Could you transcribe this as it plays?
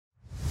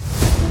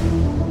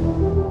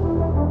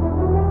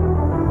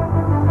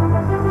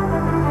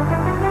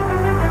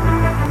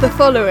The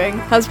following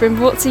has been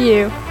brought to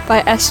you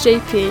by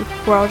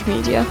SJP World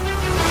Media.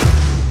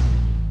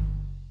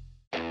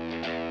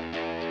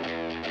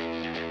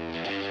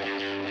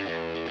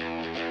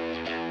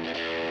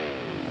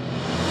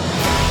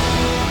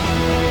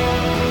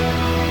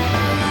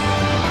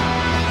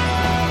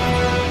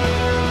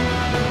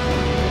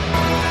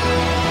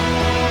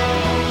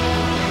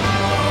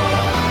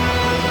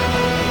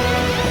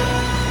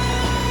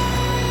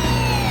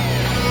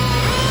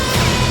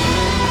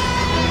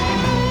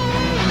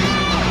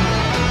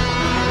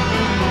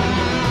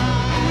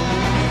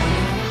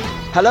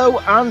 Hello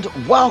and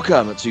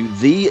welcome to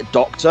the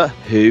Doctor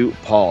Who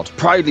pod,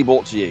 proudly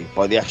brought to you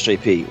by the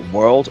SJP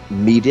World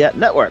Media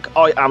Network.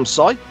 I am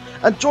Si,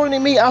 and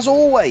joining me as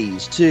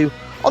always to,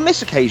 on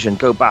this occasion,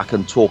 go back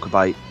and talk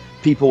about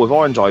people with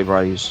orange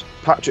eyebrows,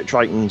 Patrick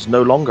Troughton's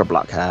no longer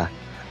black hair,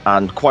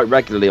 and quite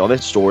regularly on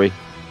this story,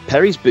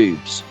 Perry's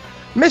boobs.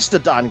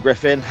 Mr. Dan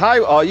Griffin,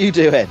 how are you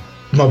doing?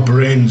 My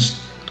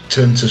brain's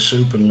turned to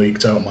soup and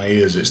leaked out my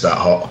ears, it's that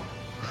hot.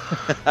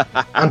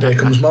 And here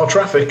comes more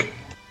traffic.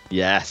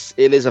 Yes,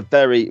 it is a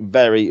very,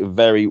 very,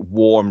 very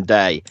warm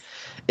day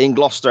in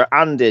Gloucester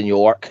and in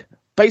York,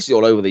 basically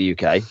all over the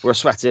UK. We're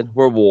sweating,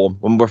 we're warm,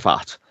 and we're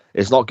fat.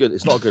 It's not good.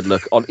 It's not a good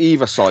look on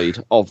either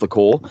side of the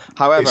call.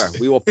 However,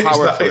 we will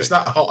power through. It's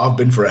that hot. I've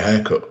been for a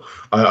haircut.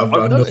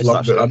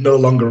 I no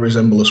longer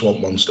resemble a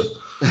swamp monster.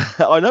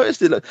 I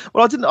noticed it.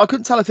 Well, I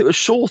couldn't tell if it was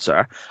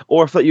shorter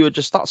or if you were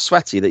just that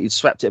sweaty that you'd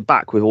swept it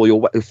back with all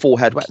your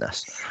forehead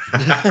wetness.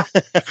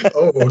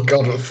 Oh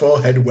God,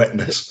 forehead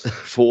wetness.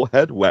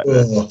 Forehead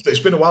wetness. Oh,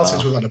 it's been a while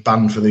since we've had a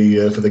ban for the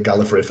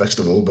Gallifrey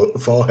Festival,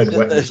 but forehead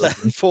wetness.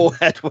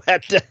 Forehead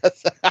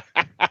wetness.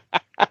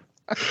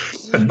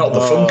 And not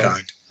the fun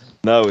kind.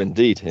 No,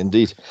 indeed.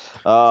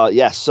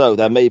 Yes, so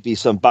there may be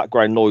some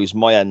background noise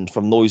my end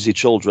from noisy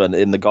children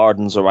in the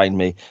gardens around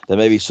me. There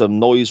may be some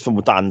noise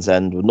from Dan's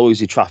end, with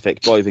noisy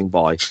traffic driving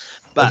by.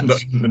 But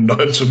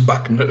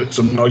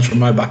some noise from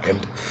my back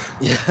end.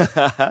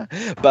 Yeah,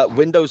 but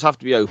windows have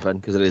to be open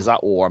because it is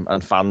that warm,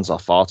 and fans are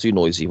far too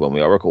noisy when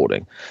we are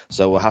recording.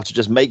 So we'll have to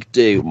just make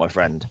do, my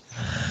friend.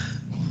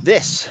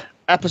 This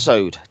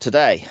episode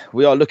today,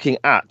 we are looking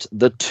at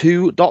The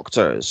Two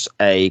Doctors,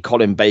 a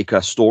Colin Baker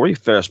story,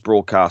 first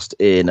broadcast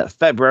in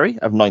February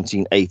of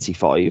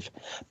 1985,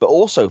 but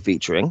also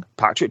featuring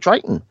Patrick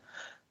Troughton.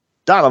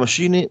 Dan, I'm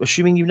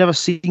assuming you've never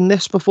seen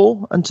this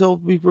before until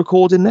we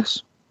record in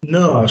this?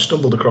 No, I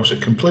stumbled across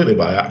it completely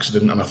by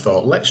accident, and I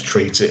thought, let's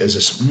treat it as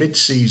a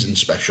mid-season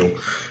special,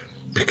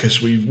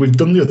 because we've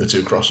done the other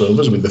two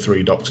crossovers with the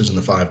Three Doctors and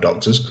the Five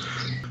Doctors.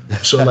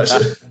 So let's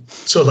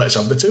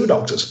have the Two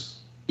Doctors.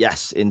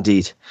 Yes,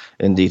 indeed.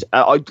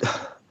 I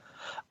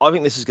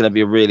think this is going to be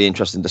a really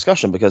interesting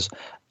discussion because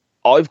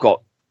I've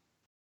got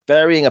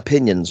varying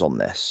opinions on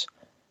this,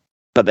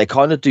 but they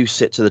kind of do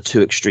sit to the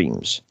two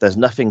extremes. There's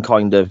nothing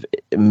kind of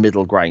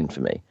middle ground for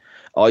me.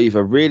 I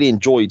either really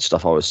enjoyed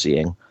stuff I was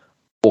seeing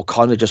or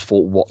kind of just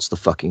thought, what's the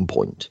fucking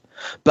point?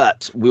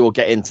 But we will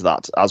get into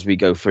that as we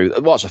go through.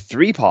 Well, it's a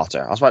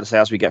three-parter. I was about to say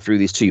as we get through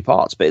these two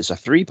parts, but it's a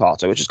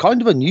three-parter, which is kind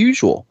of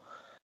unusual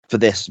for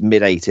this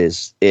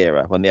mid-80s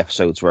era when the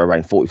episodes were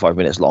around 45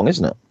 minutes long,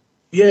 isn't it?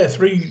 Yeah,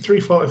 three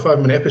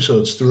 45-minute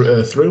episodes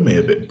threw me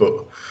a bit,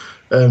 but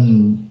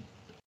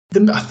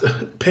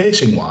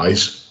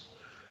pacing-wise,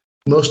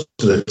 most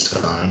of the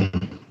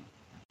time,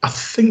 I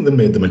think they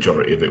made the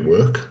majority of it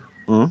work.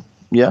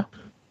 Yeah.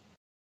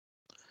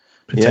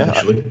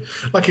 Potentially.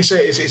 Yeah. Like you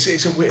say,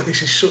 it's a weird,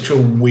 this is such a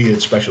weird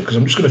special, because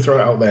I'm just going to throw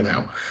it out there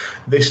now.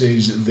 This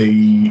is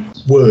the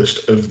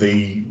worst of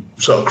the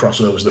sort of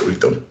crossovers that we've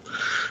done,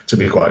 to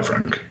be quite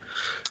frank.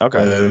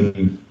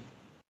 Okay.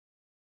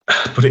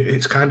 But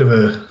it's kind of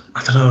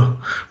I don't know,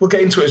 we'll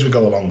get into it as we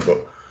go along,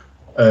 but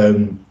a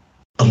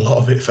lot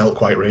of it felt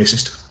quite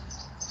racist.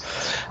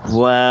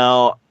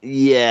 Well,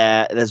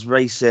 yeah, there's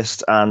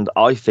racist, and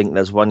I think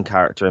there's one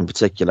character in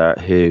particular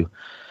who,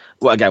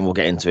 well, again, we'll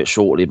get into it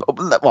shortly, but,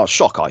 well,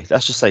 Shockeye,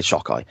 let's just say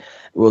Shockeye.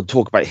 We'll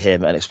talk about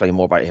him and explain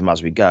more about him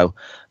as we go,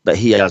 but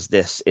he has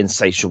this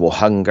insatiable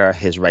hunger.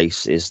 His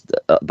race is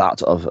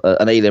that of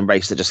an alien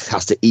race that just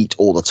has to eat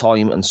all the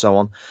time and so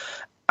on.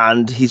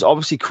 And he's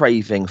obviously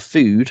craving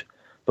food,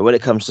 but when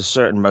it comes to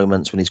certain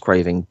moments when he's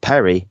craving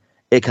Perry,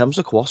 it comes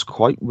across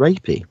quite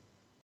rapey.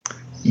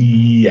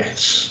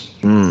 Yes.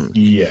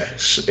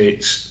 Yes,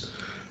 it's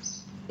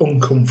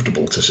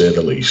uncomfortable to say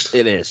the least.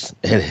 It is.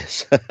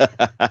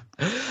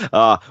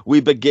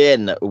 We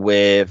begin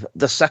with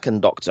the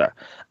second Doctor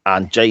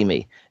and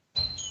Jamie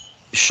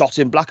shot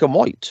in black and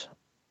white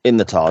in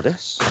the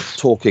TARDIS,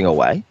 talking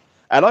away.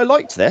 And I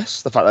liked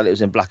this, the fact that it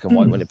was in black and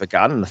white when it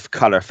began and the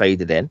colour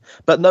faded in,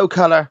 but no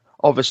colour,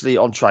 obviously,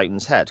 on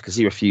Troughton's head because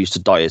he refused to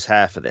dye his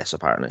hair for this,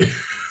 apparently.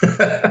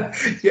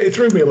 Yeah, it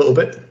threw me a little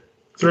bit.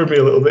 So I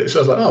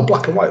was like, oh,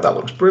 black and white, that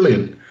looks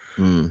brilliant.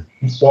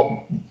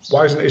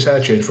 Why isn't his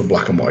hair changed from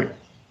black and white?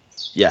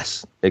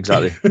 Yes,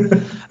 exactly.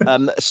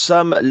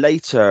 Some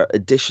later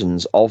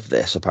editions of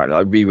this, apparently,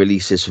 like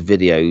re-releases for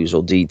videos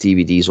or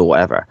DVDs or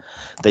whatever,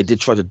 they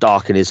did try to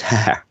darken his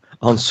hair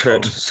on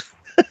certain...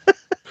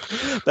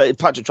 But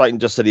Patrick Troughton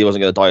just said he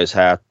wasn't going to dye his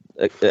hair.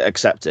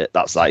 Accept it.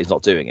 That's that. He's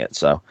not doing it.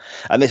 So,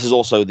 and this is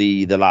also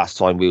the last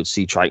time we would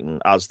see Troughton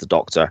as the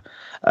Doctor,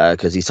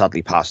 because he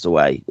sadly passed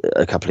away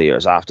a couple of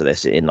years after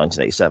this in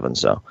 1987.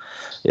 So,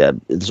 yeah,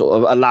 it's sort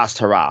of a last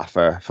hurrah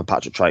for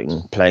Patrick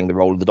Troughton playing the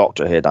role of the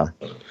Doctor here, Dan.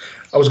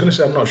 I was going to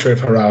say, I'm not sure if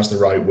hurrah is the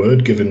right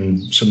word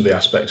given some of the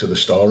aspects of the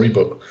story,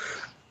 but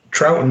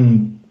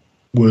Troughton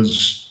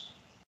was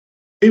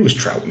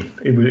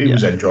Troughton.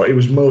 He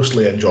was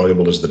mostly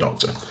enjoyable as the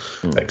Doctor,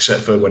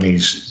 except for when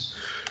he's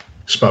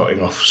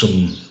spouting off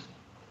some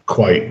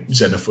quite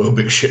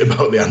xenophobic shit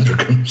about the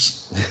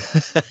androgyms.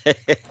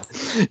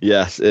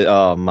 Yes.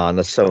 Oh man,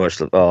 there's so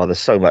much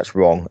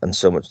wrong and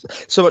so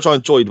much I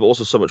enjoyed, but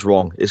also so much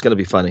wrong. It's going to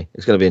be funny.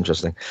 It's going to be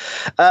interesting.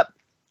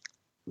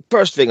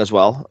 First thing as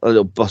well, a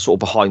little sort of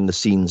behind the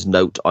scenes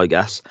note, I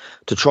guess,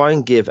 to try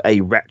and give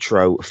a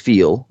retro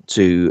feel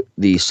to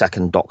the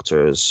second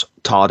Doctor's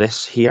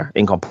TARDIS here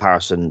in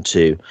comparison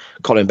to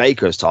Colin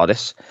Baker's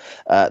TARDIS.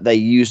 They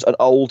used an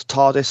old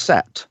TARDIS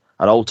set,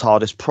 an old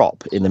TARDIS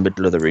prop in the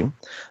middle of the room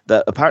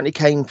that apparently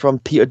came from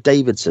Peter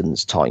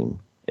Davidson's time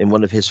in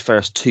one of his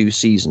first 2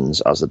 seasons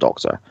as the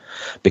Doctor,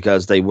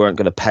 because they weren't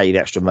going to pay the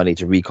extra money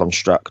to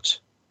reconstruct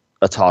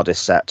a TARDIS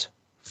set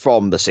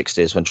from the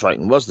 60s when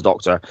Troughton was the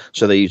Doctor,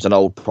 so they used an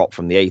old prop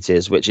from the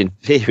 80s, which in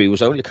theory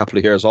was only a couple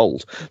of years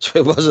old, so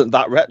it wasn't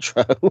that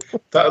retro.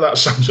 That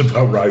sounds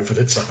about right for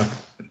the time.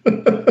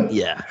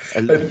 Yeah.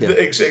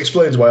 It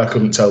explains why I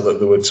couldn't tell that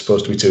there were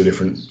supposed to be 2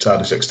 different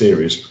TARDIS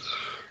exteriors.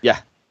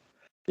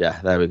 Yeah,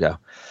 there we go.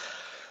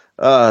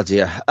 Oh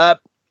dear.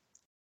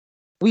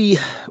 We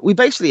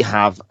basically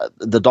have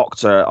the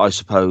Doctor, I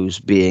suppose,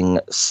 being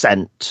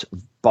sent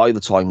by the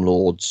Time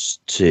Lords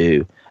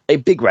to a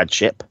big red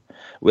ship,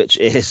 which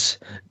is,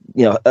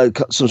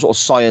 some sort of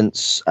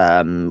science,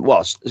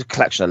 it's a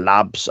collection of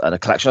labs and a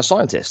collection of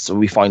scientists. And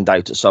we find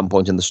out at some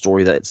point in the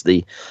story that it's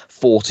the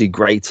 40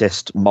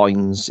 greatest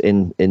minds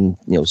in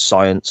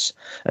science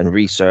and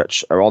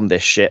research are on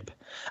this ship,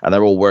 and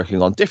they're all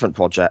working on different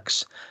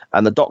projects.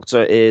 And the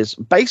Doctor is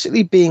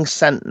basically being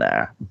sent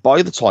there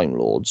by the Time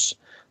Lords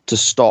to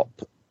stop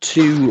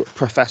 2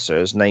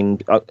 professors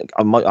named,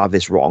 I might have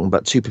this wrong,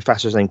 but 2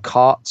 professors named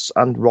Karts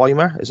and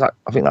Reimer.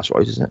 I think that's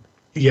right, isn't it?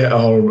 Yeah,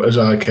 or as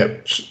I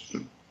kept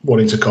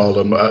wanting to call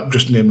them,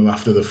 just name them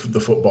after the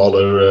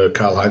footballer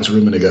Karl-Heinz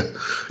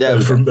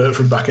Rummenigge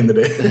from back in the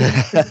day.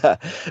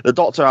 The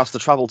Doctor has to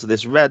travel to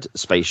this red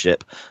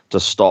spaceship to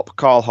stop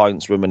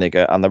Karl-Heinz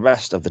Rummenigge and the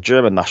rest of the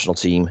German national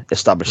team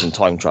establishing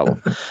time travel.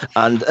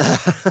 And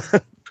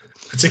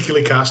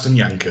particularly Carsten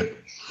Janke.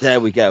 There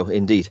we go,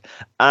 indeed.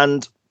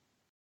 And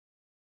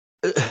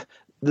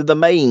the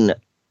main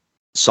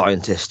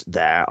scientist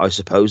there, I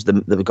suppose,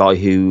 the guy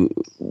who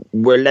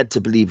we're led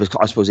to believe is,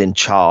 I suppose, in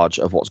charge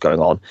of what's going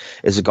on,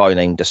 is a guy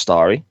named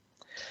Dastari.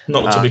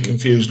 Not to be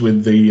confused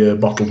with the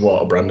bottled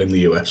water brand in the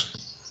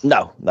US.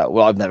 No.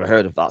 Well, I've never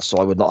heard of that, so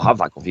I would not have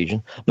that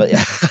confusion. But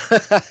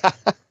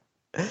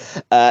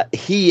yeah,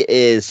 he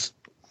is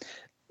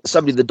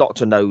somebody the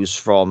Doctor knows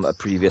from a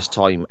previous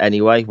time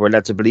anyway, we're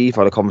led to believe,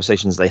 by the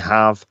conversations they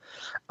have.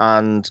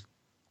 And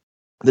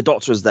the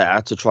Doctor is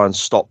there to try and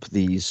stop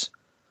these,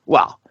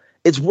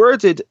 it's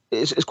worded.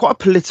 It's quite a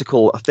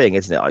political thing,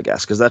 isn't it? I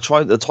guess because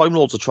the Time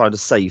Lords are trying to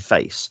save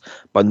face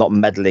by not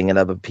meddling in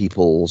other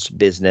people's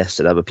business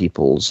and other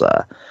people's,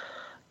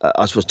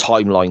 I suppose,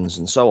 timelines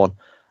and so on.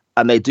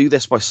 And they do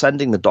this by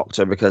sending the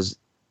Doctor because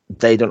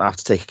they don't have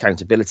to take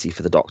accountability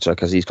for the Doctor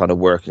because he's kind of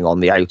working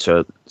on the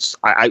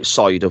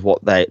outside of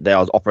what they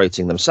are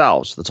operating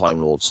themselves, the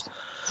Time Lords.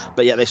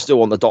 But yet they still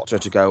want the Doctor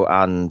to go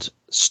and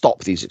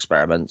stop these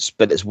experiments.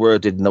 But it's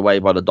worded in a way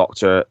by the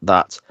Doctor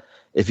that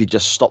if you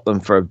just stop them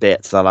for a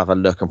bit, they'll have a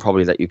look and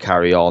probably let you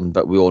carry on.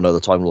 But we all know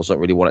the Time Lords don't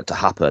really want it to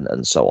happen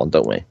and so on,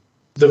 don't we?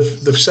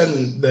 They've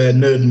sent their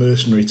nerd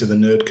mercenary to the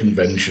nerd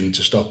convention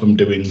to stop them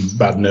doing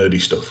bad nerdy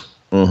stuff.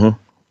 Mm-hmm.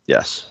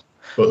 Yes.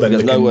 But then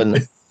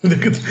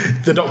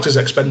the Doctor's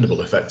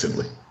expendable,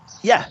 effectively.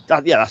 Yeah,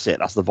 that's it.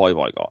 That's the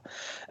vibe I got.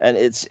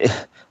 And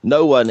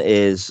no one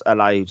is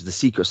allowed the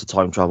secrets of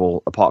time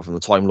travel apart from the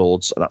Time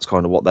Lords, and that's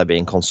kind of what they're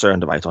being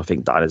concerned about, I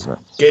think, Dan, isn't it?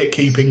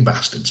 Gatekeeping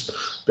bastards,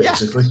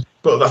 basically. Yeah,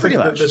 but I think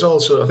there's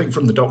also, I think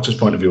from the Doctor's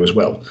point of view as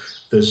well,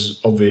 there's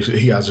obviously,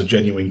 he has a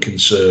genuine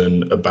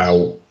concern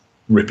about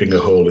ripping a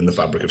hole in the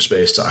fabric of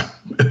space-time,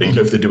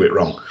 if they do it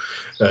wrong.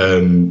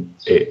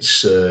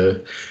 It's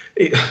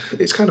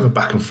kind of a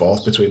back and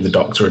forth between the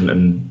Doctor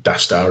and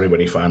Dastari when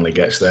he finally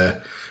gets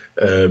there.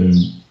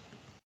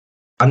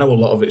 I know a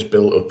lot of it's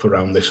built up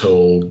around this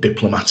whole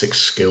diplomatic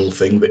skill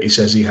thing that he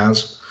says he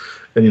has.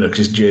 And,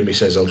 because Jamie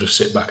says, I'll just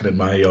sit back and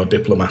admire your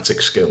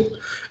diplomatic skill.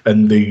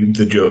 And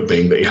the joke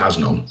being that he has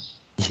none.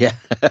 Yeah.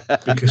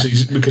 because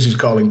he's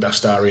calling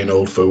Dastari an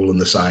old fool and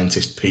the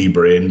scientist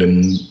pea-brained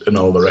and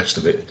all the rest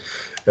of it.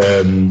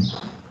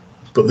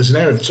 But there's an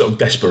air of sort of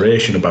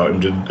desperation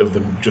about him, of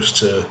them just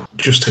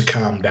to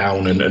calm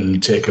down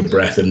and take a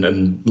breath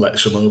and let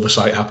some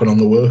oversight happen on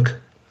the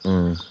work.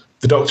 Mm.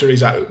 The Doctor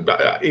is,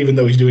 even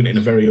though he's doing it in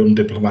a very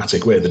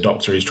undiplomatic way, the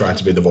Doctor is trying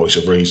to be the voice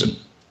of reason.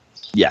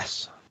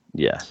 Yes.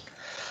 Yeah.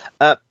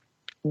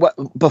 well,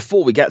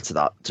 before we get to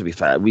that, to be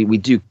fair, we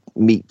do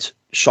meet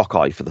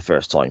Shockeye for the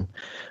first time.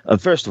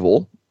 And first of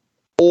all,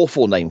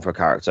 awful name for a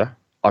character.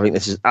 I think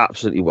this is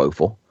absolutely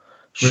woeful.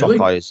 Really?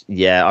 Shockeye is,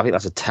 yeah, I think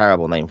that's a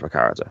terrible name for a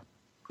character.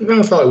 No,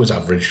 I thought it was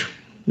average.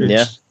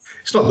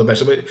 It's not the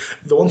best. I mean,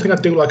 the one thing I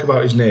do like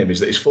about his name is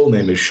that his full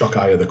name is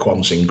Shockeye the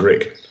Quansing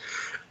Grig.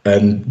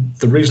 And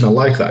the reason I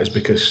like that is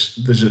because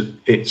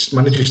it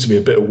manages to be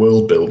a bit of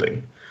world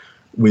building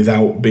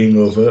without being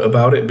overt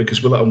about it,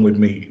 because we'll let on with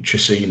me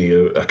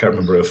Chesenia, I can't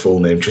remember her full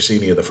name,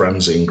 Chesenia the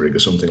Franzine Grig or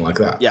something like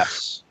that.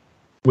 Yes.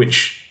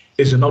 Which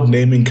is an odd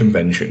naming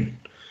convention,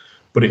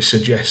 but it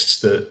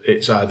suggests that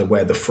it's either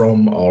where they're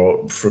from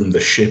or from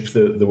the ship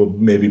that they were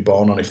maybe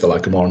born on, if they're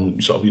like a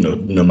more sort of,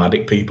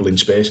 nomadic people in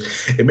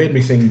space. It made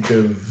me think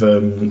of,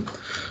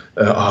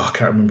 I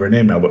can't remember her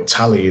name now, but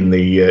Tally in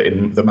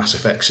the Mass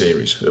Effect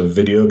series of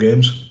video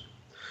games.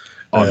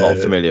 I'm not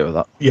familiar with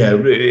that. Yeah,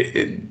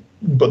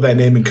 but their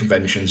naming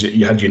conventions,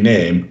 you had your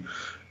name,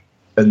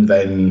 and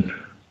then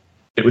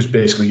it was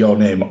basically your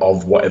name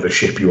of whatever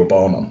ship you were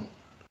born on.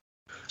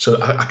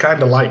 So I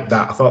kind of liked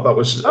that. I thought that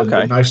was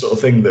a nice little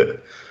thing,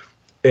 that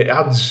it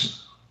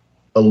adds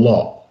a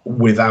lot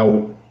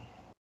without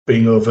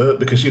being overt,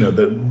 because,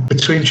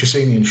 between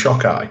Chesini and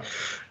Shockeye,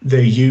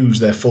 they use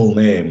their full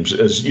names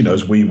as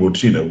we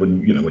would,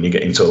 when you're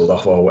getting told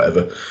off or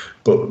whatever.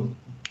 But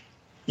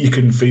you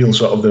can feel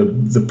sort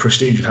of the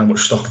prestige and how much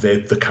stock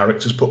the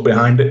characters put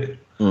behind it.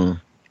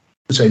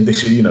 Saying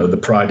this is, the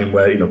pride in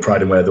where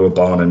they were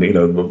born, and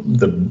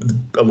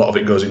a lot of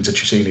it goes into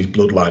Chesini's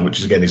bloodline,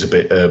 which again is a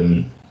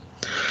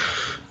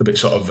bit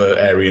sort of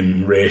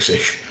Aryan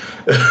racish.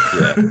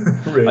 Yeah.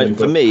 Really,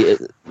 for me,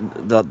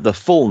 the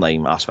full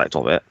name aspect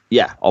of it,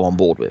 yeah, I'm on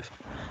board with.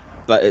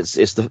 But it's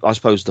I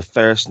suppose the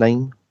first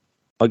name,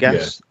 I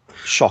guess. Yeah.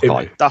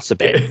 Shockeye. That's a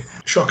bit.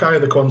 Shockeye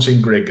the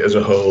Quansing Grig as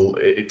a whole,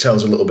 it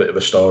tells a little bit of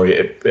a story.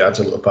 It adds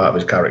a little part of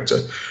his character.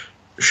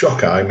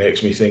 Shockeye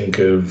makes me think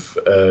of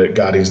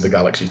Guardians of the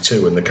Galaxy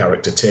 2 and the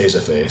character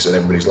Taserface, and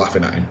everybody's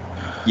laughing at him.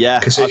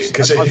 Yeah, I've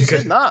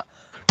seen that.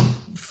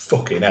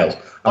 Fucking hell.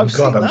 I'm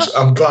glad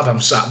I'm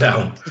sat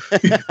down.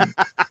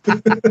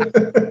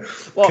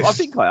 Well, I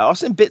think I've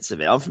seen bits of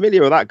it. I'm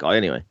familiar with that guy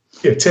anyway.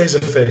 Yeah,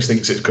 Taserface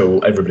thinks it's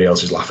cool, everybody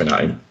else is laughing at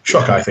him.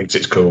 Shockeye thinks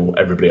it's cool,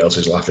 everybody else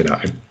is laughing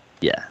at him.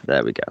 Yeah,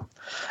 there we go.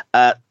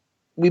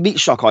 We meet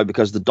Shockeye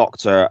because the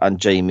Doctor and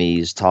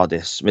Jamie's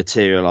TARDIS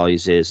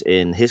materializes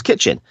in his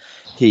kitchen.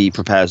 He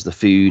prepares the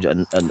food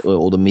and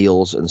all the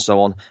meals and so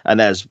on. And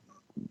there's,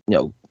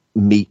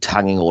 meat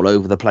hanging all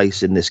over the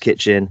place in this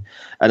kitchen.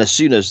 And as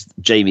soon as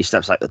Jamie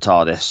steps out the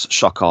TARDIS,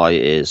 Shockeye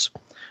is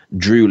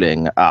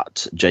drooling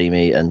at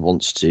Jamie and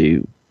wants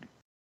to,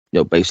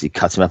 basically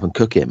cut him up and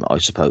cook him, I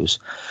suppose.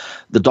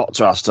 The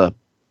Doctor has to,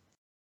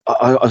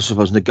 I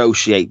suppose,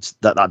 negotiate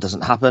that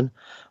doesn't happen.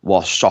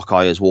 Whilst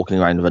Shockeye is walking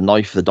around with a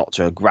knife, the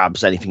Doctor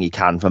grabs anything he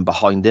can from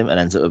behind him and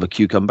ends up with a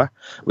cucumber,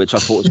 which I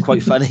thought was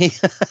quite funny.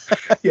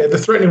 Yeah, the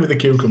threatening with the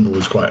cucumber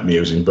was quite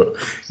amusing. But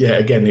yeah,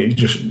 again, it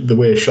just the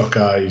way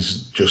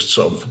Shockeye's just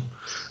sort of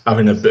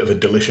having a bit of a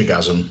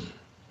delishagasm,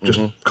 just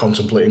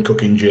contemplating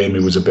cooking Jamie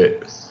was a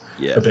bit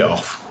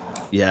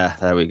off. Yeah,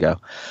 there we go.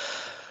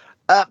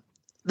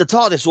 The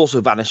TARDIS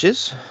also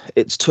vanishes.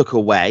 It's took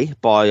away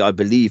by, I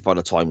believe, by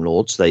the Time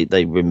Lords. They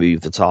remove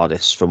the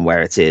TARDIS from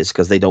where it is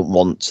because they don't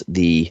want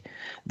the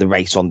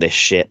race on this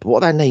ship. What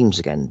are their names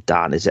again,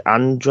 Dan? Is it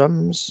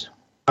Andrums?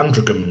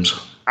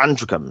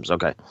 Androgams,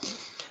 okay.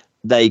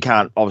 They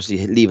can't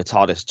obviously leave a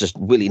TARDIS just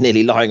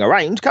willy-nilly lying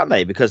around, can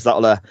they? Because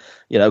that'll,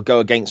 go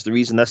against the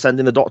reason they're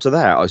sending the Doctor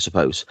there, I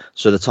suppose.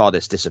 So the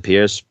TARDIS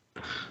disappears.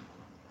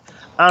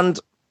 And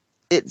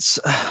it's...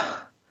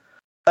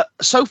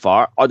 so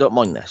far, I don't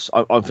mind this.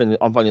 I'm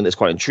finding this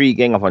quite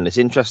intriguing. I find this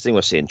interesting.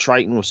 We're seeing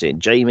Triton, we're seeing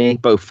Jamie,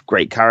 both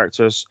great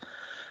characters.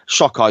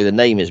 Shockeye, the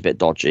name is a bit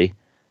dodgy,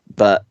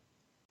 but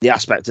the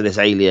aspect of this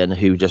alien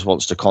who just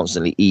wants to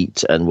constantly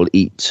eat and will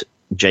eat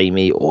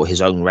Jamie or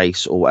his own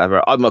race or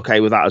whatever, I'm okay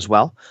with that as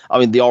well. I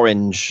mean, the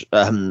orange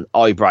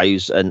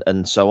eyebrows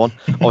and so on,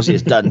 obviously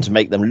it's done to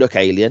make them look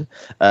alien.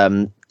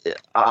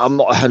 I'm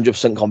not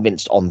 100%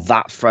 convinced on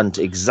that front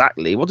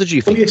exactly. What did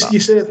you think? Well, you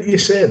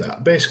say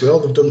that. Basically, all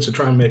they've done to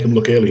try and make him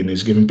look alien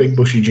is give him big,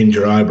 bushy,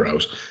 ginger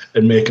eyebrows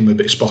and make him a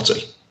bit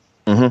spotty.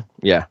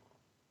 Yeah.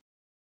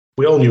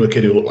 We all knew a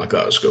kid who looked like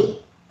that at school.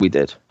 We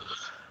did.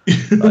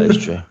 That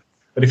is true.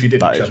 And if you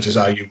didn't, chances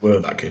are you were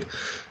that kid.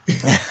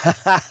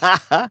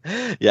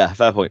 Yeah,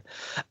 fair point.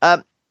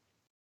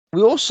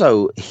 We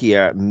also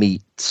here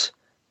meet,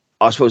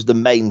 I suppose, the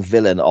main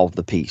villain of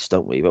the piece,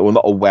 don't we? But we're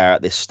not aware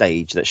at this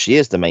stage that she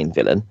is the main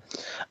villain.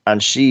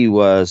 And she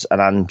was an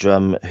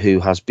Andrum who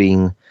has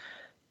been,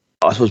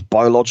 I suppose,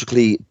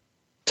 biologically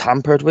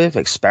tampered with,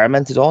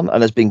 experimented on,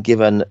 and has been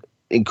given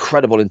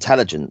incredible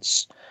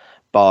intelligence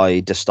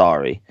by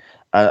Dastari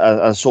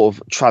and sort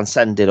of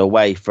transcended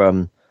away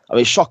from... I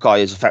mean,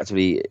 Shockeye is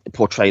effectively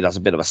portrayed as a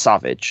bit of a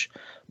savage,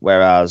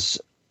 whereas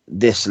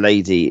this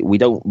lady, we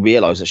don't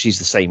realise that she's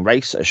the same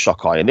race as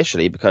Shockeye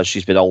initially because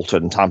she's been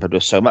altered and tampered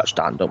with so much,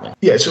 Dan, don't we?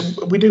 Yeah,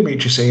 so we do meet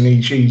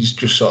Chesini. She's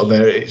just sort of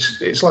there.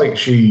 It's like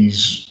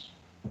she's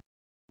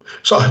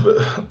sort of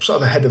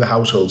the head of the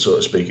household, so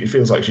to speak. It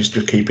feels like she's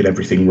just keeping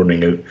everything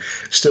running.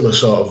 Still a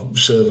sort of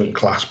servant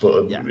class,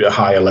 but a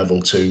higher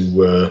level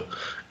to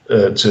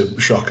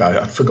Shockeye.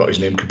 I forgot his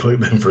name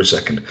completely then for a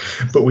second.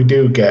 But we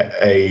do get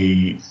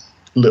a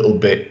little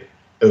bit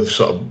of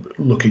sort of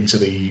look into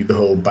the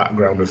whole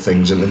background of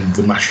things and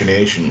the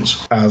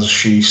machinations as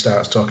she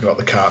starts talking about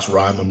the cart's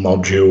Ryman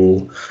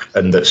module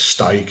and that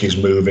Stike is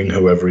moving,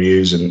 whoever he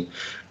is, and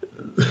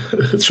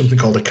something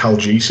called a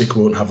Calgesic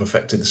won't have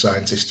affected the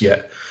scientist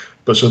yet.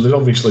 But so there's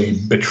obviously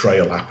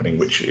betrayal happening,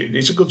 which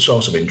is a good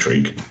source of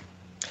intrigue.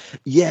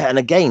 Yeah, and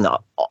again,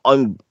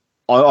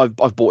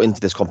 I've bought into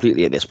this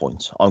completely at this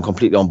point. I'm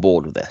completely on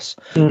board with this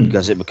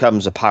because it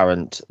becomes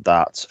apparent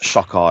that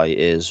Shockeye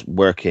is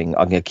working.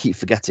 I'm going to keep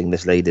forgetting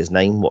this lady's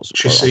name. What's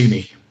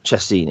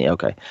Chesini,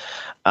 okay.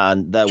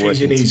 And they're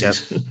working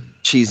together.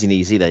 Cheesy and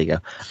easy, there you go.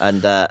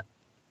 And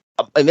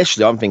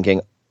initially I'm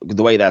thinking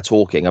the way they're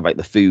talking about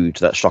the food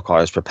that Shockeye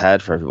has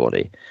prepared for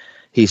everybody,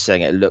 he's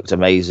saying it looked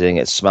amazing,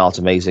 it smelled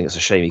amazing, it's a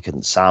shame he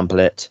couldn't sample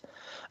it.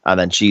 And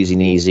then Cheesy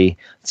and Easy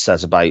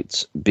says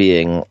about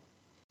being,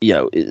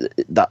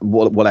 that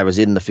whatever's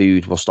in the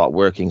food will start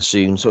working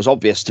soon. So it's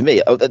obvious to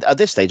me at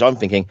this stage. I'm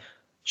thinking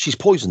she's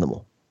poisoned them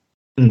all,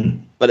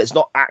 but it's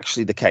not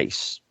actually the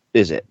case,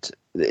 is it?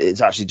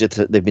 It's actually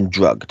just they've been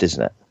drugged,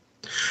 isn't it?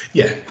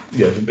 Yeah.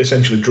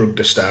 Essentially drugged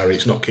Dastari.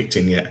 It's not kicked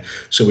in yet,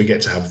 so we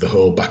get to have the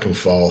whole back and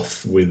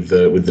forth with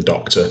the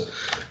Doctor.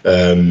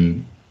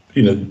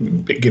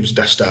 It gives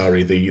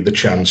Dastari the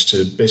chance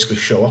to basically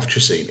show off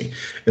Chesini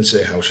and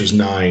say how she's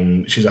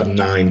had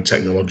 9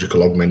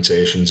 technological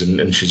augmentations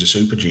and she's a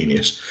super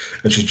genius,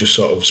 and she's just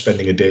sort of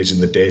spending her days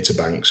in the data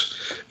banks,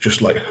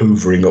 just like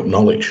hoovering up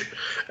knowledge.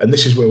 And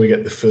this is where we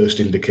get the first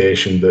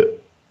indication that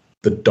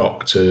the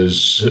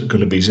Doctor's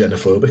going to be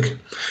xenophobic,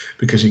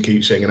 because he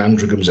keeps saying an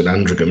androgyn's an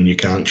androgen and you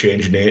can't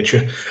change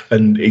nature.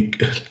 And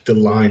the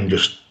line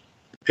just...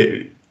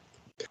 the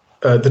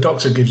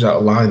Doctor gives out a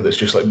line that's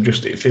just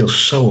it feels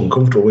so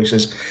uncomfortable. He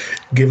says,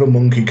 "Give a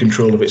monkey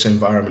control of its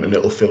environment and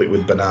it'll fill it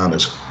with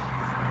bananas."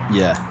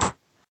 Yeah,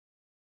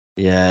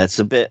 it's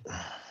a bit.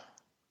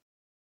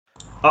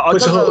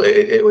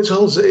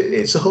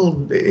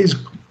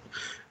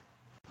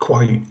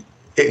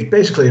 It's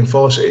basically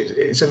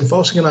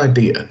enforcing an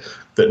idea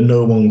that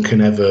no one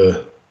can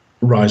ever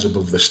rise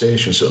above the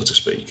station, so to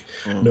speak.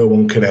 No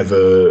one can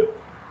ever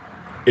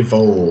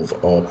evolve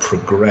or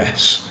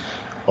progress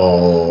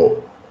or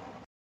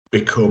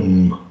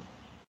become,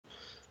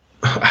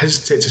 I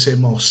hesitate to say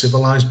more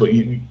civilized, but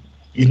you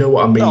know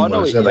what I mean. No, I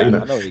know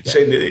that.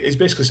 It's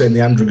basically saying the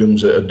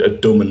androgams are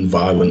dumb and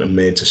violent and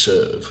made to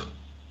serve,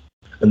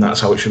 and that's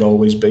how it should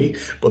always be.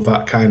 But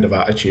that kind of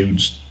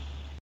attitude's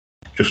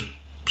just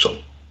sort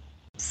of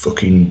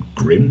fucking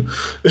grim.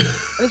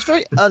 And it's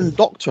very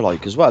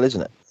undoctor-like as well,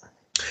 isn't it?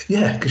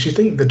 Yeah, because you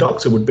think the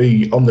Doctor would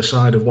be on the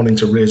side of wanting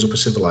to raise up a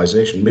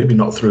civilization, maybe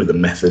not through the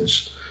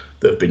methods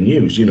that have been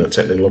used,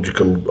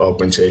 technological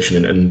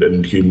augmentation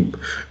and human,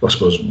 I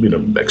suppose,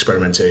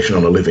 experimentation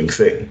on a living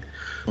thing.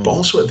 But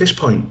also at this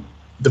point,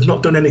 they've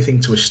not done anything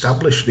to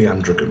establish the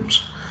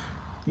androgams.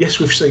 Yes,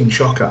 we've seen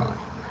Shockeye,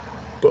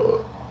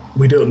 but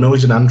we don't know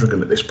he's an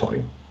androgen at this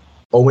point.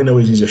 All we know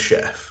is he's a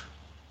chef,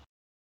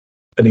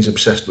 and he's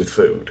obsessed with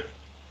food.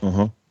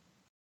 And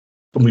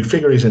we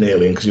figure he's an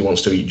alien because he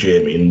wants to eat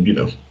Jamie, and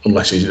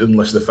unless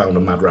they found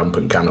a mad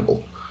rampant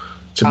cannibal.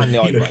 And the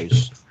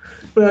eyebrows.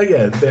 Well,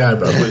 yeah, the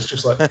eyebrows, but it's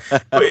just like,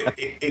 but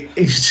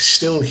it's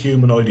still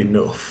humanoid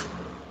enough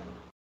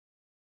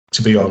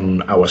to be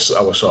on our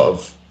sort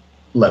of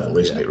level,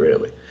 isn't it,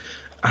 really?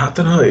 I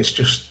don't know, it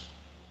just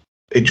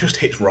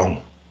hits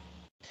wrong.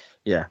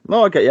 Yeah,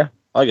 no, I get you.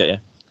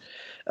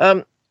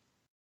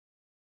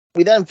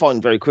 We then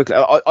find very quickly,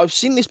 I've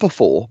seen this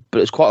before,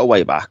 but it's quite a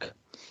way back.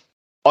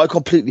 I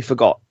completely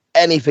forgot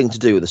anything to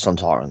do with the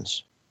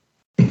Sontarans.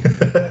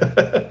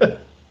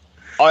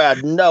 I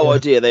had no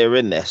idea they were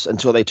in this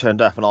until they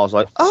turned up, and I was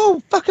like,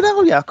 oh, fucking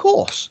hell, yeah, of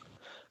course.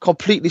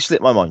 Completely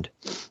slipped my mind.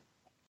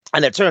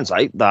 And it turns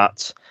out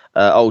that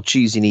old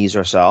Cheesy Knees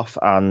herself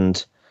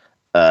and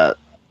her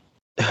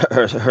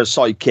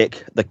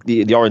sidekick,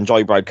 the orange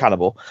eyebrow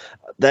cannibal,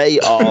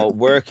 they are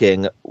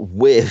working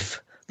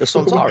with the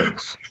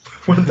Sontarans.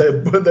 when they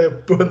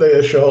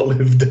a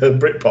short-lived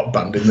Britpop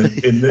band in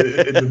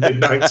the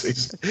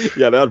mid-90s.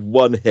 Yeah, they had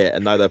one hit,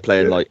 and now they're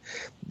playing like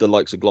the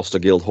likes of Gloucester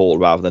Guildhall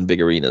rather than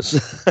big arenas.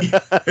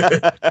 Yeah,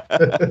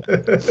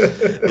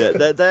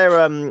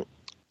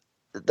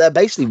 they're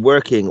basically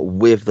working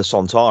with the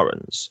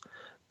Sontarans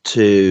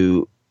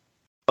to,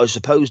 I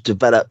suppose,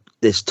 develop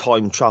this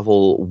time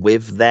travel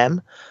with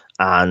them,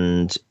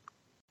 and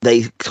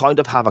they kind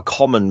of have a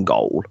common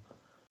goal.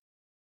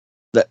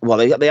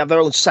 They have their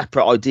own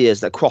separate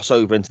ideas that cross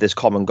over into this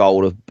common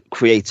goal of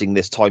creating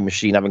this time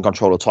machine, having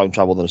control of time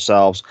travel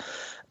themselves,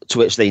 to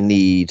which they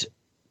need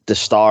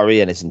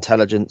Dastari and his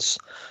intelligence.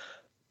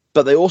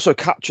 But they also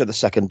capture the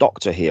second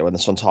Doctor here when the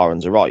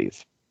Sontarans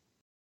arrive.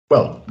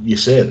 Well, you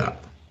say that.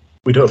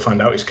 We don't find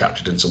out he's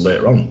captured until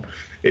later on.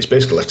 It's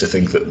basically led to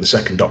think that the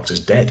second Doctor's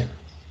dead.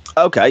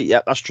 Okay,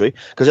 yeah, that's true.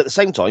 Because at the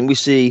same time, we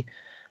see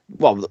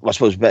well, I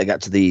suppose we better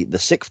get to the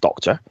Sixth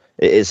Doctor.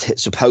 It is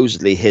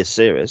supposedly his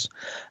series,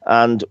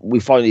 and we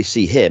finally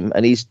see him,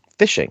 and he's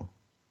fishing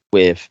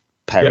with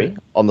Perry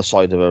on the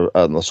side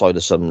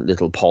of some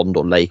little pond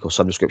or lake or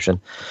some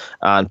description,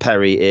 and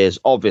Perry is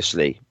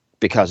obviously,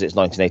 because it's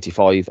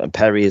 1985 and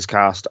Perry is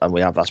cast, and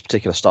we have that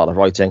particular style of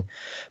writing.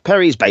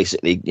 Perry's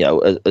basically,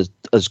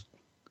 as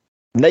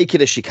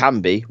naked as she can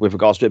be with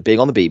regards to it being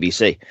on the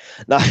BBC.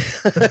 Now,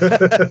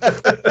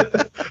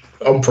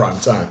 on prime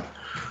time.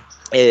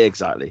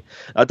 Exactly.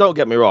 Don't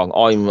get me wrong.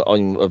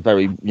 I'm a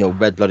very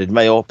red-blooded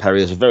male.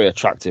 Perry is a very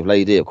attractive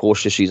lady. Of course,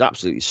 she's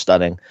absolutely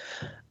stunning.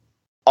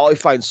 I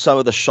find some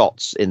of the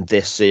shots in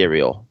this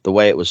serial, the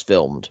way it was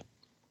filmed.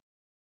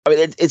 I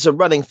mean, it's a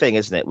running thing,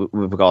 isn't it,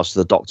 with regards to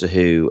the Doctor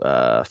Who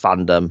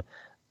fandom,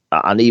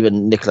 and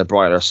even Nicola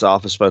Bryant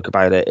herself has spoke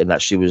about it in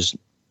that she was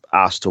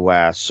asked to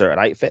wear certain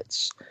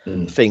outfits.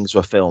 Things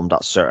were filmed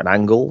at certain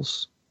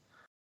angles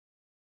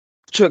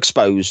to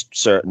expose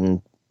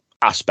certain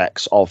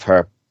aspects of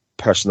her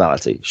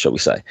personality, shall we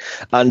say.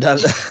 And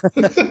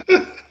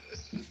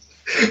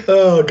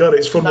oh god,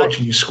 it's fun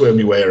watching you squirm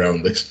your way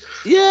around this.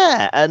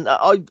 Yeah, and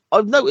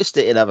I've noticed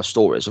it in other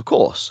stories, of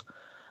course,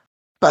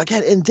 but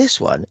again in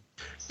this one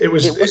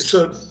there's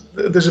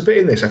a bit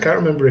in this, I can't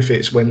remember if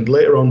it's when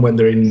later on when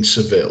they're in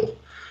Seville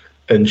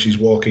and she's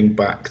walking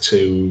back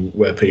to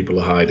where people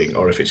are hiding,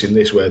 or if it's in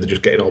this where they're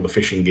just getting all the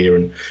fishing gear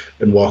and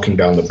walking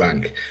down the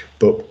bank.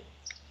 But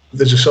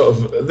there's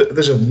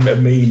a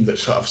meme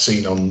that's sort of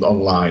seen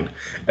online,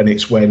 and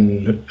it's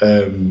when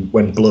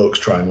blokes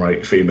try and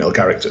write female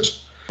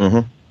characters,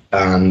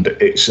 and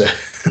it's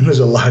and there's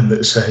a line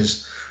that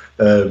says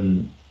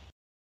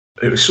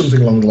it was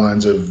something along the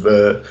lines of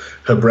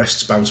her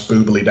breasts bounce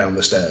boobily down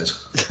the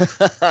stairs.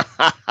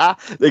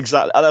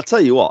 Exactly, and I'll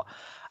tell you what.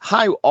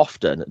 How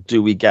often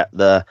do we get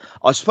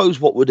I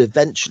suppose what would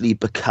eventually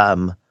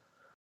become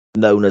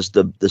known as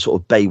the sort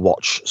of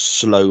Baywatch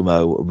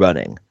slow-mo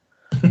running?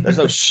 There's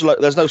no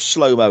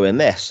slow-mo in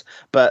this,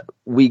 but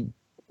we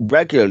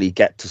regularly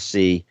get to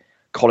see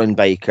Colin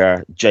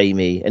Baker,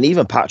 Jamie, and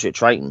even Patrick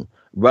Troughton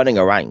running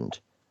around.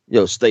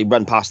 So they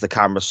run past the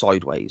camera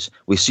sideways.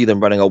 We see them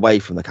running away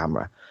from the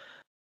camera.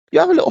 You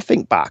have a little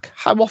think back.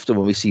 How often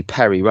when we see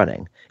Perry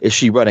running, is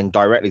she running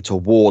directly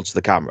towards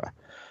the camera?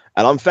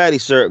 And I'm fairly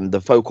certain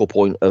the focal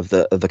point of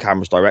the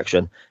camera's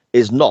direction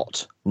is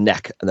not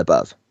neck and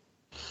above.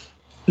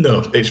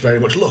 No, it's very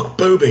much, look,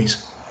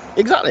 boobies.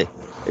 Exactly.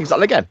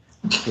 Again,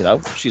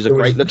 she's a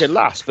great looking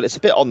lass, but it's a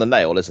bit on the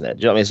nail, isn't it?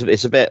 Do you know what I mean?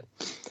 It's a bit.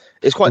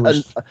 It's quite.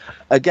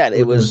 Again,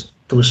 it was.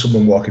 There was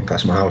someone walking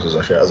past my house as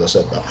I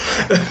said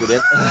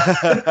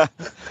that.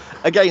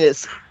 Again,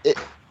 it's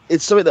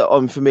something that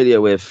I'm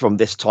familiar with from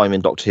this time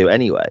in Doctor Who,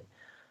 anyway.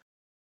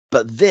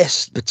 But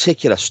this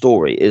particular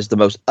story is the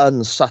most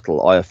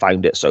unsubtle I have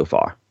found it so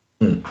far.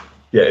 Yeah,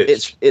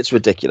 it's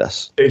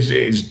ridiculous. It's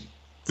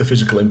the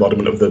physical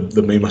embodiment of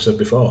the meme I said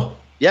before.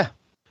 Yeah.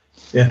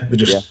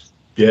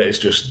 It's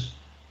just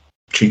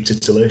cheap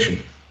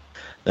titillation.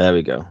 There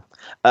we go.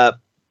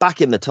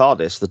 Back in the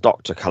TARDIS, the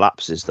Doctor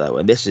collapses, though,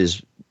 and this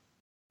is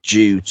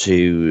due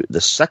to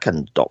the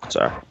second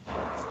Doctor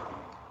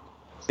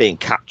being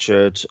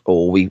captured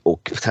or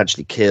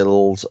potentially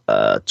killed,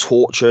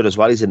 tortured as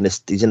well. He's in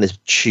this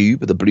tube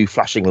with a blue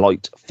flashing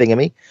light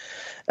thingamy,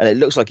 and it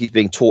looks like he's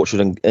being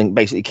tortured and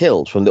basically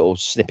killed from little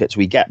snippets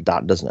we get,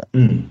 Dan, doesn't it?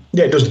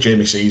 Yeah, it does.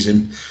 Jamie sees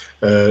him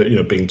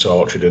being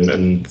tortured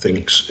and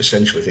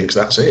essentially thinks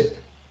that's it,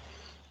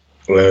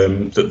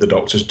 that the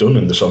Doctor's done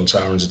and the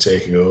Sontarans are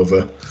taking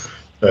over,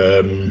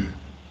 and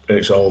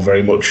it's all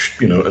very much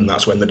and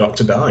that's when the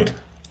Doctor died.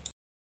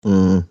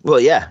 Well,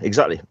 yeah,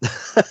 exactly.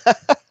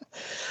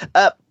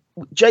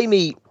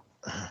 Jamie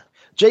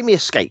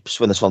escapes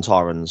when the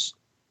Sontarans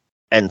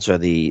enter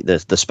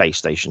the space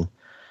station.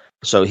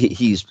 So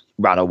he's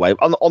ran away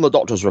on the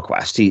Doctor's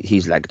request.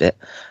 He's legged it,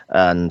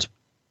 and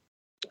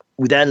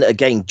we then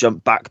again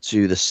jump back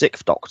to the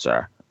Sixth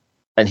Doctor,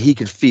 and he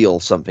could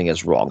feel something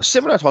is wrong.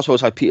 Similar to, I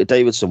suppose, how Peter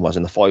Davison was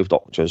in the Five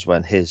Doctors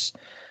when his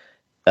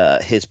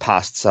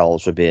past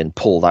selves were being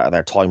pulled out of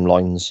their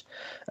timelines,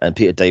 and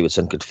Peter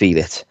Davison could feel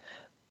it.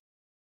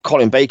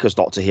 Colin Baker's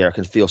Doctor here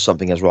can feel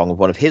something is wrong with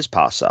one of his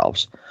past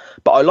selves.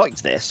 But I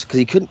liked this because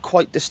he couldn't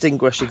quite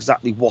distinguish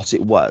exactly what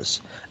it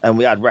was. And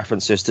we had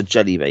references to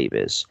jelly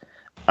babies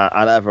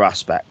and other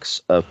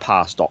aspects of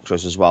past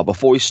Doctors as well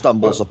before he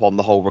stumbles upon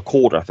the whole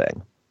recorder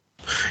thing.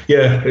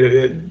 Yeah,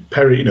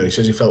 Perry, he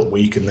says he felt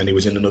weak and then he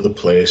was in another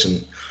place.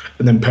 And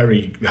then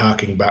Perry,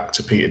 harking back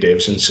to Peter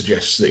Davison,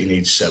 suggests that he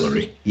needs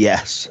celery.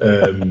 Yes.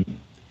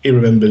 He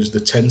remembers the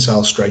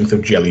tensile strength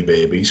of jelly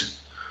babies,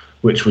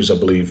 which was, I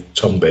believe,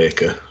 Tom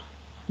Baker,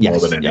 more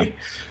than any. Yeah.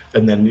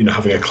 And then,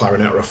 having a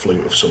clarinet or a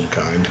flute of some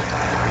kind.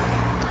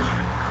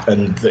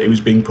 And that he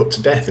was being put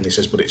to death. And he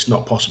says, but it's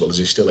not possible as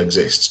he still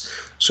exists.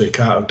 So he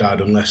can't have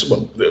died unless,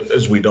 well,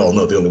 as we'd all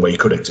know, the only way he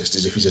could exist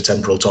is if he's a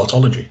temporal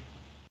tautology.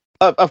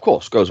 Of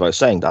course, goes without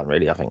saying, Dan,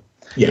 really, I think.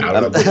 Yeah,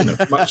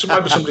 might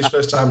be somebody's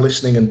first time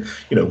listening and,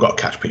 got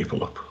to catch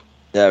people up.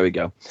 There we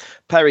go.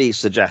 Perry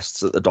suggests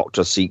that the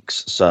Doctor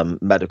seeks some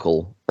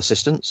medical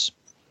assistance.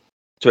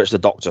 To which the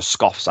Doctor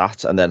scoffs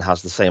at and then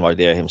has the same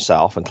idea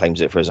himself and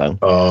claims it for his own.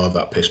 Oh,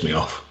 that pissed me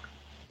off.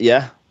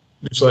 Yeah.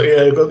 It's like,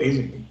 yeah,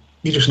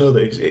 you just know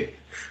that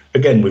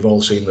again, we've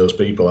all seen those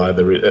people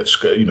either at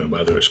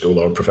school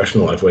or in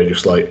professional life where you're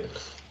just like,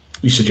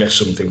 you suggest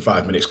something,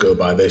 5 minutes go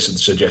by, they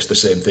suggest the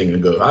same thing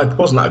and go,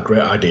 wasn't that a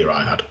great idea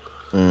I had?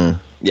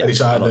 Yeah,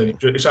 it's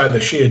either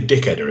sheer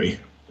dickheadery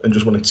and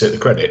just wanting to take the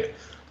credit,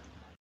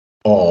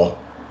 or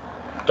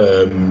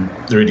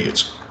they're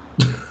idiots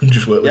and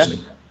just weren't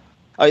listening.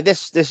 I mean,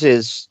 this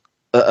is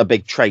a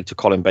big trait to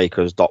Colin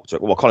Baker's Doctor.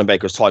 Well, Colin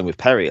Baker's time with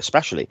Perry,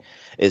 especially,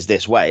 is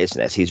this way,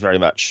 isn't it? He's very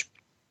much.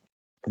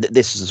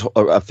 This is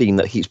a theme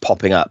that keeps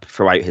popping up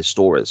throughout his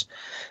stories.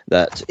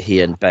 That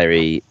he and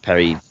Perry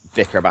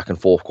bicker back and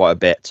forth quite a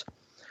bit.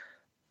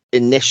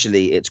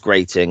 Initially, it's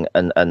grating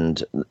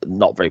and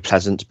not very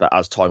pleasant, but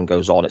as time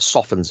goes on, it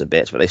softens a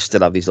bit. But they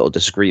still have these little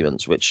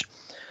disagreements, which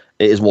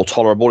it is more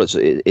tolerable.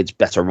 It's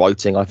better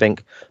writing, I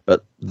think.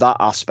 But that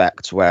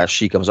aspect where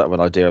she comes up with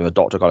an idea and the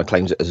Doctor kind of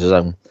claims it as his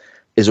own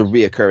is a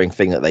reoccurring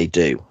thing that they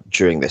do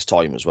during this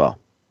time as well.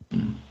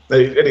 And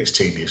it's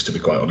tedious, to be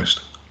quite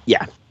honest.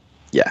 Yeah,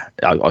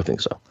 I think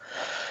so.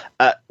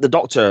 The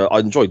Doctor, I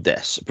enjoyed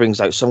this,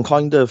 brings out some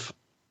kind of,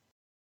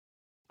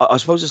 I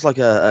suppose it's like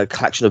a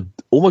collection of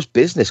almost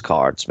business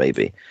cards,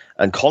 maybe,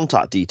 and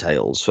contact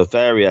details for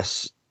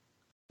various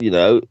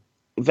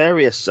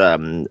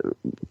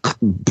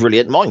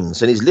brilliant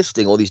minds. And he's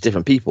listing all these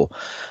different people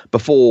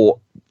before,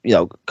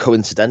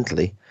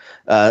 coincidentally,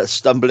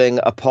 stumbling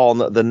upon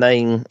the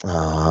name.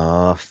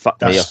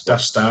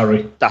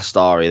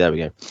 Dastari, there we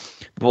go.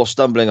 Before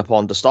stumbling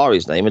upon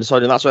Dastari's name and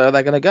deciding that's where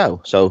they're going to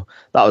go. So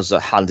that was a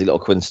handy little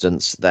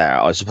coincidence there,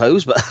 I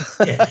suppose. But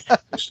yeah,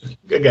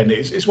 again,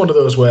 it's one of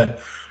those where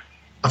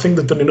I think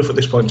they've done enough at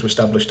this point to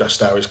establish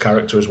Dastari's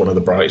character as one of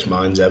the brightest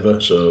minds ever.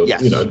 So,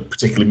 yes.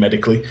 Particularly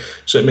medically.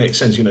 So it makes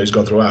sense, he's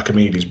gone through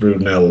Archimedes,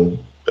 Brunel,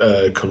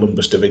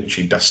 Columbus, Da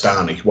Vinci,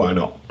 Dastani, why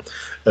not?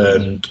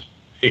 And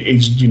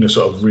he's,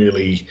 sort of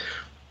really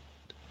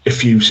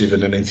effusive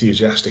and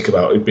enthusiastic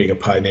about it being a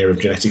pioneer of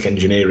genetic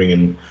engineering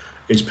and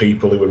his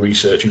people who were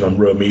researching on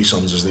Rho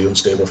mesons as the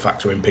unstable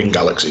factor in pin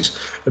galaxies.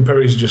 And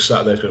Perry's just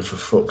sat there going, for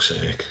fuck's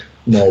sake,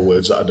 more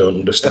words that I don't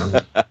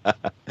understand.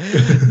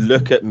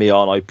 Look at me,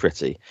 aren't I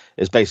pretty?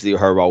 It's basically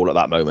her role at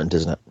that moment,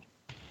 isn't it?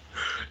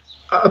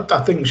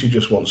 I think she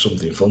just wants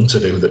something fun to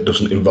do that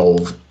doesn't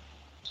involve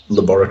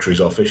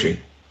laboratories or fishing.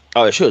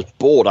 Oh, she was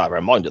bored out of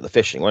her mind at the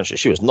fishing, wasn't she?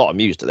 She was not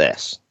amused at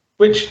this.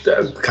 Which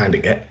I kind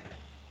of get.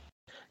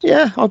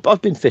 Yeah,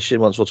 I've been fishing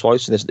once or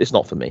twice, and it's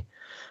not for me.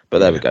 But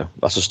there we go.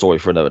 That's a story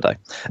for another day.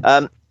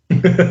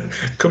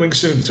 Coming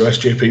soon to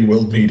SJP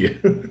World Media.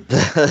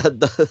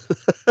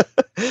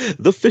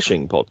 The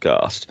fishing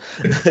podcast.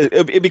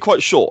 It'd be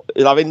quite short.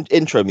 It'll have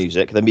intro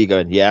music, then me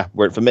going, yeah,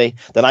 weren't for me.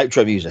 Then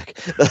outro music.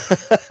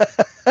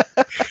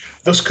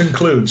 Thus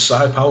concludes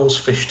Cy Powell's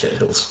Fish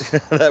Tales.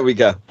 There we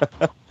go.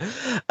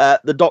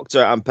 The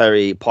Doctor and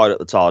Perry pilot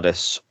the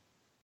TARDIS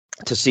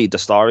to see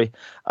Dastari,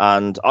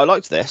 and I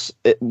liked this.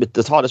 The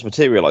TARDIS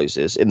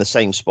materialises in the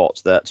same spot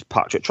that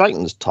Patrick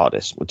Troughton's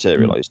TARDIS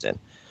materialised in,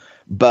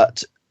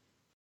 but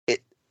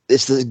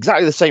it's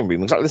exactly the same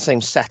room, exactly the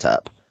same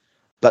setup,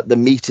 but the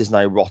meat is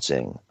now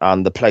rotting,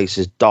 and the place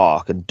is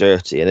dark and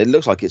dirty, and it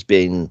looks like it's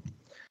been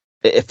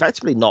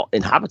effectively not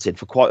inhabited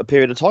for quite a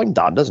period of time,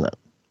 Dan, doesn't it?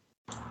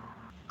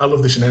 I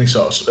love this in any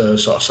sort of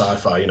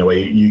sci-fi, where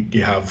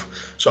you have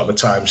sort of a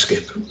time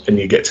skip and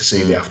you get to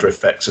see the after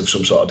effects of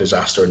some sort of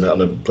disaster in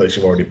a place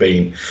you've already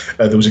been.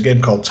 There was a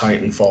game called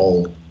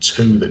Titanfall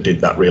 2 that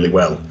did that really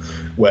well,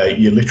 where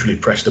you literally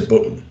pressed a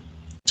button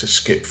to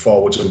skip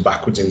forwards and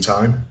backwards in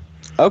time.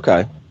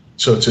 Okay.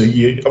 So it's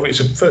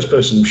a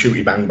first-person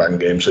shooty bang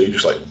game, so you're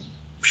just like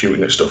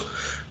shooting at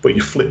stuff, but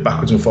you flip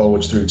backwards and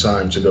forwards through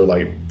time to go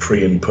like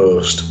pre and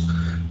post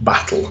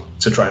battle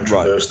to try and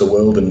traverse the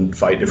world and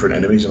fight different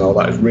enemies and all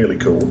that is really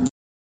cool.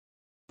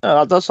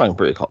 That does sound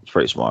pretty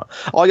smart.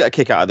 I get a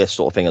kick out of this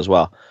sort of thing as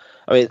well.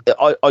 I mean,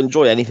 I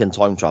enjoy anything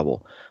time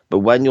travel, but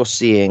when you're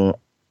seeing,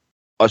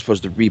 I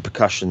suppose, the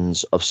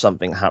repercussions of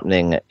something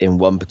happening in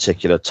one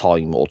particular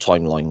time or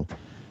timeline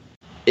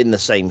in the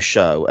same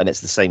show, and it's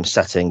the same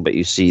setting, but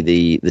you see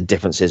the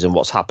differences in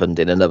what's happened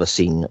in another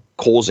scene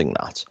causing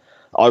that,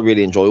 I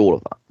really enjoy all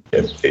of that.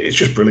 Yeah, it's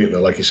just brilliant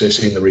though, like you say,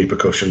 seeing the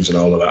repercussions and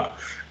all of that.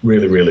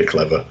 Really, really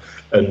clever.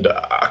 And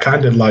I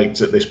kind of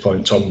liked at this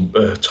point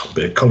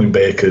Colin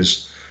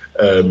Baker's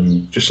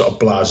just sort of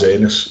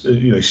blaseness,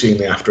 seeing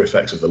the after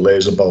effects of the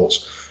laser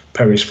bolts.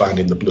 Perry's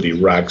finding the bloody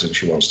rags and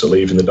she wants to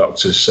leave, and the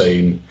Doctor's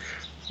saying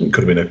it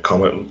could have been a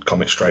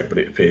comet strike, but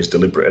it appears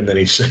deliberate. And then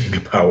he's saying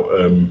about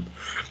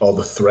all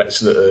the threats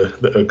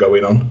that are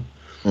going on.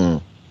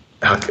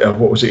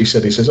 What was it he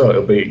said? He says,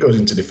 it goes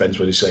into defence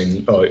when he's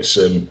saying,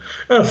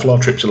 it's floor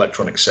trips,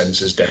 electronic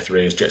sensors, death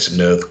rays, jets of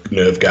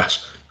nerve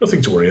gas.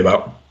 Nothing to worry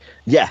about.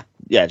 Yeah,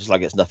 just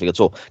like it's nothing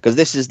at all. Because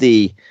this is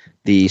the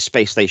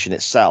space station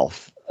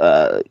itself.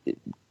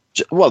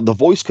 well, the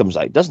voice comes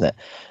out, doesn't it,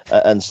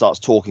 and starts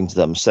talking to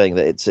them, saying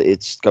that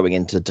it's going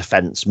into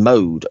defense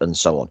mode and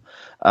so on.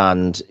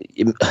 And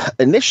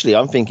initially,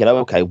 I'm thinking, oh,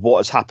 okay, what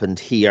has happened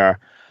here?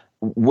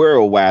 We're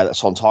aware that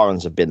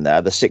Sontarans have been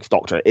there. The Sixth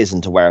Doctor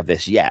isn't aware of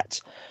this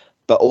yet,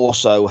 but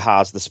also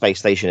has the space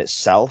station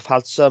itself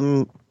had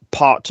some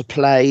part to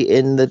play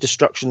in the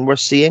destruction we're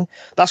seeing?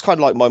 That's kind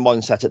of like my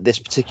mindset at this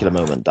particular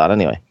moment, Dan.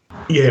 Anyway.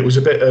 Yeah, it was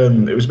a bit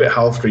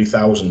HAL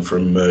 3000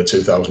 from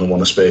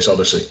 2001: A Space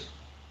Odyssey.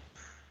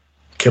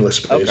 Killer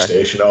space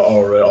station,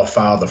 or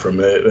Father from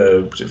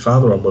was it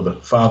Father or Mother?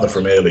 Father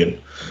from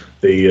Alien,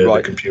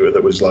 the computer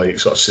that was like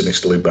sort of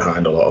sinisterly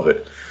behind a lot of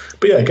it.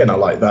 But yeah, again, I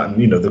like that, and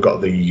they've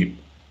got the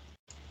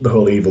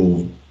whole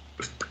evil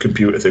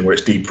computer thing where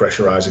it's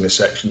depressurizing a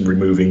section,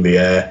 removing the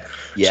air.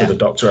 Yeah. So the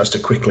Doctor has to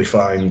quickly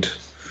find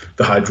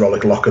the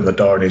hydraulic lock on the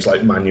door, and he's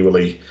like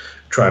manually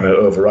trying to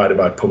override it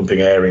by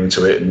pumping air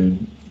into it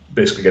and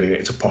basically getting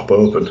it to pop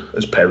open.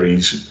 As Perry,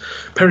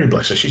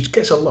 bless her, she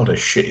gets a lot of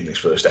shit in this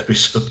first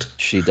episode.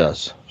 She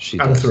does.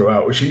 And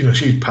throughout,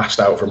 she's passed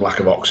out from lack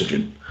of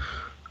oxygen.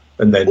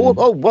 And then, I've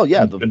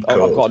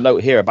got a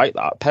note here about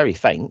that. Perry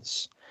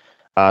faints,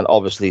 and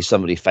obviously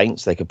somebody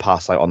faints. They could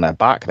pass out on their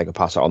back, they could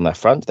pass out on their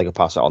front, they could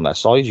pass out on their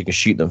sides. You can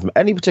shoot them from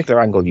any particular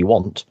angle you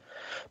want.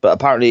 But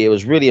apparently, it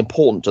was really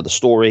important to the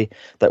story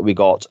that we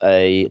got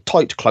a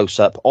tight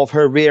close-up of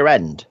her rear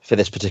end for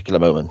this particular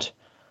moment.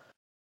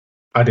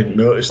 I didn't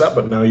notice that,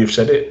 but now you've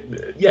said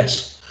it.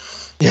 Yes.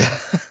 Yeah.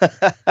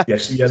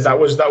 yes. That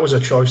was a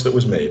choice that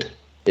was made.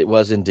 It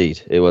was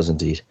indeed.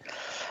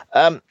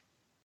 I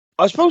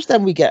suppose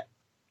then we get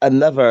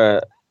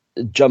another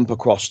jump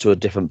across to a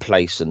different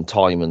place and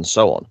time and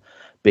so on,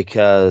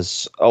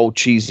 because old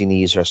Cheesy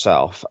Knees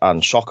herself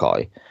and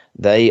Shockeye,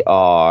 they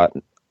are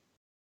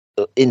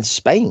in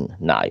Spain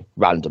now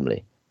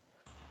randomly,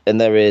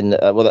 and they're in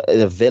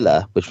a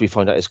villa which we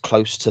find out is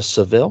close to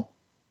Seville.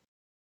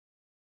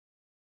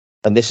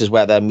 And this is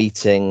where they're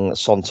meeting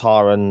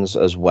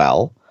Sontarans as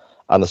well.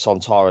 And the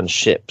Sontaran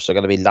ships are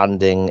going to be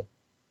landing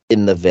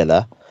in the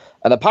villa.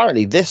 And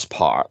apparently this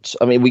part,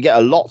 we get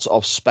a lot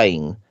of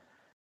Spain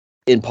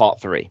in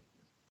part 3.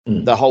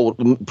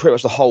 Pretty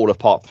much the whole of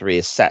part 3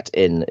 is set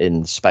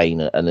in Spain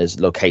and is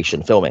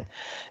location filming.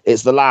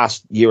 It's the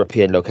last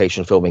European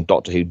location filming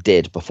Doctor Who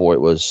did before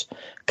it was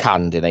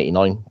canned in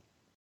 89.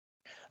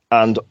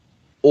 And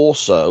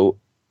also,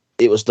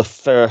 it was the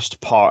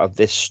first part of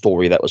this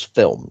story that was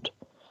filmed.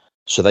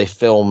 So they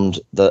filmed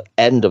the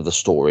end of the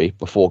story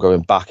before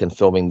going back and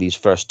filming these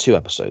first 2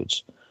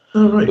 episodes.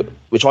 Oh, right.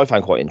 Which I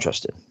found quite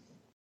interesting.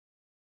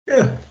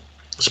 Yeah.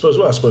 I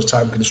suppose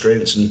time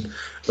constraints and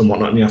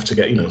whatnot, and you have to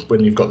get,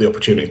 when you've got the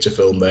opportunity to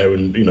film there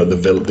and, the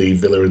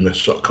villa and the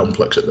sort of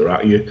complex that they're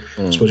at,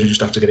 I suppose you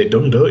just have to get it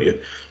done, don't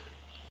you?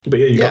 But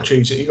yeah, you got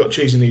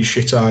cheese in these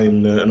shit eye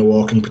and a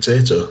walking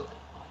potato.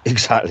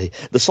 Exactly.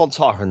 The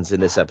Sontarans in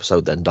this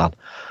episode then, Dan,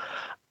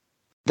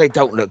 they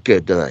don't look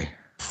good, do they?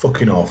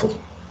 Fucking awful.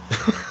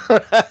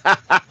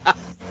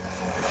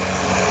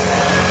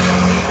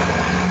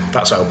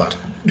 That's how bad.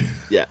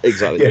 Yeah,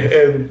 exactly.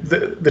 Yeah,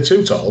 they're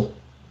too tall.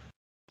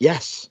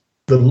 Yes.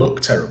 They look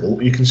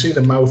terrible. You can see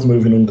the mouth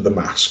moving under the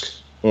mask.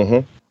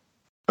 Mm-hmm.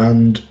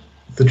 And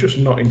they're just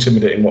not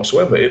intimidating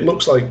whatsoever. It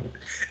looks like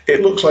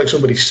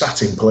somebody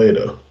sat in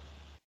Play-Doh.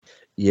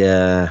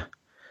 Yeah.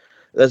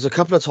 There's a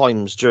couple of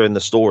times during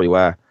the story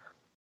where,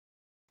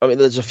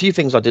 there's a few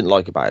things I didn't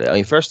like about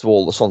it. First of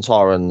all, the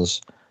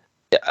Sontarans,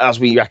 as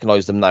we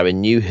recognise them now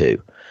in New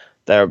Who,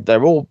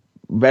 they're all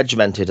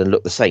regimented and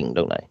look the same,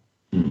 don't they?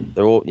 Mm.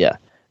 They're all, yeah.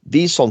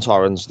 These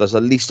Sontarans, there's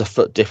at least a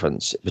foot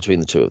difference between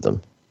the two of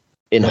them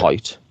in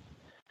height.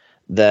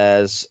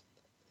 There's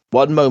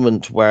one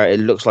moment where it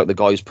looks like the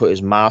guy's put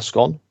his mask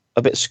on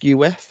a bit skew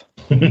with.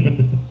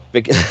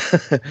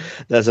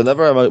 There's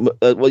another moment.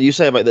 You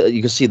say about that,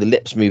 you can see the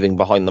lips moving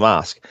behind the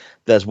mask.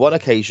 There's one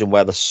occasion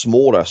where the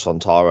smaller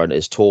Sontaran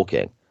is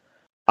talking,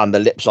 and the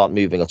lips aren't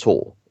moving at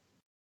all,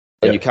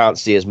 and you can't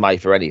see his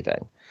mouth or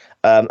anything.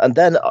 And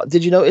then,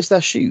 did you notice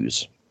their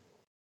shoes?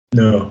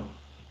 No.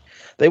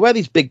 They wear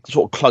these big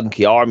sort of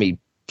clunky army,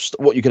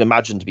 what you can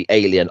imagine to be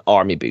alien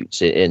army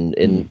boots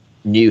in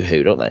New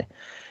Who, don't they?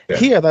 Yeah.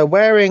 Here they're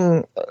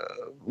wearing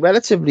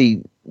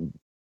relatively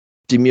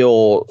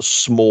demure,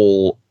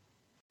 small,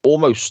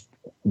 almost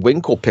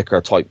winkle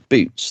picker type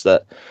boots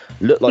that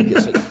look like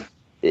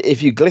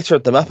if you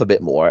glittered them up a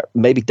bit more,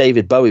 maybe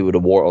David Bowie would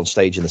have wore it on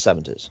stage in the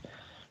 70s.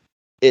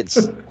 It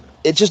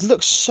just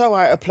looks so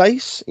out of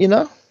place,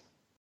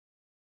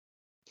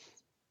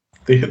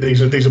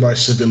 These are my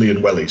civilian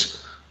wellies.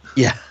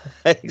 Yeah,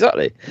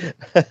 exactly.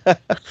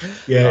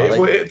 Yeah,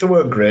 they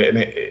weren't great, and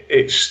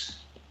it's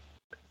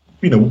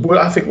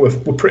I think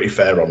we're pretty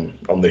fair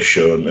on this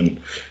show,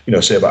 and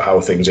say about how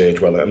things age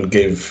well, and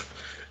give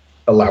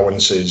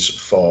allowances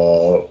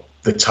for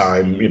the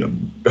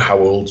time, how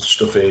old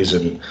stuff is,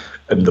 and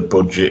the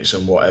budgets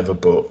and whatever.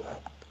 But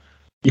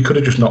you could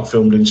have just not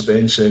filmed in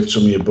Spain, saved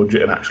some of your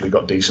budget, and actually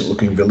got decent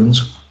looking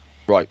villains.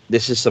 Right,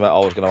 this is something I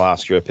was going to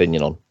ask your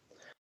opinion on.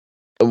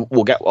 I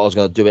was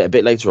going to do it a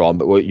bit later on,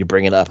 but you're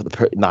bringing it up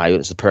now, and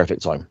it's the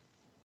perfect time.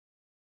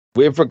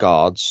 with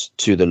regards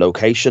to the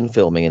location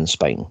filming in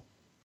Spain,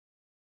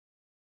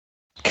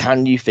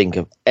 can you think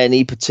of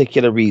any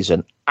particular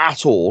reason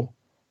at all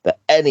that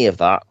any of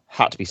that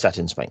had to be set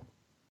in Spain?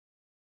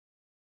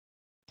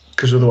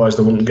 Because otherwise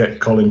they wouldn't get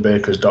Colin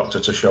Baker's doctor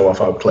to show off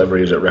how clever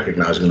he is at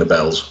recognising the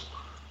bells.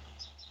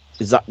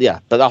 Is that, yeah,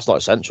 but that's not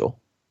essential.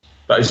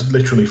 That is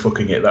literally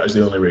fucking it. That is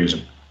the only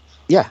reason.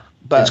 Yeah,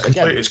 but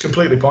it's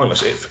completely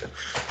pointless.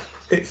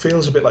 It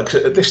feels a bit like,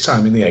 at this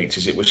time in the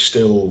 80s, it was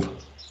still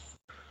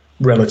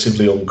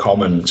relatively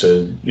uncommon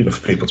to,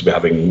 for people to be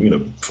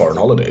having, foreign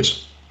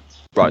holidays.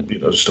 Right.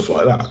 Stuff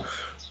like that.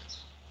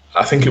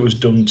 I think it was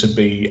done to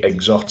be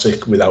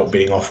exotic without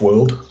being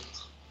off-world.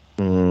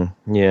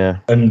 Yeah.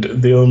 And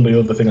the only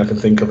other thing I can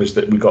think of is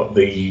that we got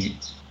the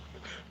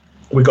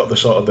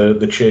sort of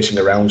the chasing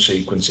around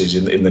sequences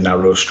in the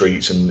narrow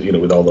streets and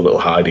with all the little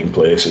hiding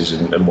places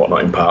and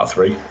whatnot in part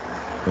 3.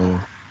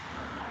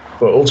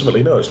 But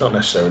ultimately, no, it's not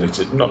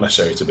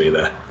necessary to be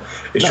there.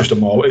 It's just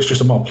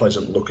a more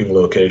pleasant looking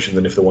location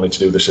than if they wanted to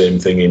do the same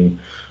thing in,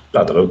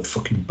 I don't know,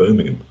 fucking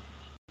Birmingham.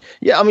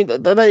 Yeah, I mean,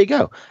 there you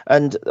go.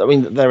 And I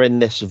mean, they're in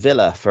this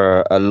villa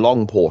for a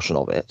long portion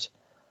of it.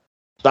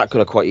 That could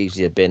have quite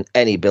easily have been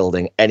any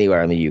building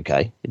anywhere in the UK.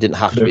 It didn't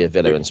have to be a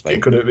villa in Spain.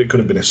 It could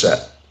have been a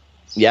set.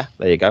 Yeah,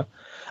 there you go.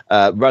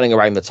 Running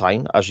around the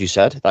town, as you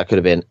said, that could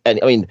have been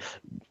any. I mean,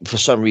 for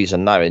some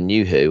reason now in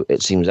New Who,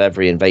 it seems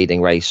every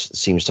invading race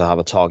seems to have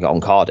a target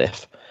on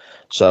Cardiff.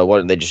 So why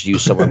don't they just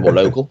use somewhere more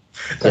local?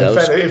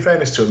 In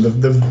fairness to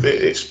them,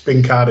 it's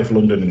been Cardiff,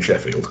 London, and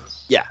Sheffield.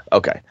 Yeah,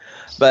 okay,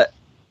 but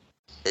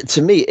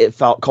to me, it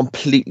felt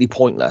completely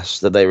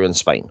pointless that they were in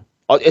Spain.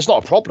 It's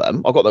not a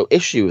problem. I've got no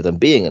issue with them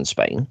being in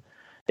Spain.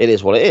 It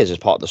is what it is. It's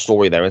part of the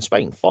story. They're in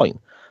Spain. Fine.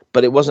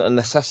 But it wasn't a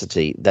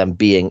necessity, them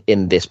being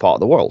in this part of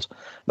the world.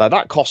 Now,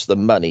 that cost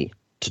them money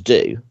to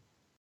do.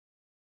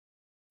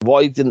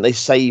 Why didn't they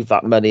save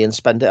that money and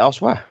spend it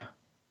elsewhere?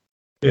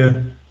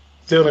 Yeah.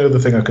 The only other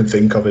thing I can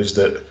think of is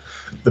that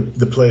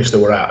the place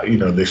they were at,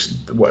 this,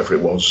 whatever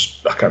it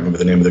was, I can't remember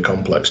the name of the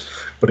complex,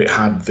 but it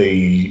had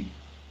the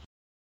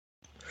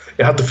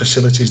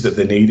facilities that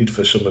they needed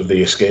for some of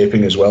the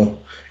escaping as well.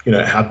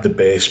 It had the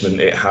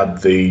basement, it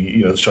had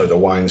the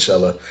wine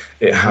cellar,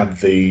 it had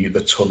the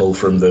tunnel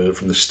from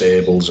the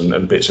stables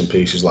and bits and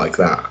pieces like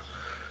that.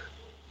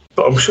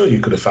 But I'm sure you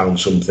could have found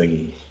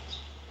something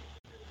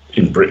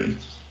in Britain.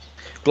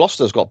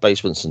 Gloucester's got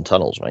basements and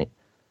tunnels, mate.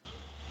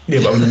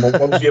 Yeah, but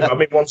I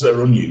mean ones that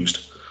are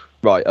unused.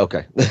 Right,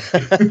 okay.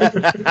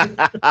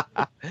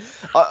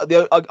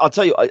 I'll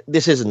tell you,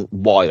 this isn't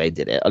why they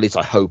did it. At least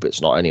I hope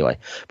it's not anyway.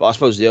 But I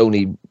suppose the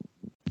only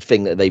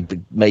thing that they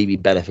maybe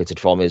benefited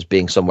from is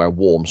being somewhere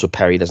warm so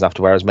Perry doesn't have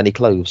to wear as many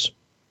clothes.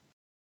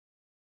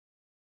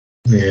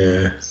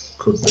 Yeah,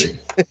 could be.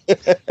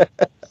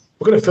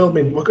 We're going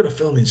to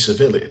film in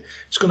Seville.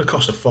 It's going to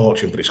cost a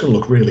fortune, but it's going to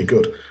look really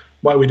good.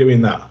 Why are we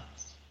doing that?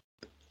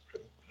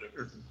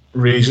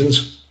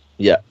 Reasons?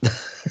 Yeah.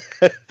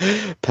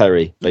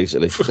 Perry,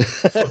 basically.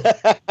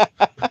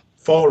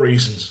 4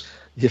 reasons.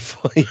 Yeah.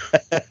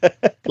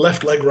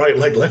 Left leg, right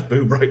leg, left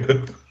boob, right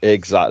boob.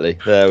 Exactly.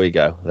 There we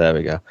go.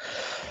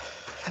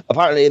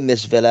 Apparently in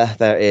this villa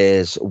there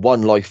is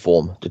one life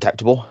form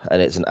detectable,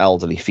 and it's an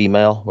elderly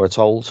female, we're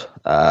told.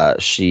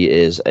 She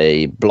is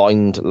a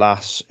blind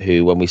lass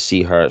who, when we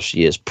see her,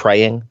 she is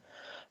praying.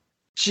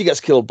 She gets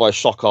killed by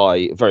shock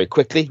eye very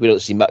quickly. We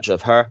don't see much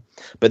of her,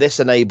 but this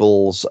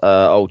enables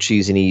old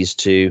Cheesy Knees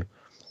to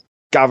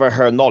gather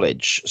her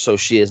knowledge, so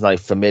she is now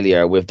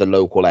familiar with the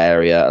local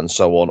area and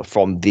so on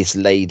from this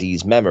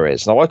lady's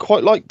memories. Now, I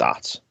quite like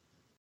that.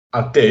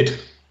 I did,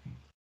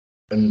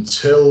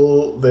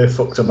 until they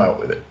fucked about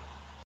with it.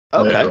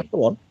 Okay,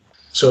 go on.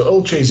 So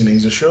old Cheesy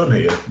Knees has shown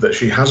here that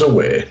she has a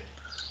way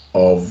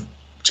of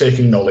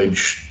taking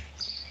knowledge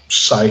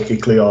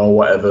psychically or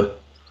whatever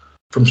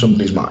from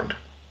somebody's mind.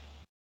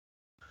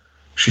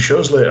 She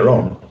shows later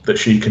on that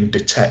she can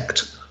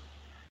detect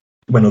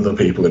when other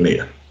people are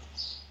near.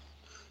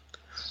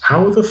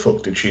 How the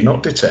fuck did she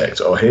not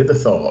detect or hear the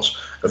thoughts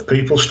of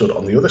people stood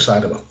on the other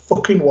side of a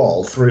fucking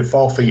wall 3 or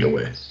 4 feet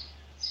away?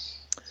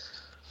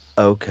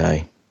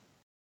 Okay.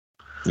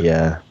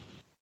 Yeah.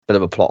 Bit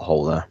of a plot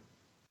hole there.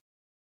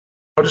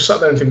 I just sat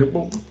there and thinking,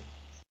 well,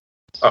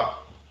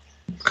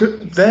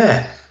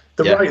 they're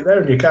right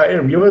there and you can't hear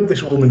them. You heard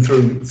this woman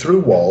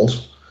through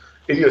walls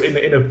in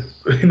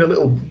a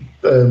little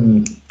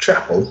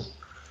chapel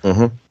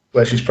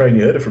where she's praying.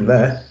 You heard her from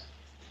there.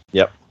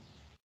 Yep.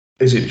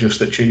 Is it just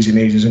that Cheesy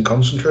Knees isn't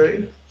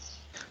concentrating?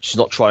 She's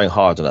not trying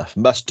hard enough.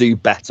 Must do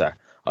better,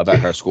 I bet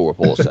her school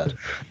report said.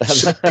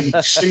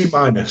 C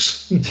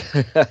minus.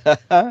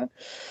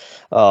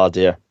 Oh,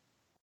 dear.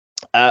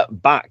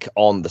 Back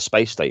on the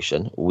space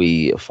station,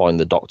 we find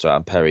the Doctor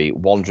and Perry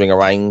wandering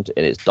around,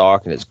 and it's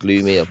dark and it's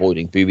gloomy,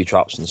 avoiding booby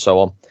traps and so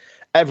on.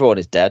 Everyone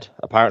is dead,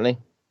 apparently.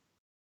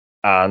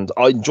 And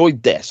I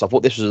enjoyed this. I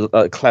thought this was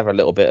a clever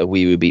little bit of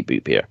wee woo beep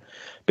boop here,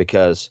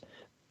 because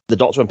the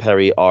Doctor and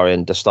Perry are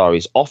in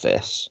Dastari's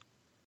office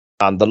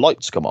and the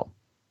lights come on.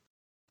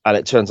 And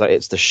it turns out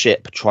it's the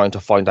ship trying to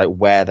find out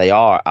where they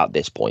are at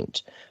this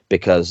point,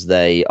 because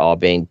they are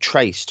being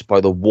traced by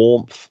the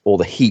warmth or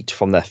the heat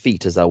from their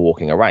feet as they're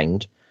walking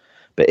around.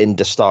 But in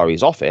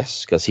Dastari's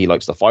office, because he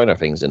likes the finer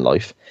things in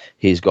life,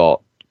 he's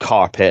got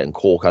carpet and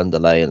cork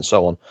underlay and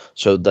so on.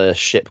 So the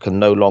ship can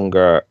no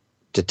longer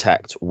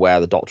detect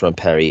where the Doctor and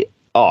Perry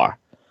are.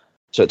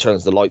 So it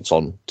turns the lights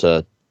on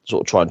to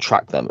sort of try and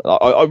track them.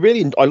 I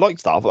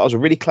liked that. I thought that was a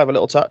really clever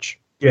little touch.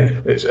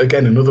 Yeah, it's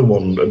again another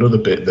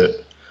bit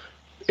that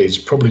is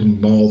probably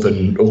more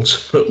than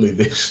ultimately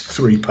this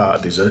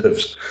 3-part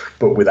deserves.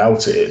 But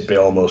without it, it'd be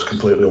almost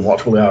completely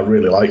unwatchable. I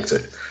really liked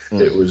it.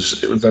 It was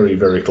very,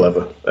 very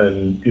clever.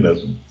 And,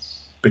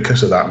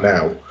 because of that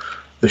now,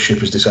 the ship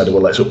has decided,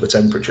 well, let's up the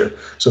temperature.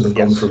 So they've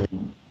gone from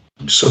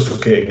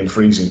suffocating and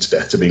freezing to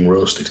death to being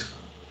roasted.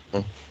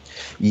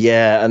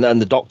 Yeah,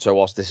 and the Doctor,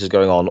 whilst this is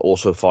going on,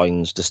 also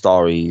finds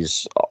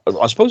Dastari's,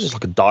 I suppose it's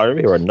like a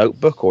diary or a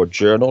notebook or a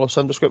journal of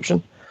some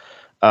description.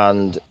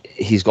 And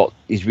he's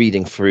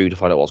reading through to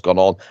find out what's gone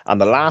on. And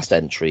the last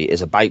entry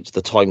is about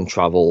the time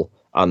travel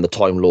and the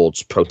Time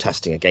Lords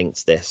protesting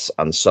against this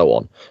and so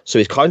on. So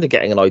he's kind of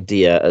getting an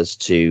idea as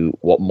to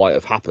what might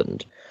have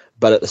happened.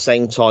 But at the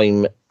same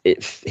time,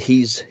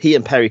 he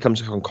and Perry come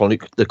to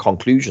the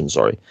conclusion,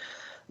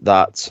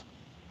 that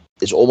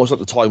it's almost like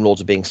the Time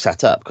Lords are being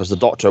set up, because the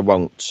Doctor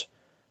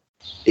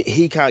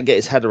he can't get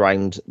his head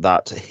around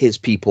that his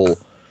people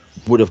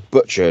would have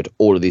butchered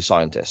all of these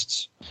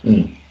scientists.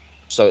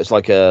 So it's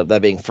like they're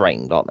being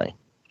framed, aren't they?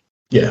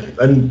 Yeah,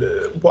 and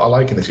what I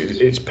like in this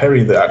is it's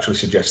Perry that actually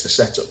suggests the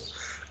setup,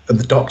 and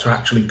the Doctor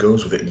actually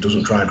goes with it and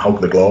doesn't try and hog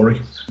the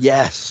glory.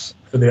 Yes.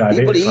 For the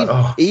idea. But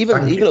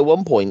even at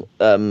one point,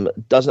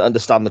 doesn't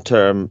understand the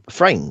term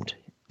framed,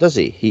 does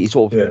he? He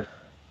sort of,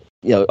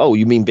 oh,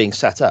 you mean being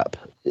set up?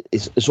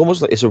 It's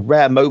almost like it's a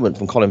rare moment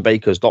from Colin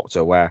Baker's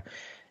Doctor where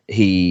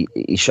he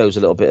shows a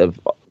little bit of,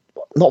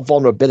 not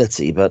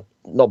vulnerability, but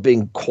not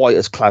being quite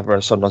as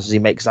clever sometimes as he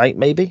makes out,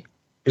 maybe.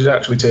 He's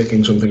actually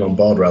taking something on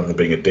board rather than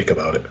being a dick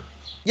about it.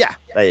 Yeah,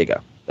 there you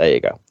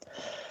go.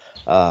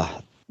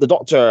 The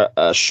Doctor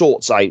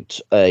shorts out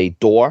a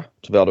door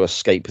to be able to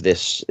escape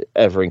this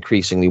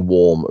ever-increasingly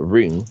warm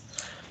room.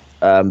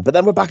 But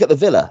then we're back at the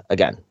villa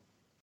again.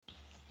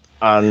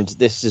 And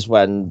this is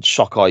when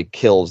Shockeye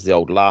kills the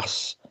old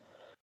lass.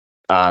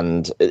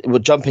 And we're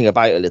jumping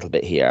about a little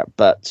bit here,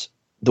 but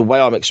the way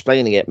I'm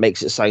explaining it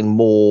makes it sound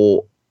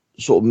more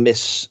sort of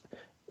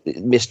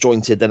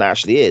misjointed than it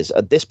actually is.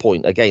 At this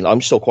point, again,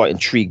 I'm still quite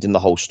intrigued in the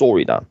whole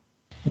story now.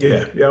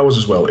 Yeah, I was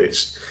as well.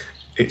 It's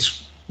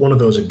one of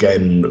those,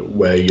 again,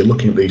 where you're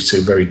looking at these two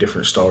very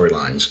different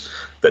storylines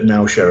that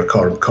now share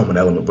a common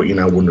element, but you're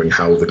now wondering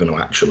how they're going to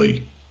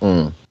actually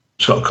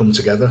sort of come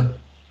together.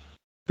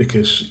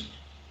 Because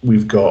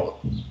we've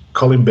got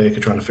Colin Baker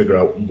trying to figure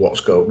out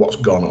what's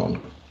gone on.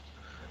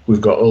 We've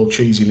got old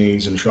Cheesy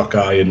Knees and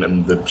Shockeye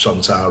and the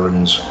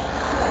Sontarans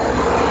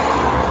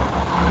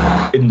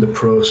in the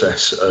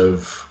process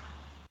of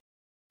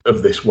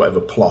this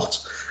whatever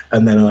plot,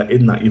 and then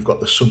in that you've got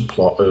the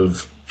subplot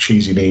of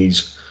Cheesy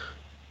Knees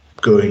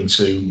going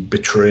to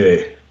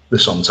betray the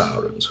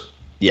Sontarans.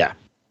 Yeah,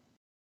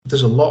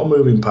 there's a lot of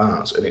moving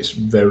parts, and it is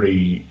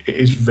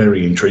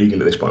very intriguing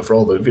at this point for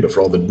all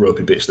the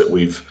ropey bits that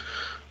we've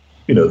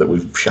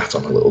shat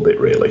on a little bit,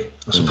 really.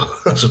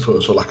 I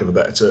suppose, for lack of a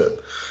better term.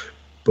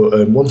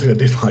 But one thing I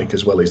did like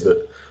as well is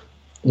that,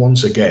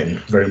 once again,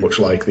 very much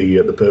like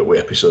the Pertwee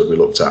episode we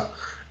looked at,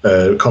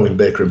 Colin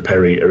Baker and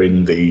Perry are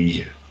in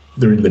the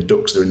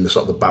ducts, they're in the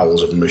sort of the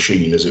bowels of a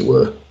machine, as it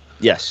were.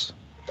 Yes.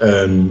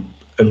 And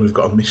we've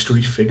got a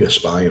mystery figure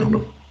spying on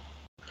them.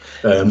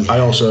 I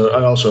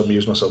also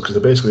amused myself because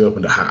they basically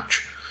opened a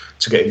hatch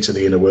to get into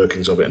the inner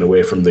workings of it and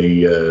away from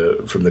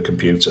the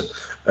computer.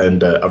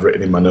 And I've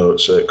written in my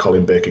notes,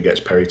 Colin Baker gets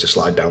Perry to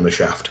slide down the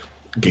shaft.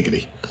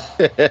 Giggity.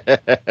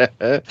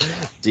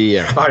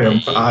 Dear. I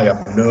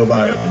am no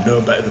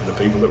better than the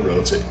people that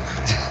wrote it.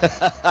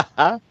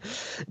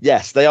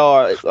 Yes, they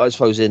are, I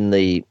suppose, in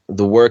the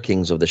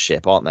workings of the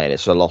ship, aren't they? And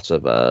it's a lot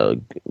of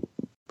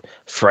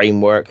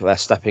framework they're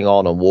stepping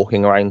on and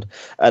walking around.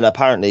 And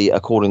apparently,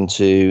 according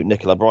to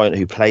Nicola Bryant,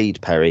 who played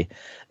Perry,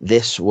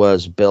 this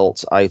was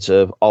built out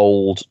of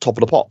old Top of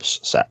the Pops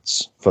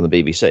sets from the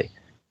BBC.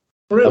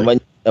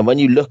 Really? And when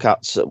you look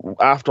at,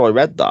 after I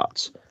read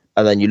that,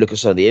 and then you look at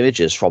some of the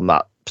images from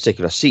that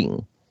particular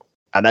scene,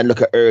 and then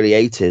look at early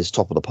 80s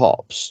Top of the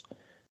Pops,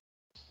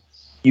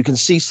 you can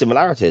see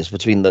similarities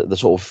between the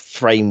sort of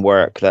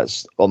framework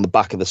that's on the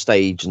back of the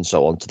stage and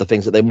so on to the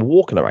things that they were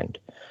walking around.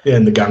 Yeah,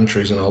 and the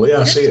gantries and all.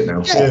 Yeah, I see it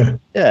now.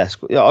 Yeah,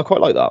 I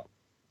quite like that.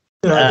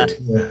 Yeah, I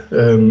did.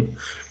 Yeah.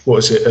 What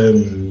is it?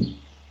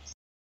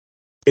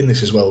 In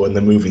this as well, when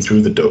they're moving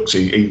through the ducts,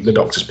 the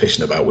Doctor's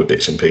pissing about with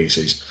bits and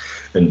pieces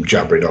and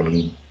jabbering on,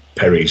 and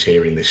Perry's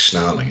hearing this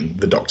snarling, and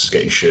the Doctor's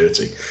getting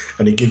shirty,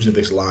 and he gives her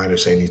this line of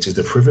saying it is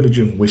the privilege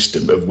of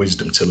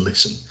wisdom to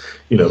listen,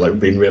 like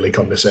being really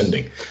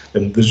condescending.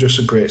 And there's just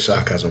a great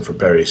sarcasm from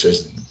Perry. He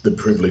says the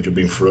privilege of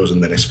being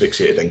frozen, then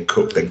asphyxiated, then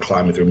cooked, then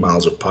climbing through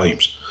miles of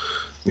pipes.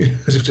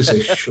 As if to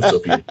say, shut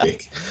up, you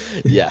dick.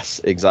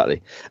 Yes,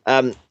 exactly.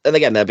 And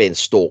again, they're being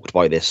stalked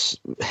by this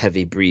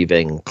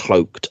heavy-breathing,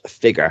 cloaked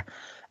figure.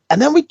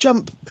 And then we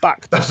jump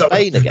back to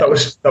Spain again.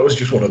 That was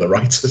just one of the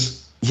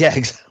writers. Yeah,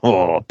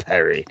 oh,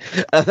 Perry.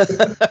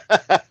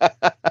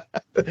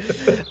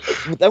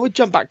 Then we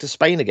jump back to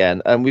Spain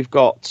again, and we've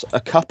got a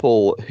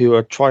couple who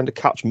are trying to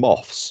catch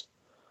moths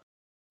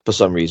for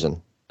some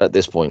reason at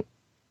this point.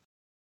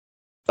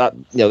 That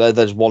they're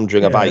just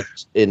wandering about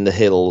in the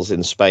hills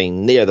in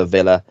Spain near the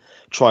villa,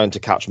 trying to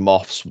catch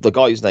moths. The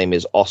guy's name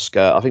is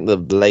Oscar. I think the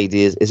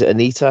lady is it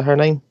Anita? Her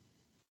name?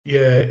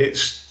 Yeah,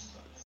 it's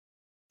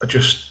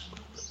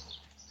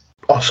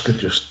Oscar.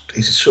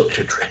 He's such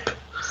a drip.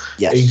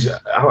 Yes,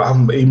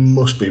 he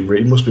must be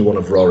one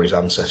of Rory's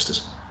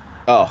ancestors.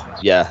 Oh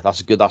yeah,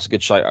 that's a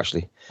good shout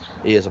actually.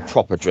 He is a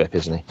proper drip,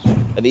 isn't he?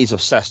 And he's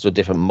obsessed with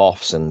different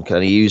moths, and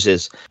he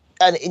uses.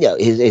 And,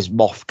 his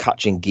moth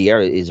catching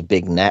gear is a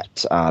big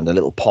net and a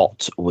little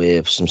pot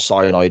with some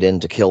cyanide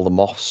in to kill the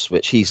moths,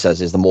 which he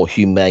says is the more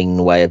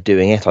humane way of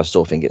doing it. I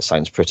still think it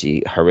sounds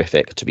pretty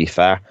horrific, to be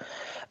fair.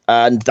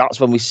 And that's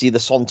when we see the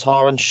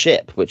Sontaran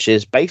ship, which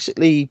is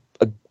basically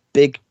a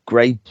big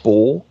grey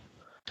ball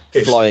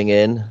flying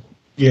in.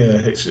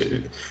 Yeah,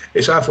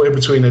 it's halfway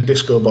between a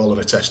disco ball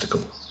and a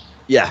testicle.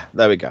 Yeah,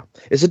 there we go.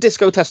 It's a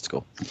disco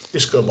testicle.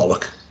 Disco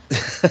bollock.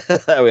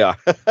 There we are.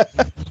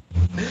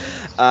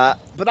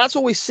 But that's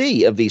all we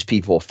see of these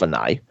people for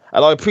now. And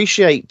I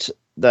appreciate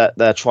that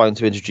they're trying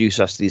to introduce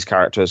us to these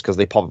characters because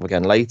they pop up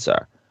again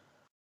later.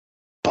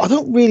 But I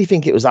don't really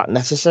think it was that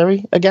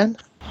necessary again.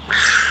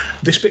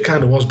 This bit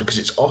kind of was, because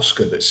it's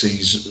Oscar that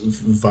sees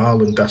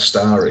Val and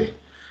Dastari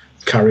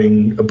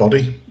carrying a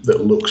body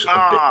that looks a bit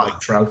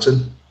like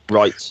Troughton.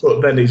 Right.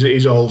 But then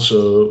he's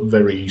also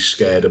very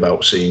scared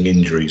about seeing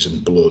injuries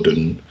and blood,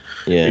 and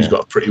he's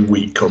got a pretty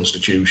weak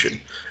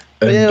constitution.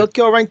 And he'll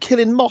go around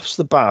killing moths,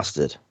 the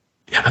bastard.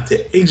 Yeah,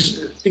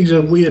 he's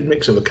a weird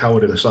mix of a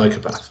coward and a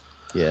psychopath.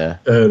 Yeah.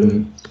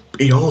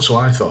 He also,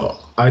 I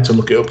had to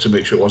look it up to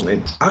make sure it wasn't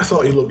him. I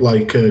thought he looked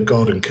like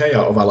Gordon Kay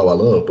out of Hello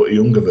Hello, but a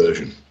younger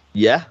version.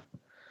 Yeah.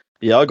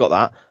 Yeah, I got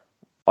that.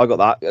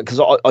 Because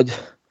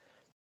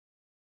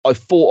I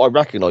thought I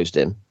recognised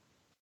him,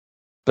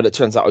 but it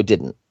turns out I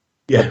didn't.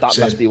 Yeah, but that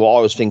must be what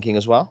I was thinking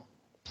as well.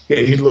 Yeah,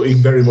 he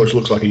very much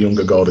looks like a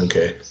younger Gordon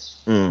Kay.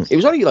 He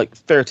was only like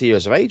 30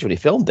 years of age when he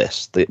filmed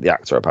this, the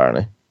actor,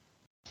 apparently.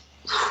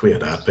 We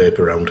had our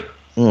paper round.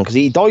 Because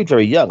he died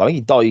very young. I think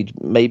he died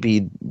maybe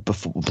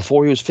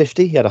before he was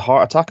 50. He had a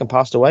heart attack and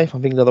passed away, if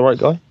I'm thinking of the right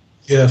guy.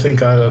 Yeah, I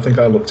think I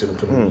looked him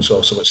up and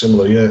saw something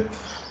similar, yeah.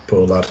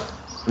 Poor lad.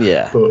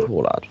 Yeah, but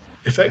poor lad.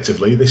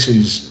 Effectively,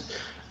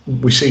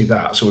 we see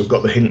that, so we've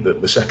got the hint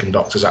that the second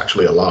Doctor's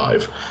actually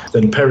alive.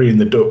 Then Perry in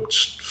the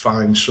ducts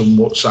finds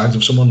somewhat signs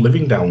of someone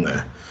living down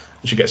there.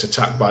 And she gets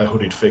attacked by a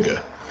hooded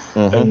figure.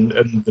 And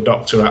the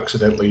Doctor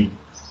accidentally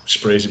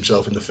sprays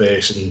himself in the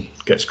face and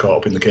gets caught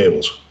up in the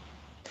cables.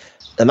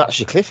 And that's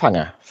your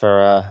cliffhanger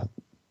for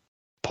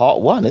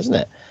part 1, isn't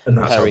it? And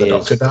that's how the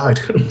Doctor died.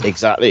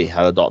 Exactly,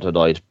 how the Doctor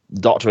died.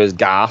 The Doctor is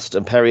gassed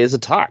and Perry is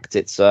attacked.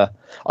 It's, I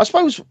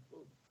suppose,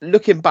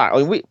 looking back,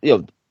 I mean,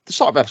 the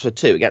start of episode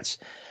 2, it gets,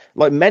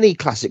 like many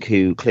classic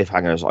Who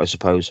cliffhangers, I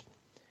suppose,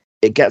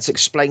 it gets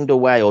explained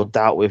away or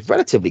dealt with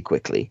relatively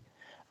quickly.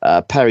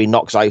 Perry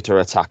knocks out her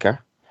attacker.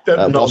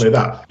 Not only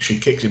that, she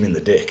kicks him in the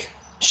dick.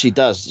 She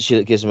does.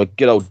 She gives him a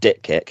good old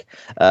dick kick.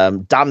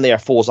 Damn near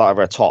falls out of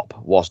her top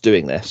whilst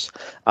doing this,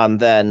 and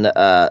then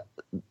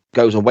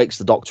goes and wakes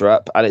the Doctor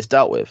up, and it's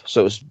dealt with.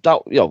 So it's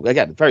dealt,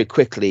 again, very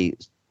quickly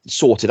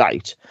sorted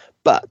out.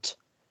 But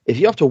if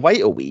you have to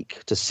wait a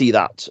week to see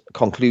that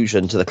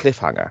conclusion to the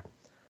cliffhanger,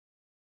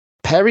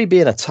 Perry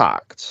being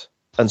attacked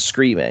and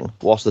screaming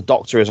whilst the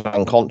Doctor is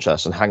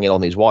unconscious and hanging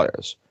on these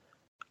wires,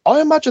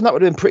 I imagine that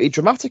would have been pretty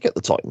dramatic at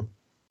the time.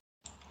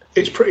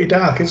 It's pretty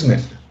dark, isn't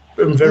it?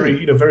 And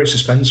very, very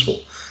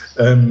suspenseful.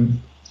 And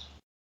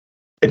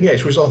yeah,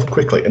 it's resolved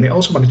quickly. And it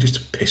also manages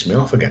to piss me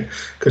off again,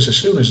 because as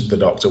soon as the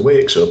Doctor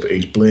wakes up,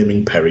 he's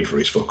blaming Perry for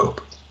his fuck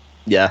up.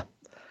 Yeah.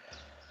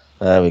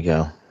 There we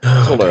go.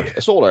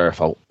 It's all her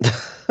fault.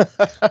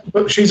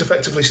 But she's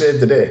effectively saved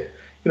the day.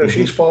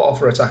 She's fought off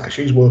her attacker.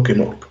 She's woke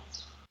him up.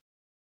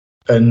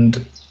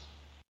 And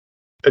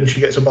she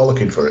gets a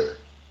bollocking for it.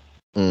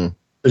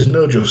 There's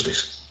no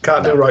justice.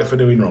 Can't do right for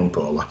doing wrong,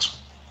 poor lads.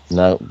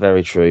 No,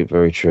 very true,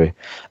 very true.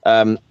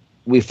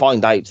 We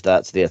find out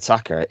that the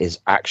attacker is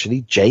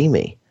actually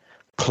Jamie,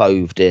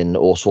 clothed in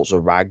all sorts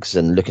of rags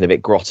and looking a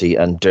bit grotty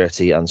and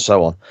dirty and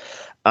so on.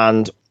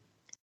 And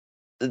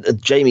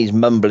Jamie's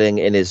mumbling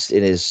in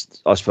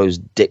his I suppose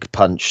dick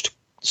punched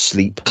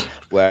sleep,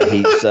 where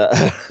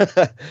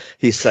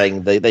he's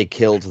saying they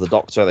killed the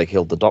Doctor. They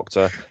killed the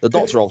Doctor. The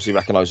Doctor obviously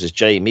recognises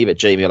Jamie, but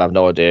Jamie will have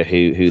no idea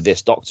who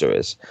this Doctor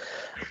is.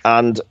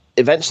 And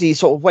eventually he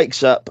sort of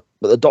wakes up,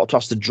 but the Doctor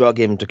has to drug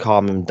him to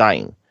calm him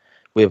down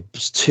with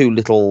 2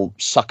 little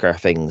sucker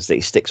things that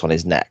he sticks on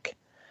his neck.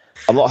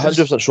 I'm not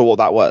 100% sure what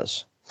that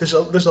was. There's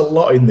a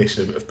lot in this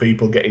of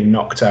people getting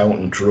knocked out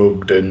and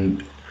drugged,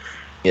 and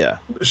yeah,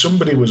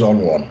 somebody was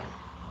on one.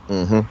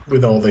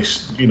 with all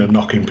this,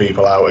 knocking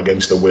people out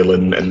against the will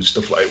and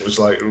stuff like it was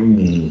like,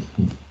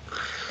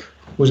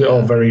 was it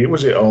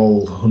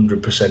all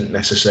 100%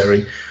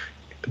 necessary?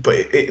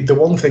 But the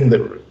one thing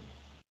that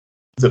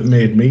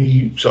made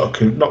me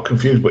sort of not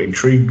confused but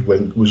intrigued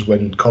was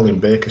when Colin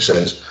Baker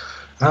says,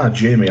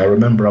 Jamie, I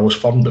remember I was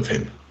fond of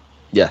him.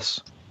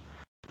 Yes.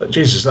 Like,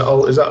 Jesus, is that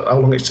how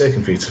long it's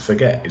taken for you to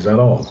forget? Is that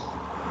all?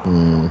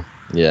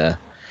 Yeah.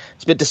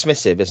 It's a bit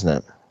dismissive, isn't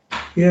it?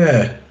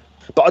 Yeah.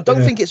 But I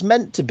don't think it's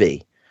meant to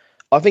be.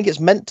 I think it's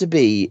meant to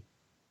be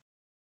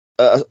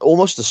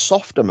almost a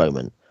softer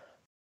moment.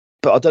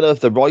 But I don't know if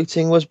the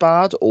writing was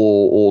bad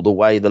or the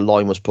way the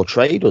line was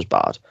portrayed was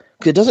bad.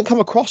 Because it doesn't come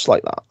across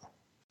like that.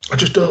 I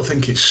just don't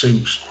think it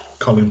suits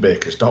Colin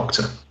Baker's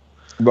Doctor.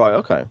 Right,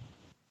 okay.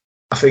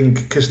 I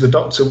think because the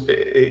Doctor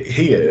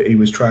here, he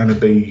was trying to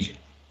be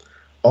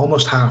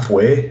almost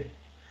halfway.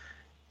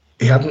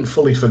 He hadn't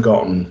fully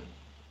forgotten,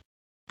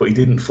 but he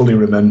didn't fully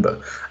remember.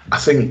 I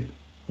think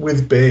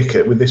with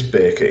this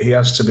Baker, he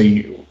has to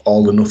be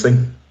all or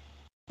nothing.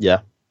 Yeah.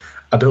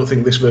 I don't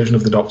think this version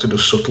of the Doctor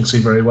does subtlety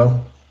very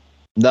well.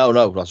 No,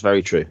 that's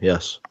very true,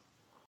 yes.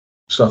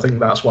 So I think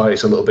that's why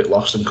it's a little bit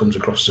lost and comes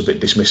across as a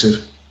bit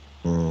dismissive.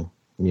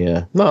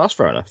 Yeah. No, that's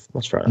fair enough.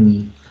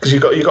 Because you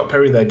got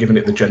Perry there giving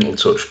it the gentle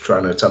touch,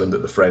 trying to tell him that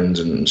they're friends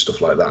and stuff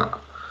like that.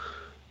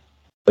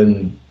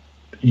 And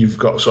you've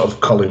got sort of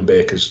Colin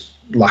Baker's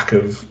lack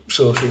of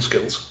social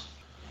skills.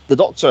 The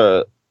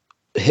Doctor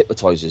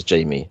hypnotises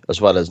Jamie as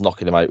well as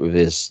knocking him out with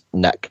his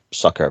neck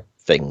sucker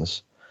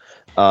things.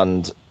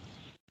 And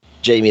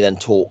Jamie then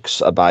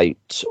talks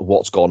about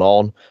what's gone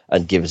on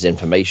and gives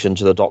information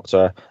to the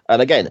Doctor.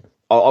 And again,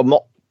 I'm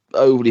not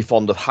overly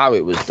fond of how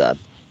it was done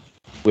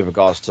with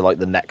regards to like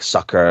the neck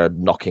sucker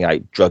knocking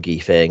out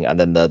druggy thing and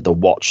then the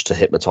watch to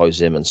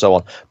hypnotise him and so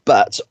on.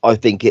 But I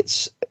think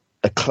it's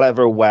a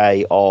clever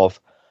way of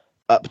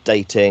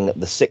updating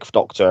the Sixth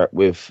Doctor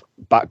with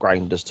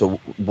background as to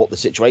what the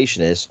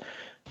situation is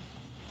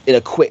in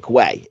a quick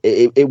way.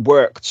 It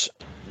worked.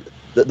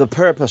 The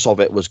purpose of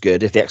it was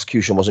good. If the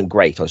execution wasn't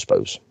great, I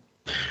suppose.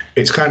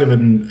 It's kind of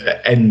an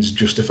ends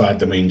justified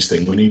the means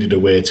thing. We needed a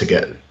way to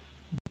get,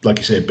 like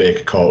you say,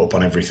 Baker caught up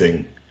on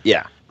everything.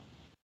 Yeah.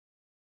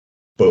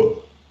 But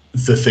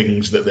the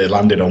things that they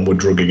landed on were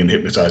drugging and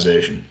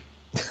hypnotisation.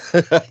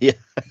 Yeah.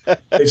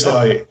 It's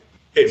like,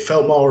 it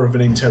felt more of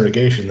an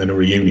interrogation than a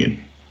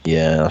reunion.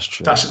 Yeah, that's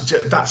true.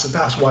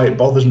 That's why it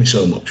bothers me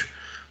so much.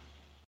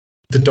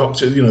 The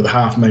Doctor, the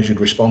half-measured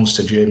response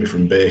to Jamie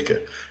from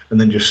Baker,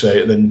 and then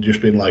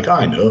just being like,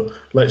 I know,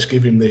 let's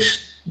give him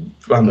this,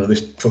 I don't know,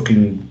 this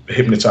fucking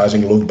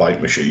hypnotising love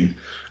bite machine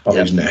on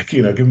his neck,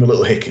 give him a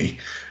little hickey,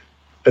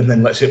 and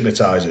then let's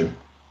hypnotise him.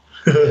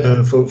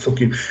 Fuck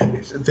you.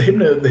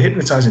 The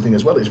hypnotising thing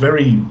as well, it's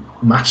very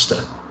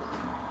master.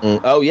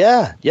 Oh,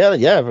 yeah,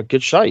 a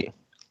good shot.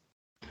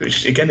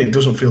 Which, again, it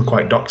doesn't feel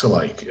quite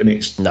Doctor-like, and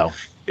it's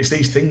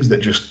these things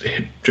that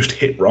just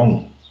hit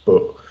wrong,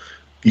 but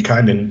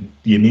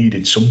you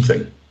needed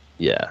something.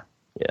 Yeah.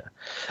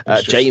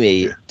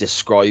 Jamie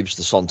describes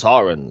the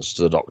Sontarans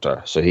to the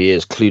Doctor, so he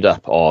is clued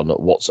up on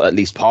what's at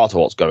least part of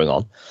what's going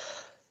on.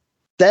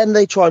 Then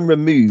they try and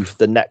remove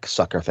the neck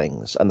sucker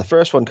things, and the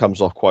first one comes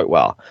off quite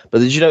well. But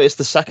did you notice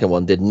the second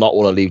one did not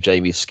want to leave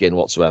Jamie's skin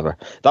whatsoever?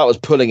 That was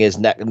pulling his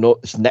neck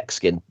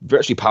skin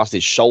virtually past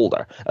his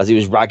shoulder as he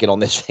was ragging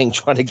on this thing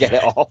trying to get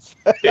it off.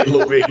 It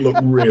looked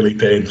really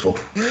painful.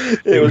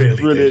 It was really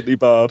brilliantly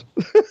bad.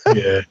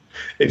 Yeah,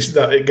 it's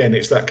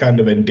that kind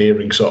of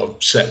endearing sort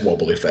of set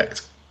wobble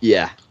effect.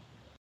 Yeah.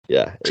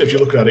 So if you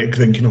look at it,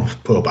 thinking, "Oh,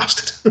 poor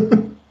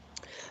bastard."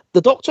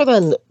 The Doctor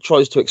then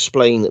tries to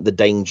explain the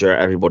danger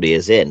everybody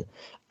is in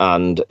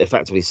and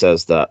effectively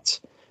says that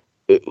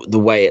the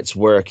way it's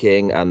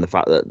working and the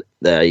fact that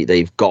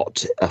they've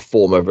got a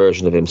former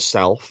version of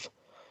himself,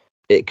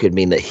 it could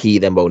mean that he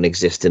then won't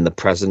exist in the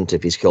present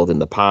if he's killed in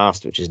the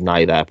past, which is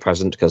now their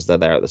present because they're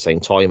there at the same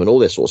time and all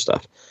this sort of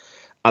stuff.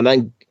 And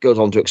then goes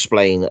on to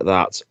explain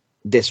that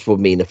this will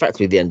mean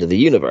effectively the end of the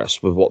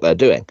universe with what they're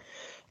doing.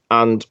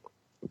 And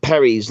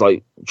Perry's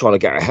like trying to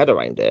get her head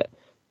around it.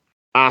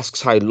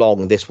 Asks how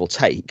long this will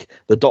take.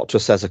 The Doctor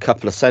says a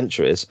couple of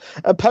centuries,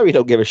 and Perry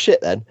don't give a shit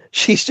then.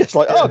 She's just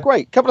like, oh,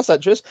 great, couple of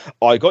centuries.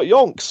 I got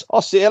yonks.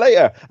 I'll see you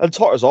later. And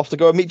totters off to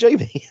go and meet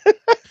Jamie.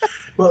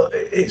 Well,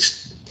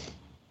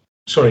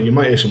 sorry, you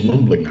might hear some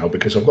mumbling now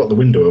because I've got the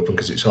window open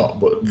because it's hot,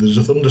 but there's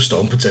a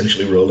thunderstorm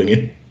potentially rolling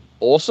in.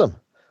 Awesome.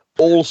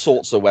 All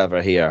sorts of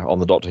weather here on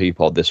the Doctor Who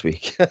pod this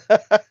week.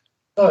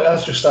 Oh, it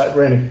has just started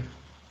raining.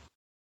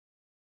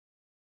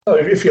 Oh,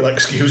 if you'll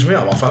excuse me,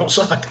 I'm off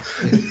outside.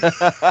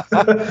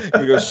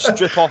 You go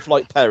strip off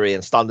like Perry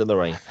and stand in the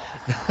rain.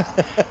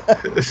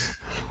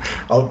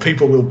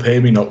 People will pay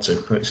me not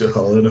to.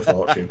 I'll earn a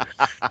fortune.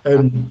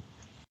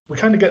 We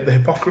kind of get the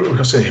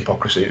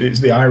hypocrisy.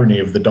 It's the irony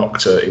of the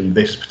Doctor in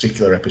this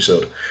particular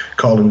episode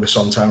calling the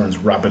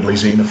Sontarans rabidly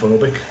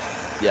xenophobic.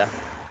 Yeah.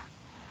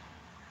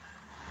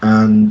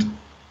 And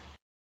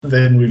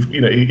then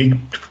he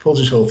pulls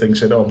his whole thing,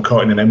 said, I'm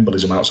caught in an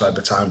embolism outside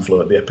the time flow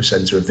at the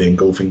epicenter of the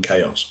engulfing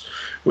chaos,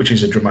 which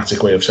is a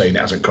dramatic way of saying it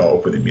hasn't caught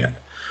up with him yet.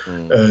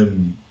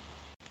 And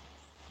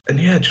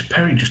yeah,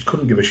 Perry just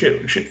couldn't give a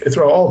shit.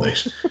 Throughout all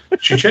this,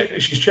 she's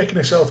checking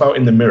herself out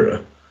in the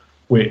mirror,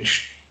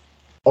 which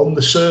on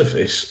the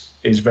surface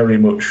is very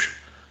much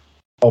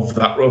of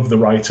the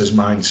writer's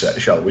mindset,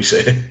 shall we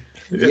say?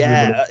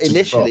 Yeah,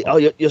 initially,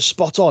 you're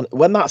spot on.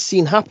 When that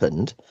scene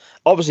happened,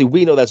 obviously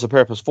we know there's a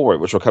purpose for it,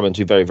 which we'll come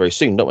into very, very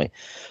soon, don't we?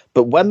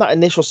 But when that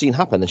initial scene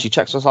happened and she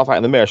checks herself out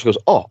in the mirror, she goes,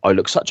 "Oh, I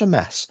look such a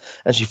mess,"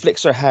 and she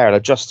flicks her hair and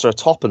adjusts her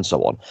top and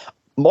so on.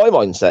 My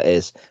mindset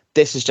is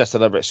this is just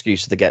another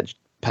excuse to get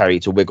Perry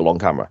to wiggle on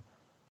camera.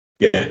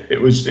 Yeah,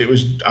 it was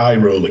eye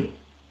rolling.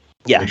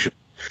 Yeah, and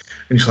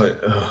it's like,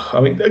 I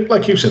mean,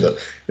 like you said, that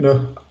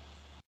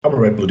I'm a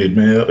red-blooded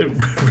male,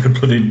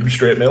 red-blooded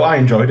straight male. I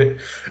enjoyed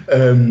it,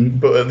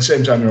 but at the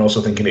same time, you're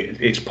also thinking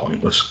it's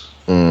pointless.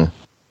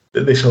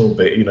 This whole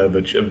bit,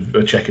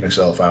 of checking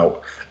herself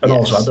out, and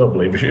also I don't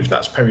believe if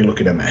that's Perry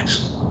looking a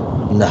mess.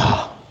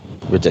 No,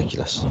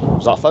 ridiculous.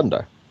 Was that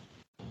thunder?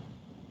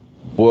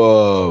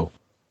 Whoa,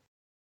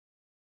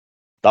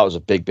 that was a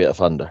big bit of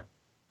thunder.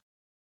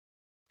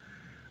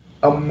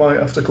 I might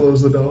have to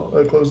close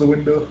the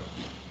window.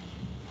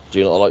 Do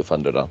you not like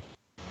thunder, though?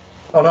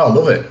 Oh no, I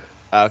love it.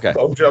 Okay.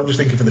 I'm just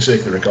thinking for the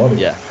sake of the recording.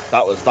 Yeah,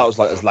 that was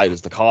like as loud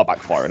as the car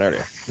backfiring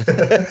earlier.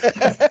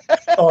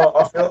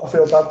 I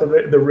feel bad.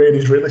 The rain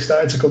is really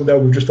starting to come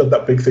down. We've just had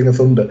that big thing of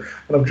thunder,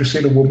 and I've just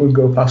seen a woman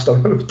go past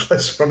on a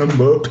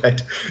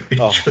moped.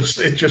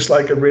 It's just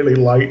like a really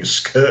light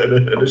skirt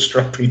and a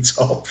strappy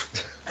top.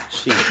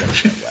 She's gonna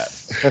get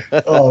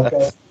wet. Oh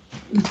god,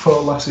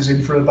 poor lass is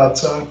in for a bad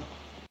time.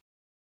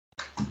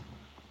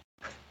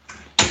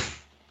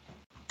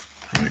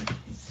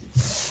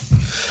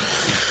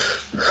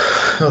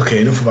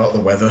 Okay, enough about the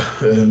weather.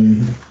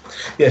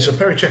 So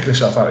Perry checking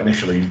herself out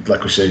initially,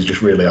 like we say, is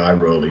just really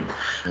eye-rolling.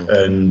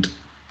 And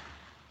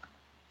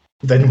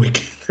then we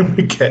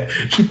get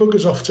she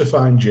buggers off to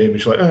find Jamie.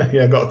 She's like,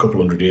 I got a couple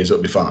 100 years,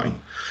 it'll be fine.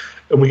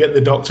 And we get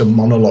the Doctor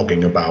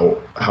monologuing about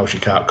how she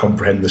can't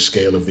comprehend the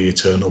scale of the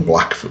eternal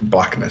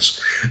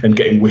blackness and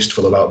getting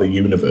wistful about the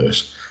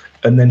universe.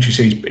 And then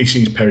he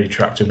sees Perry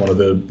trapped in one of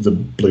the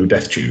blue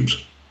death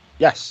tubes.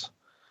 Yes.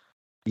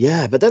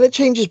 Yeah, but then it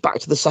changes back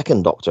to the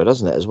second Doctor,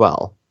 doesn't it, as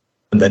well?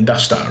 And then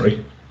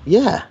Dastari.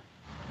 Yeah.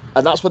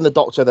 And that's when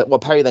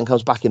Perry then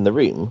comes back in the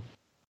room,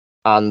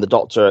 and the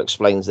Doctor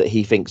explains that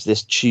he thinks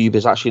this tube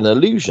is actually an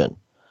illusion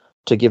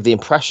to give the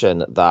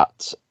impression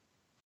that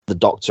the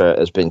Doctor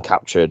has been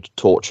captured,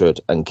 tortured,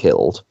 and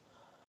killed.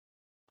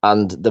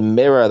 And the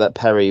mirror that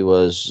Perry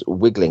was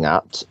wiggling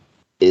at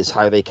is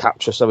how they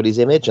capture somebody's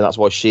image, and that's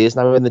why she is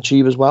now in the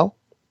tube as well.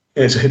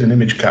 Yeah, it's a hidden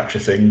image capture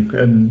thing,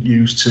 and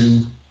used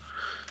to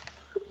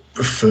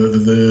further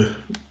the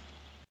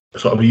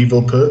sort of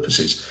evil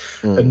purposes.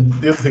 And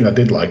the other thing I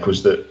did like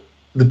was that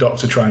the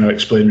Doctor trying to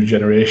explain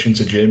regeneration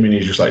to Jamie, and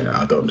he's just like,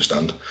 "Nah, I don't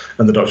understand."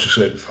 And the Doctor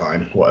said,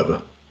 "Fine,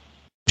 whatever."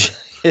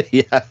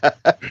 Yeah.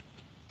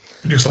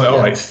 Just like, all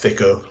right,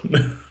 thicko.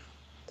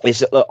 He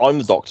said, "Look, I'm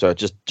the Doctor,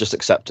 just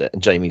accept it."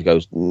 And Jamie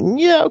goes,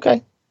 "Yeah,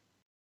 okay."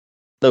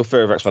 No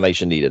further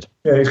explanation needed.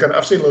 Yeah, he's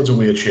I've seen loads of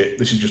weird shit.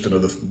 This is just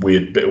another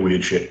bit of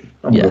weird shit.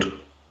 I'm good.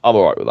 I'm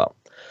all right with that.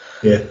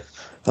 Yeah.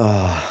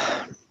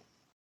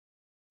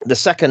 The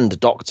second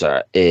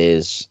Doctor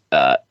is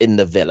in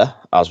the villa,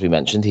 as we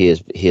mentioned. He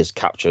is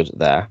captured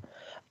there,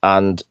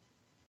 and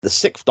the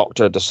sixth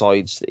Doctor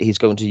decides that he's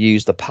going to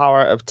use the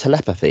power of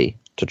telepathy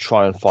to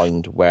try and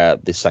find where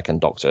the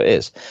second Doctor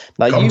is.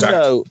 Now,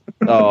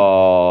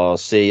 Contact.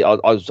 See, I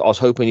was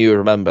hoping you would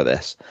remember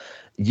this.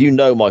 You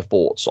know my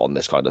thoughts on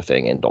this kind of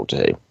thing in Doctor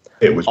Who.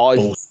 It was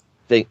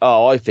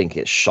I think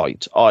it's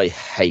shite. I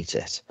hate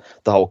it.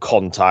 The whole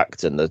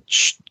contact and the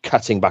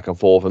cutting back and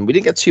forth, and we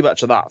didn't get too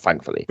much of that,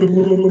 thankfully.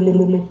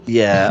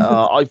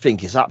 Yeah, I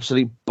think it's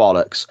absolute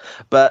bollocks.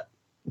 But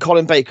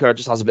Colin Baker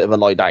just has a bit of a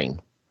lie down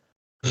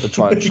to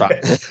try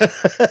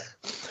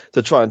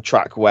and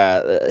track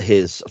where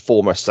his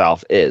former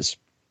self is.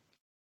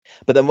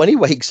 But then when he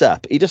wakes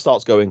up, he just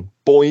starts going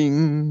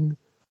boing,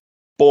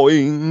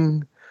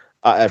 boing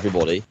at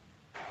everybody,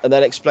 and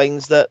then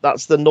explains that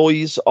that's the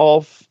noise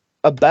of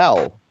a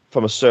bell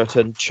from a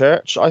certain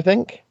church, I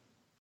think.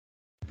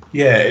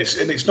 Yeah,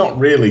 it's not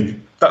really.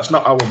 That's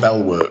not how a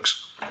bell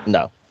works.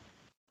 No.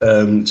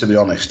 To be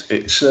honest,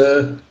 it's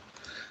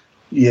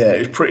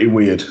pretty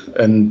weird,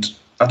 and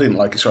I didn't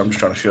like it, so I'm just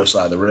trying to show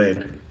side the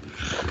rain.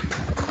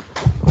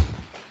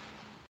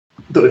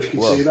 Don't know if you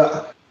can see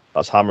that.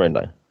 That's hammering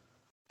down.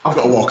 I've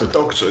got to walk the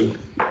dog soon.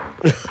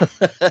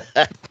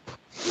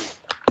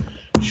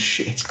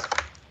 Shit.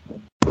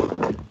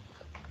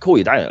 Cool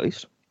you down at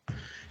least.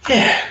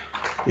 Yeah.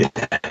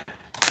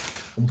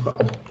 I'm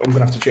going to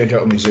have to change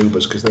out on my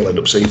Zubas because they'll end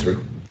up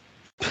see-through.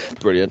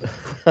 Brilliant.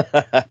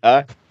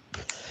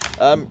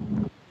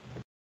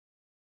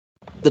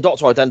 The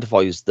Doctor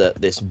identifies that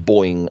this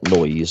boing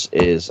noise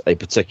is a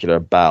particular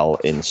bell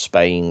in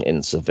Spain,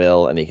 in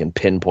Seville, and he can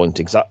pinpoint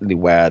exactly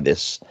where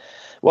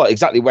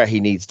he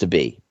needs to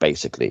be,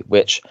 basically,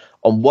 which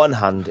on one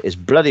hand is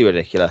bloody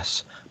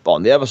ridiculous, but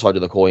on the other side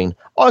of the coin,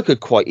 I could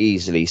quite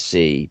easily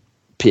see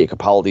Peter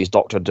Capaldi's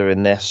Doctor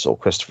doing this or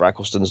Christopher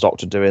Eccleston's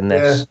Doctor doing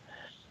this. Yeah.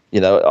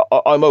 You know,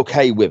 I'm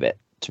okay with it,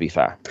 to be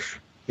fair.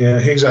 Yeah,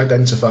 he's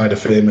identified a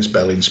famous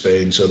belle in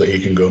Spain so that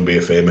he can go and be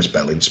a famous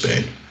belle in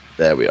Spain.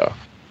 There we are.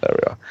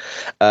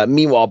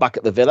 Meanwhile, back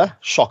at the villa,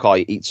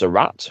 Shockeye eats a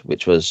rat,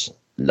 which was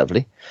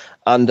lovely.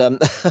 And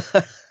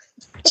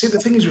see, the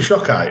thing is with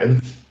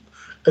Shockeye,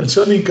 and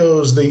Tony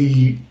goes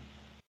the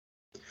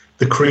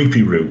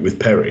creepy route with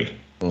Perry.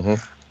 Mm-hmm.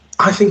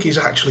 I think he's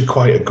actually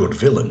quite a good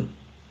villain.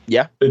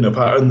 Yeah. And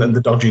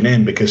the dodgy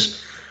name,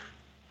 because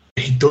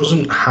he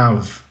doesn't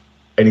have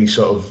any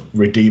sort of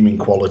redeeming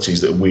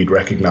qualities that we'd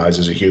recognise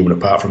as a human,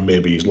 apart from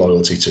maybe his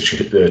loyalty to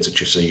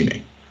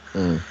Chesini.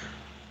 Mm.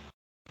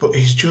 But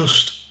he's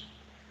just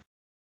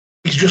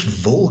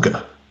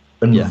vulgar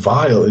and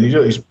vile,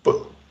 and but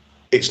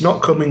it's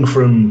not coming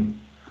from.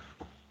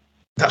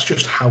 That's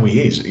just how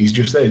he is. He's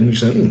just there, and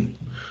he's saying,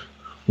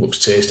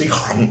 "Looks tasty."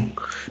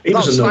 He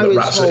doesn't know that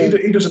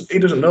rats. He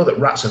doesn't know that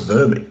rats are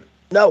vermin.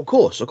 No, of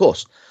course,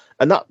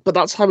 but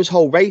that's how his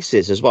whole race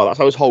is as well. That's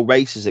how his whole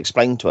race is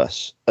explained to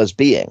us as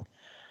being.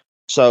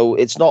 So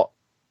it's not.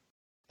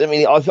 I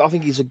mean, I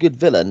think he's a good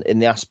villain in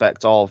the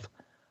aspect of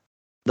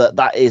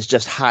that is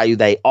just how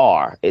they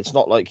are. It's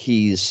not like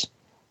he's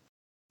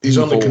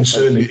only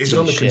concern. His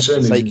only concern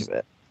is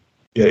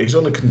yeah. His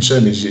only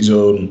concern is his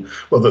own.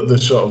 Well, they're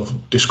sort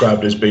of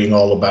described as being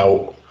all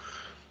about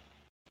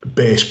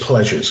base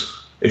pleasures,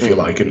 if you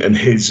like, and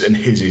his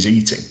is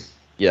eating.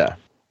 Yeah.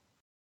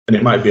 And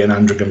it might be an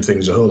androgen thing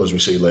as a whole, as we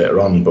see later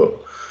on, but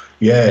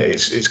yeah,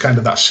 it's kind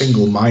of that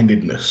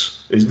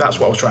single-mindedness. That's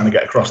what I was trying to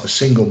get across, the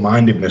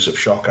single-mindedness of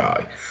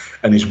Shockeye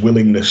and his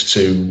willingness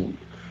to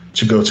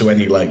go to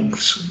any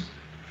lengths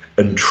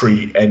and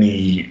treat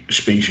any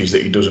species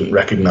that he doesn't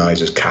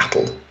recognise as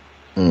cattle.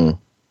 Mm.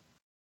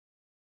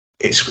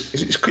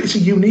 It's a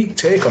unique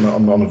take on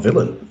a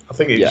villain. I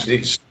think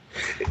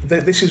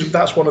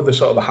that's one of the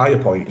sort of the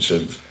higher points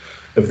of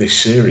this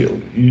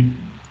serial.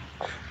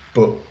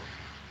 But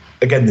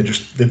again,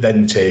 they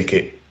then take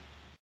it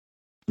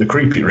the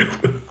creepy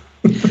route.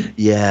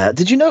 Yeah.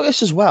 Did you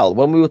notice as well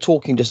when we were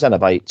talking just then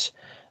about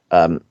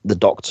the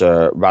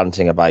Doctor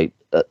ranting about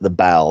the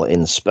bell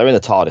in Spain? They're in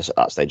the TARDIS at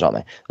that stage, aren't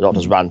they? The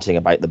Doctor's ranting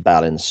about the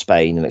bell in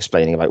Spain and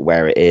explaining about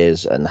where it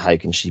is and how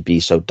can she be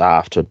so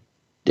daft to,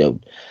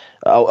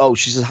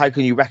 she says, how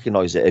can you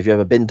recognise it? Have you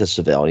ever been to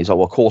Seville? And he's like,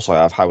 well, of course I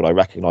have. How would I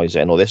recognise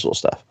it? And all this sort of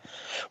stuff.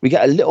 We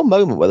get a little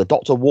moment where the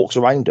Doctor walks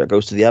around her,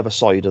 goes to the other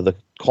side of the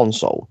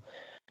console.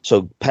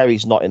 So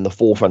Perry's not in the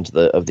forefront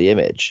of the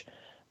image.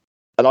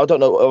 And I don't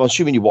know, I'm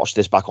assuming you watched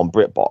this back on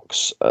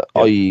BritBox.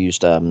 I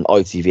used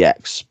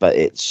ITVX, but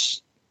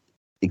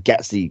it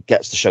gets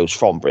the shows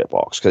from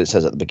BritBox because it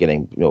says at the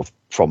beginning,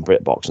 from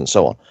BritBox and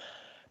so on.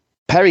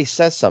 Perry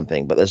says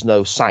something, but there's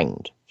no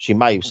sound. She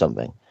mouths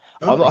something.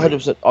 I'm not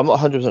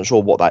 100%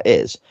 sure what that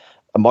is.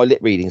 And my lip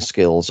reading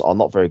skills are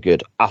not very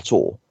good at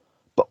all.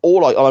 But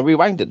I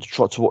rewound it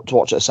to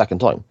watch it a second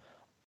time.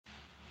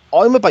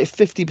 I'm about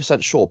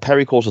 50% sure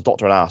Perry calls the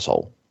Doctor an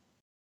arsehole.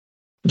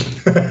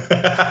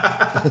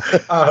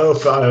 I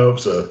hope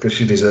so, because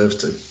she deserves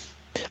to.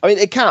 I mean,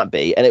 it can't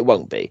be, and it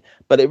won't be,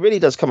 but it really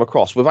does come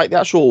across without the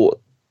actual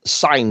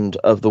sound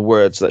of the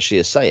words that she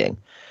is saying.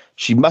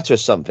 She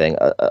mutters something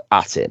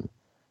at him.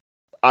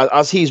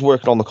 As he's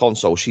working on the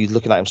console, she's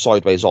looking at him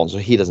sideways on, so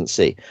he doesn't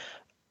see.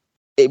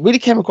 It really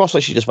came across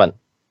like she just went,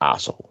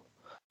 arsehole.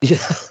 You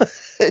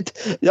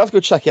have to go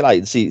check it out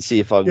and see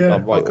if I'm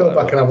right. I'll go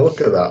back and have a look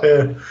at that.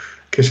 Yeah,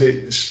 because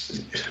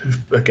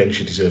again,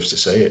 she deserves to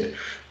say it.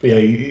 But yeah,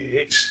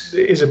 it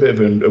is a bit of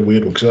a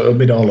weird one because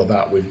amid all of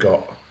that, we've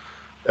got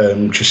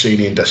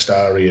Chesini and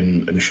Dastari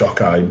and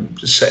Shockeye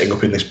setting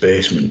up in this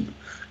basement,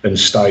 and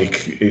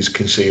Stike is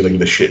concealing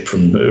the ship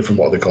from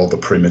what they call the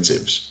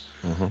primitives.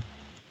 Mm-hmm.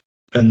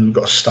 And we've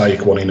got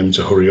Stike wanting them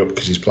to hurry up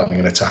because he's planning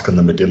an attack on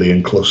the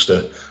Medillion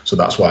cluster, so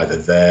that's why they're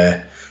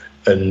there.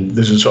 And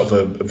there's a sort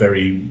of a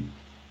very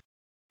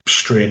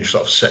strange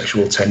sort of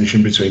sexual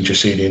tension between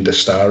Chesini and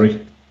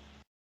Dastari.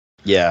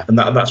 Yeah. And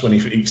that's when he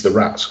eats the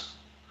rat.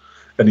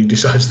 And he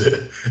decides that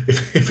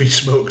if he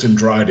smoked and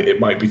dried it, it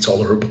might be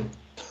tolerable.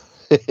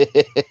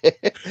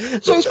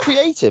 So he's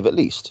creative, at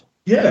least.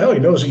 Yeah, he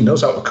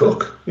knows how to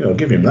cook.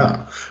 Give him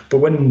that.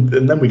 But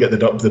then we get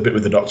the bit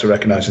with the Doctor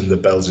recognising the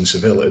bells in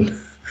Seville, and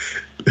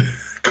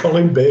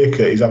Colin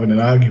Baker is having an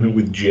argument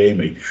with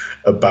Jamie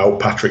about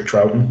Patrick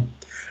Troughton.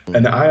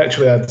 And I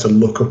actually had to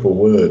look up a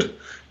word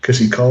because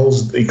he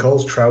calls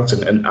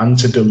Troughton an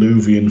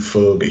antediluvian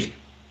fogey.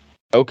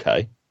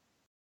 Okay.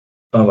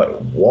 And I'm like,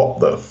 what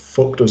the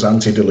fuck does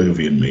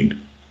antediluvian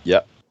mean?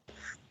 Yeah.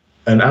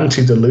 And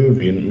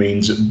antediluvian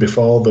means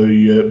before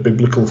the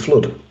biblical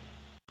flood.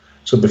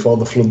 So before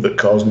the flood that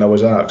caused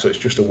Noah's Ark. So it's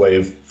just a way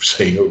of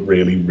saying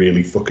really,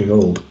 really fucking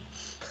old.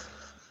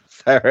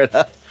 Fair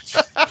enough.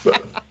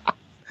 But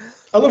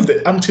I loved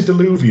it.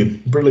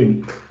 Antediluvian.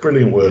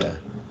 Brilliant word. Yeah.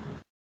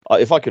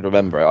 If I could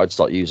remember it, I'd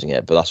start using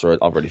it, but that's where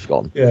I've already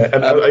forgotten. Yeah,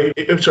 and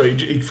I'm sorry,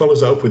 he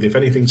follows that up with, if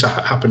anything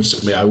happens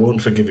to me, I won't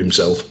forgive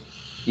himself.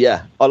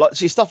 Yeah, I like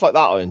stuff like that.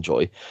 I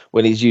enjoy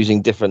when he's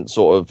using different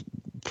sort of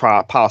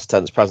past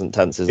tense, present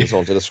tenses, and so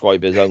on to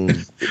describe his own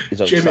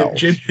self.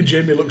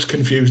 Jamie looks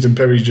confused, and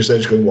Perry's just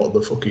edged going, "What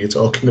the fuck are you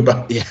talking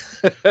about?" Yeah.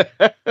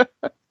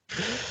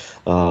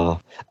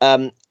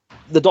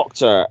 The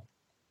Doctor,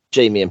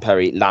 Jamie, and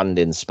Perry land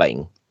in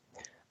Spain,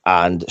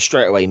 and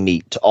straight away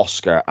meet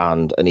Oscar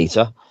and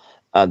Anita,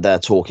 and they're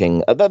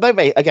talking.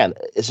 Again,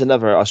 it's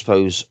another, I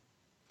suppose,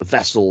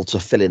 vessel to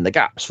fill in the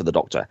gaps for the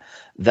Doctor.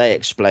 They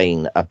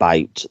explain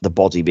about the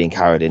body being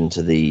carried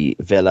into the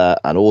villa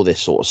and all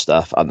this sort of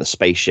stuff, and the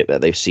spaceship that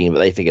they've seen, but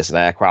they think it's an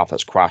aircraft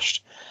that's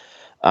crashed.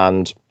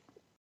 And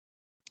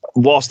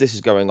whilst this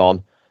is going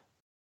on,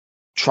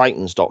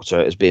 Triton's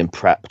Doctor is being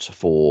prepped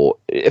for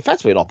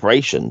effectively an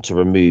operation to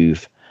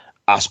remove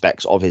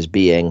aspects of his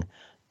being,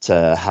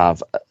 to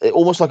have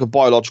almost like a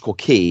biological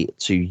key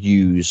to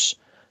use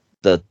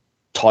the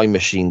time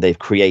machine they've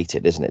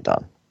created, isn't it,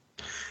 Dan?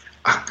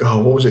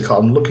 Oh, what was it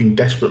called? I'm looking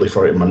desperately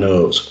for it in my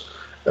notes,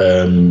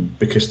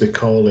 because they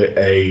call it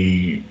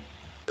a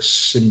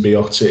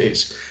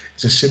symbiotic.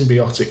 It's a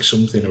symbiotic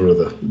something or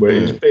other, where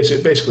it's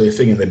basically a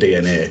thing in the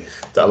DNA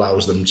that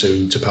allows them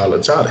to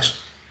pilot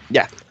TARDIS.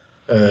 Yeah.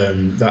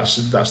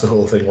 That's the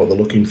whole thing. What they're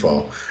looking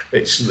for.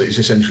 It's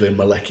essentially a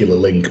molecular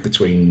link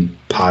between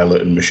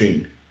pilot and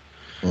machine.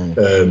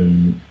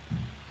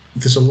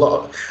 There's a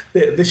lot.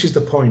 This is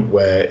the point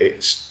where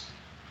it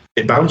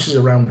bounces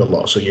around a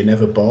lot, so you're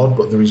never bored.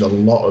 But there is a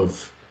lot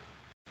of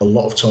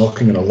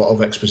talking and a lot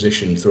of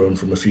exposition thrown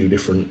from a few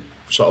different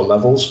sort of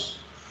levels.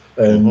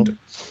 And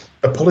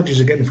apologies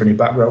again for any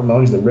background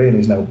noise. The rain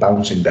is now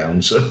bouncing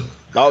down. So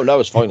no,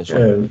 it's fine. It's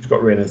fine. We've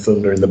got rain and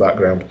thunder in the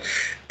background.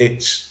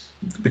 It's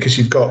because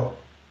you've got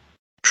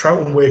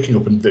Troughton waking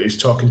up and he's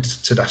talking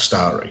to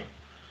Dastari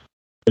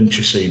and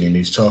Chesini, and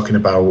he's talking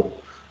about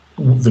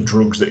the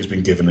drugs that he's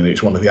been given, and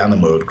it's one of the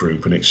Anamode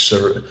group, and it's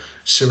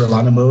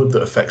Cyrilanamode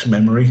that affects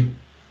memory.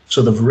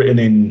 So they've written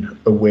in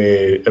a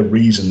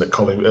reason that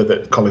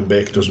Colin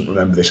Baker doesn't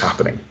remember this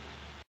happening.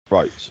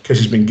 Right. Because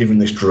he's been given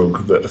this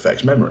drug that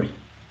affects memory.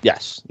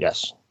 Yes.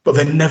 But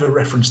they never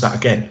reference that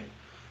again.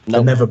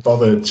 They never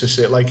bothered to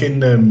say, like in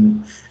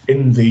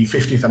the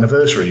 50th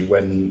anniversary,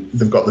 when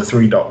they've got the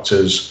three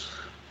Doctors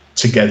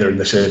together and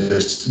they say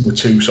we're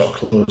too sort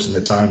of close in the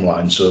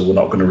timeline, so we're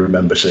not going to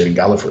remember saying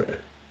Gallifrey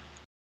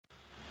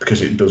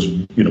because it does,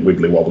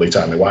 wibbly wobbly,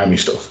 timey wimey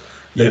stuff.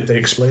 They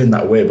explain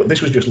that away, but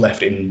this was just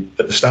left in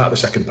at the start of the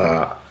second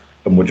part,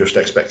 and we're just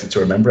expected to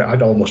remember it.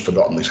 I'd almost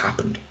forgotten this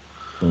happened,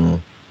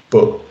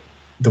 but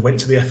they went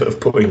to the effort of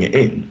putting it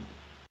in,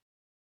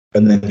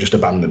 and then just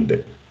abandoned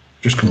it.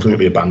 Just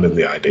completely abandoned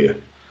the idea.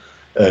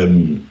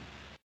 Then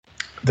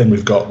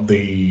we've got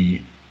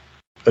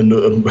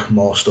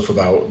more stuff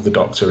about the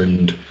Doctor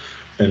and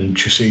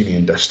Chesini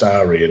and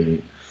Dastari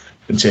and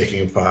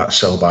taking apart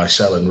cell by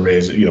cell and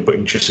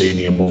putting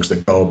Chesini amongst the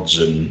gods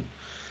and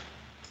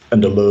a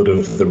load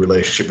of the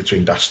relationship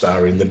between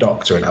Dastari and the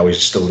Doctor and how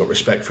he's still got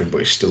respect for him, but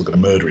he's still going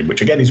to murder him,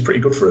 which again is pretty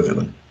good for a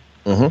villain.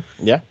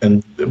 Yeah.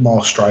 And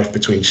more strife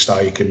between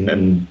Styke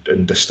and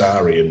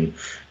Dastari, and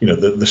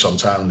the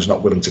Sontarans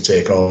not willing to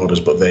take orders,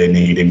 but they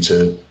need him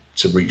to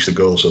reach the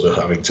goal, so they're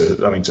having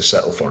to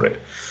settle for it.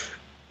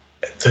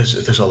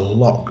 There's a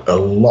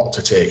lot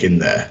to take in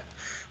there.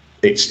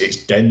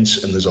 It's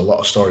dense and there's a lot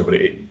of story, but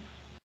it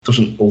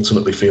doesn't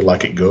ultimately feel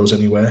like it goes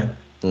anywhere.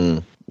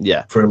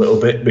 Yeah, for a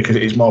little bit, because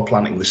it's more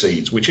planting the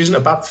seeds, which isn't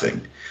a bad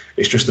thing.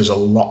 It's just there's a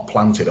lot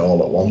planted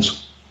all at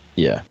once.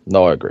 Yeah,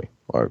 no, I agree.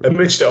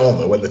 Amidst it all,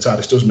 though, when the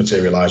TARDIS does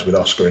materialise with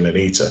Oscar and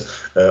Anita,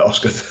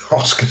 Oscar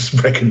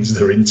reckons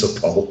they're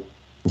Interpol.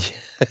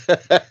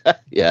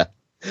 Yeah,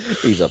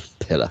 he's a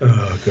pillar.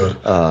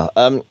 Oh,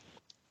 God.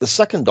 The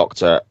second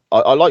Doctor,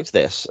 I liked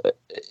this.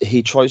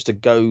 He tries to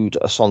goad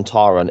a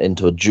Sontaran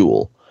into a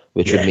duel,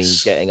 which would mean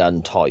getting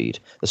untied.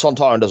 The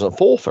Sontaran doesn't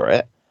fall for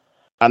it,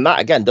 and that,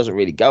 again, doesn't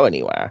really go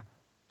anywhere.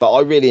 But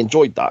I really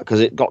enjoyed that,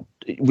 because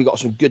we got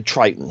some good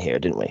Triton here,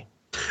 didn't we?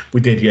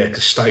 We did, yeah,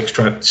 because Styke's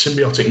trying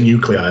symbiotic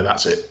nuclei,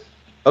 that's it.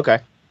 Okay.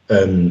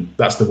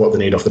 That's what they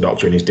need off the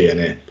Doctor in his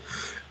DNA.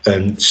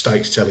 And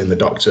Styke's telling the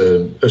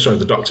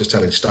Doctor's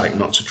telling Styke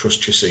not to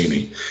trust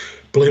Chesini,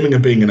 blaming her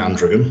being an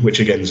androgen, which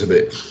again is a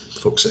bit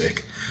fuck's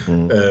sake.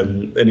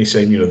 And he's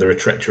saying, they're a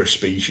treacherous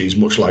species,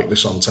 much like the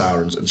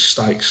Sontarans, and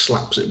Styke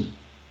slaps him.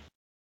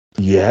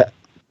 Yeah.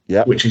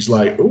 Which is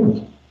like,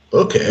 ooh,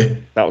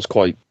 okay. That was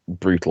quite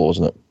brutal,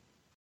 wasn't it?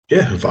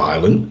 Yeah,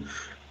 violent.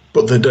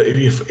 But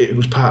it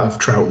was part of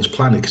Troughton's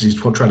planning, because he's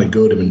trying to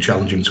goad him and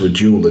challenge him to a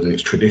duel in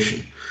its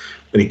tradition.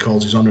 And he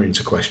calls his honour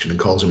into question and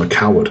calls him a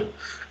coward.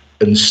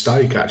 And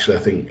Styke, actually, I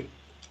think,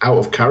 out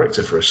of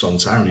character for a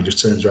Sontaran, he just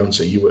turns around and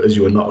says, as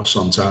you are not a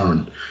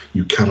Sontaran,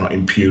 you cannot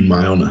impugn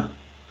my honour.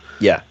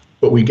 Yeah.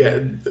 But we get,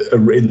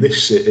 in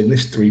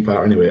this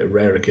three-part anyway, a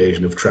rare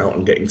occasion of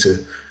Troughton getting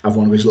to have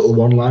one of his little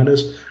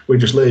one-liners, where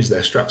he just lays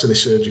there strapped to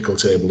this surgical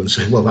table and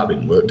says, well, that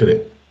didn't work, did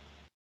it?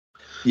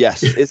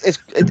 Yes, it's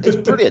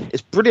brilliant.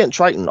 It's brilliant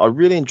Triton. I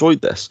really enjoyed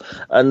this.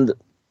 And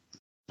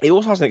he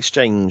also has an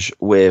exchange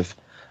with,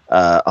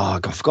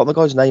 I've forgotten the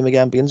guy's name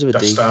again, begins with a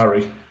D.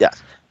 Dastari. Yeah.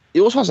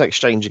 He also has an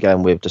exchange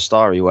again with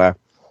Dastari where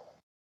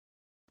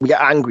we get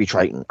angry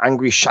Triton,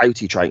 angry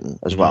shouty Triton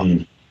as well.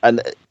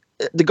 And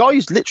the guy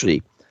is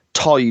literally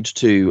tied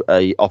to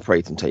a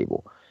operating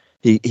table.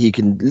 He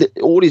can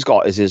all he's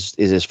got is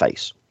his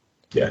face.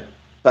 Yeah.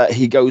 But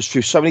he goes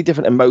through so many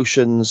different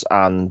emotions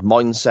and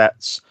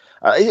mindsets.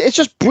 It's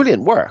just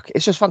brilliant work.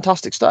 It's just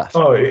fantastic stuff.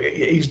 Oh,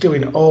 he's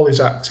doing all his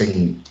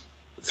acting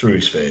through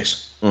his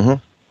face.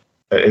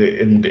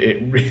 And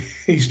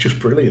he's just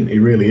brilliant. He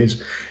really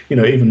is.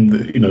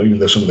 Even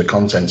though some of the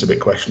content's a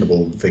bit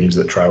questionable, things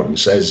that Troughton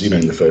says,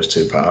 in the first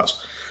two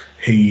parts,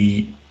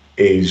 he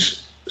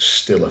is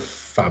still a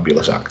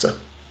fabulous actor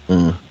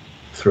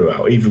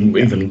throughout.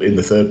 Even in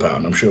the third part,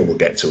 and I'm sure we'll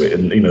get to it.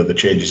 And the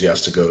changes he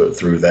has to go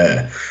through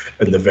there,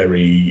 and the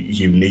very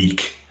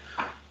unique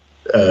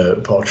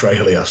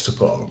portrayal he has to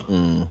put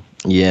on.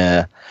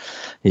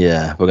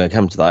 Yeah, we're going to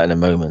come to that in a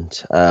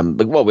moment.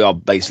 But we are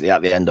basically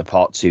at the end of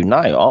part 2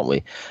 now, aren't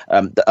we?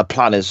 A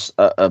plan is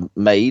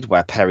made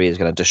where Perry is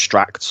going to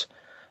distract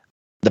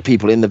the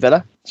people in the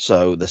villa,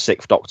 so the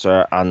 6th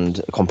Doctor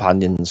and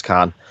companions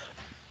can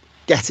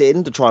get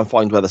in to try and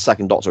find where the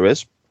 2nd Doctor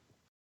is.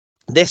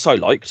 This I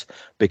liked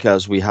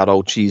because we had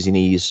old Cheesy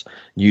Knees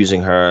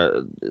using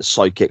her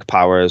psychic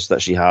powers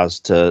that she has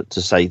to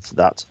say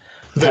that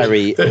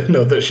Perry...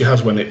 that she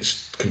has when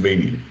it's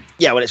convenient.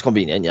 Yeah, when it's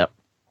convenient, yeah.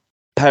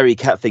 Perry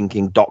kept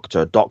thinking,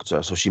 Doctor,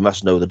 so she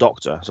must know the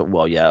Doctor. So,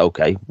 well, yeah,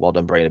 okay. Well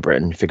done, Brain of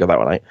Britain. Figure that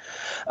one out.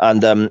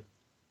 And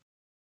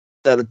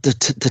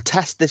to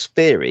test this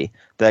theory,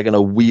 they're going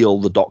to wheel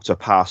the Doctor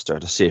past her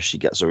to see if she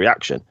gets a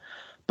reaction.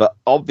 But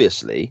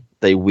obviously,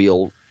 they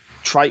wheel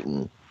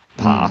Triton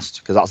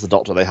past, because that's the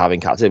Doctor they have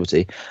in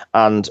captivity.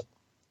 And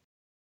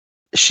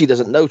she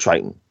doesn't know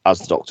Triton as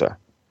the Doctor.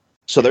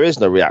 So there is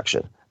no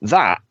reaction.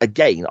 That,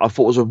 again, I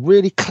thought was a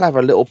really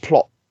clever little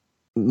plot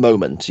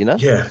moment,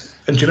 Yeah.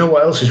 And do you know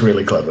what else is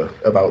really clever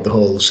about the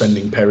whole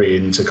sending Perry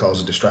in to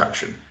cause a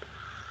distraction?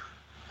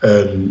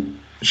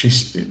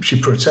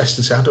 She protests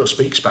and says, I don't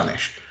speak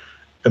Spanish.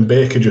 And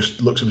Baker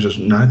just looks at him and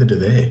says, neither do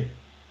they.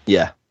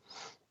 Yeah.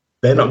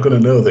 They're not going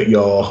to know that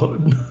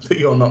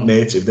you're not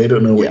native. They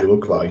don't know what you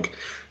look like.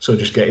 So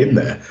just get in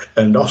there.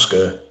 And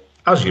Oscar,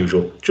 as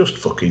usual, just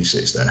fucking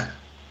sits there.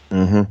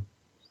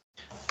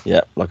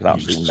 Yeah, like an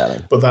absolute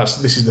melon. But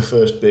this is the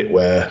first bit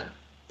where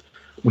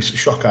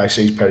Shockeye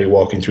sees Perry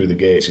walking through the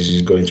gates as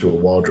he's going through a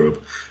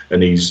wardrobe,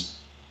 and he's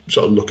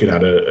sort of looking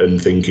at her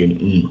and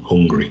thinking,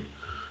 hungry.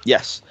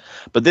 Yes,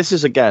 but this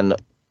is again.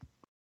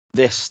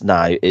 This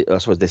now, I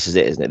suppose this is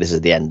it, isn't it? This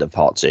is the end of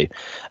part 2.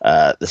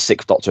 The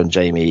 6th Doctor and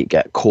Jamie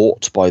get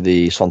caught by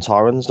the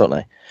Sontarans, don't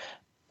they?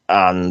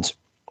 And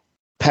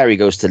Perry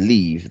goes to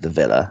leave the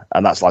villa,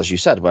 and that's, as you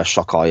said, where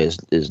Shockeye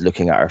is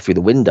looking at her through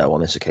the window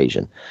on this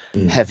occasion.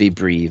 Heavy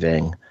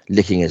breathing,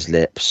 licking his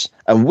lips.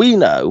 And we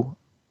know,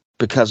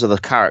 because of the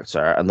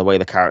character and the way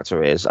the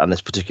character is, and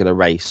this particular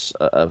race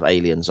of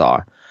aliens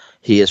are,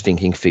 he is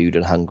thinking food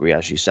and hungry,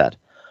 as you said.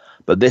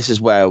 But this is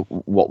where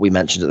what we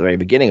mentioned at the very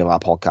beginning of our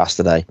podcast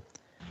today,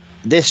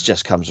 this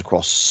just comes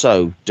across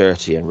so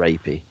dirty and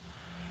rapey.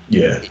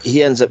 Yeah.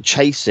 He ends up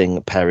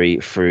chasing Perry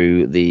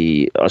through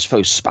the, I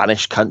suppose,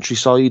 Spanish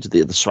countryside,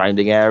 the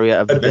surrounding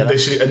area of the villa.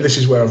 And this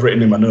is where I've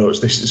written in my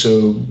notes.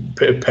 So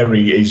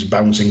Perry is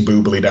bouncing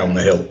boobily down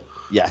the hill.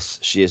 Yes,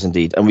 she is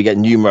indeed. And we get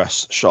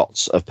numerous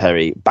shots of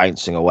Perry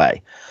bouncing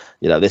away.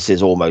 This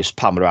is almost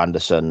Pamela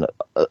Anderson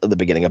at the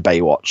beginning of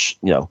Baywatch,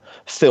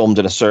 filmed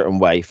in a certain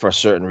way for a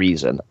certain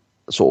reason,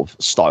 sort of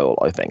style,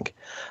 I think.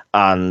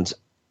 And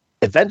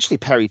eventually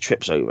Perry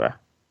trips over.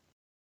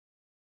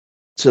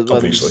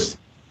 Obviously.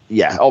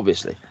 Yeah,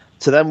 obviously.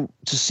 To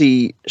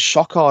see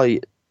Shockeye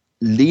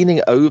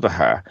leaning over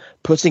her,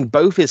 putting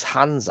both his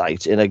hands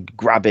out in a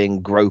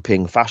grabbing,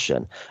 groping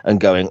fashion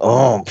and going,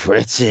 oh,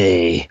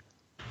 pretty.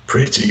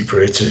 Pretty.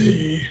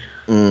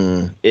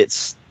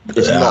 It's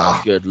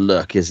not a good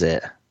look, is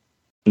it?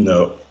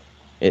 No.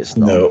 It's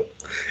not. No.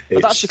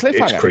 But that's your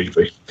cliffhanger. It's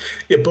creepy.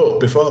 Yeah, but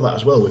before that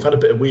as well, we've had a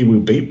bit of wee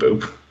woo beep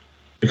boop,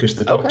 because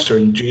the Doctor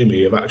and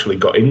Jamie have actually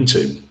got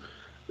into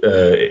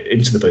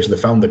the place, and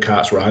they found the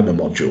Cart's Rhymer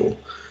module.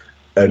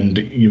 And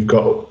you've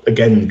got,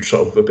 again,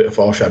 sort of a bit of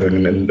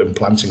foreshadowing and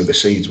planting of the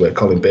seeds where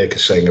Colin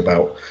Baker's saying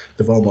about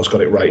they've almost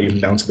got it right even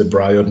down to the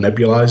Bryod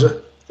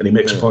nebulizer. And he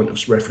makes a point of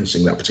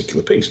referencing that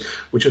particular piece,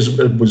 which, as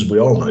we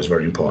all know, is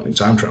very important in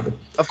time travel.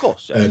 Of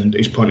course. Yes. And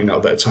he's pointing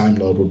out that a Time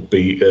Lord would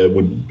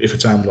if a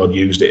Time Lord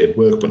used it, it'd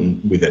work, but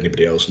with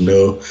anybody else,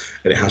 no.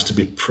 And it has to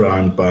be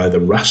primed by the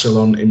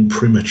Rassilon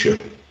imprimatur.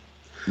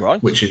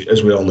 Right. Which,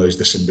 as we all know, is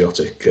the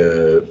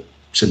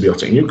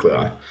symbiotic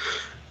nuclei.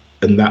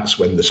 And that's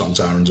when the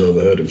Sontarans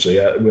overheard him. So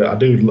yeah, I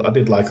did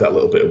like that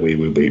little bit of wee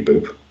woo beep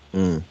boop.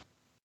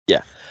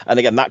 Yeah, and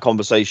again, that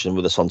conversation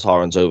with the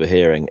Sontarans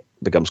overhearing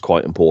becomes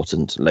quite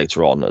important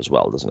later on as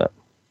well, doesn't it?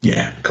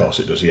 Yeah, of course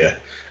it does. Yeah,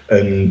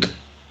 and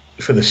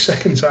for the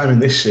second time in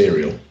this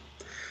serial,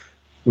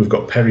 we've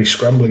got Perry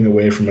scrambling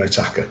away from an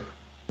attacker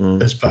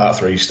as part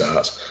 3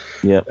 starts.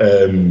 Yeah,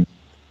 and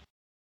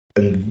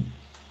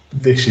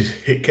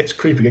it gets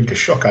creepy again because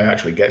Shockeye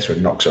actually gets her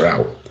and knocks her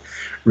out.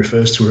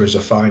 Refers to her as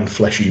a fine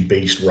fleshy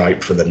beast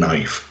ripe for the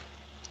knife.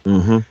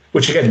 Mm-hmm.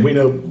 Which, again, we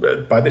know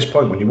by this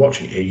point when you're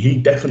watching it, he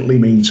definitely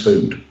means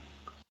food.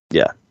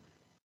 Yeah.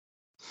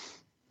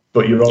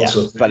 But you're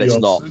also, but it's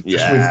not.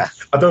 Yeah.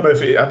 I don't know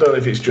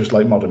if it's just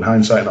like modern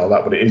hindsight and all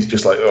that, but it is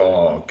just like,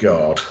 oh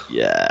god.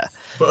 Yeah.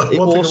 But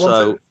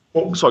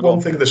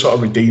one thing that sort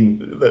of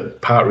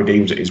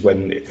redeems it is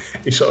when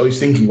he's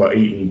thinking about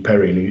eating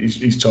Perry, and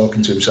he's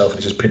talking to himself,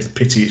 and he says,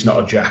 "Pity it's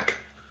not a Jack,"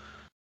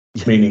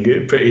 meaning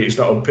it's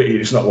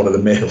not one of the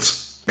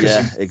males.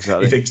 Yeah,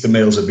 exactly. He thinks the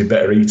males would be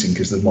better eating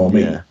because there's more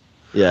meat.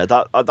 Yeah.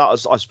 That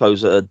was, I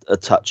suppose, a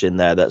touch in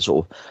there that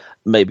sort of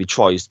maybe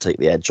tries to take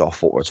the edge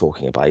off what we're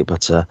talking about,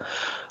 but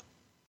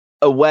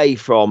away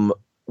from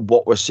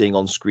what we're seeing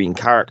on screen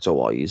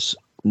character-wise,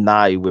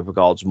 now with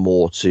regards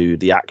more to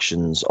the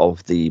actions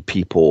of the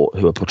people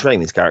who are portraying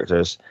these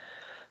characters,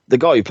 the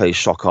guy who plays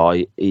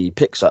Shockeye, he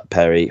picks up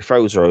Perry,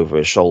 throws her over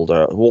his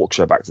shoulder, walks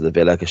her back to the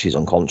villa because she's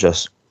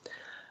unconscious.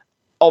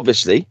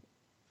 Obviously,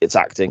 it's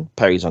acting.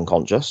 Perry's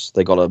unconscious.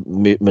 They got to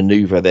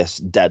maneuver this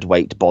dead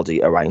weight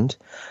body around.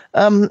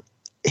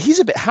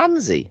 He's a bit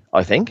handsy,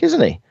 I think,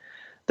 isn't he?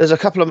 There's a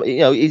couple of,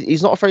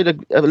 he's not afraid of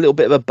a little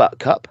bit of a butt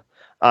cup,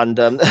 and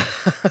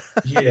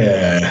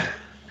yeah,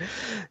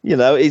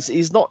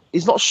 he's not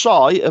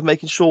shy of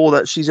making sure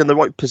that she's in the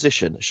right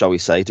position, shall we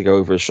say, to go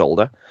over his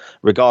shoulder,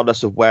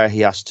 regardless of where he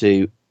has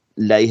to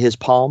lay his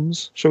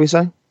palms, shall we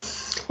say?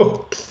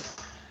 Oh.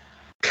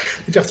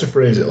 You'd have to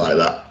phrase it like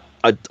that.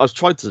 I was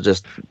trying to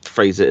just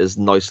phrase it as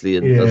nicely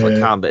as I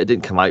can, but it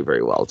didn't come out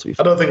very well, to be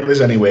fair. I don't think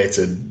there's any way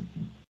to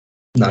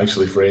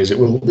nicely phrase it.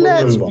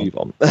 Let's move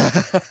on.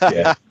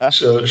 Yeah.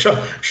 So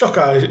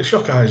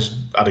Shockeye's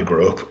had a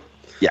grow up.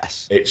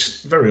 Yes.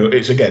 It's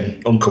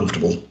again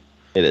uncomfortable.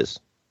 It is.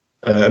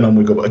 And on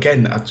we go. But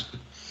again,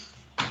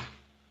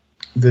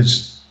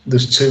 there's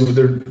two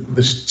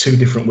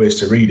different ways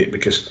to read it,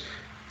 because,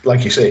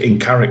 like you say, in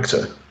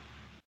character,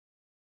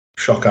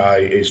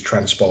 Shockeye is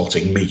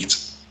transporting meat.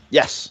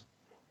 Yes.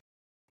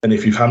 And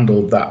if you've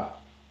handled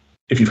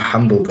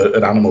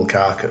an animal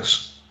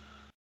carcass,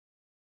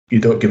 you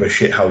don't give a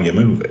shit how you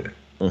move it.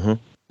 Mm-hmm.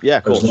 Yeah,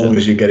 of course. As long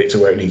as you get it to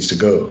where it needs to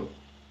go.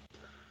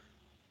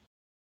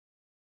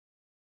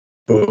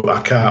 But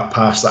I can't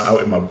pass that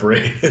out in my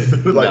brain.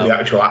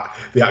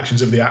 The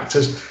actions of the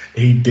actors.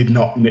 He did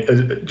not,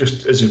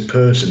 just as a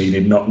person, he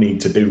did not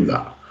need to do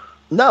that.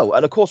 No,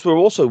 and of course we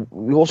also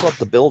have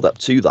the build up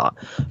to that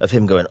of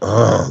him going,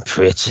 "Oh,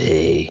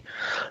 pretty."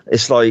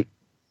 It's like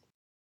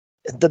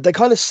they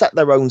kind of set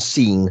their own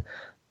scene.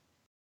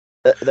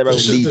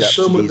 There's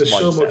so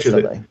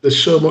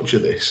much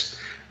of this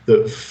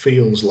that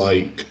feels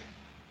like,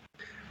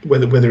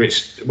 whether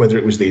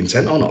it was the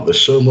intent or not,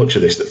 there's so much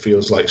of this that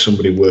feels like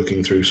somebody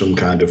working through some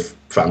kind of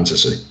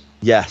fantasy.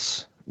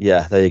 Yes.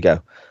 Yeah, there you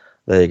go.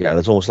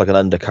 There's almost like an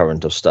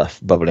undercurrent of stuff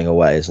bubbling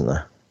away, isn't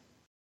there?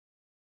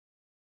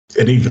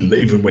 And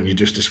even when you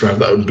just describe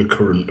that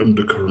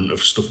undercurrent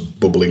of stuff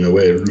bubbling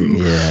away.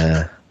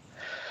 Yeah.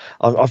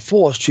 I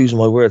thought I was choosing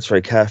my words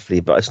very carefully,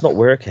 but it's not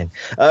working.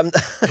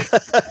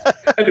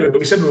 Anyway,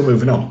 we said we were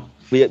moving on.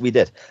 We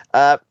did.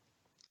 The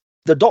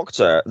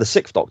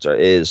sixth doctor,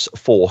 is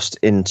forced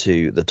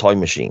into the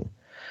time machine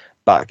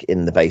back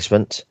in the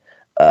basement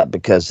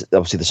because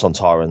obviously the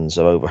Sontarans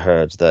have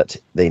overheard that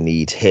they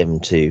need him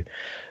to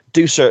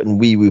do certain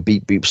wee-woo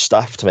beep-beep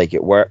stuff to make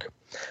it work.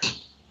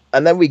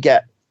 And then we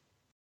get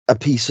a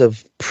piece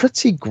of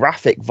pretty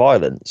graphic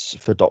violence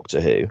for Doctor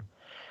Who,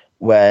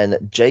 when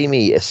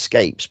Jamie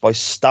escapes by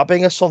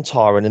stabbing a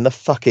Sontaran in the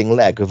fucking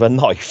leg with a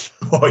knife.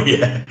 Oh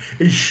yeah,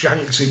 he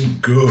shanks him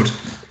good.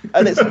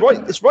 And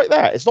it's right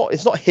there. It's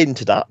not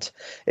hinted at.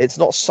 It's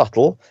not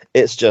subtle.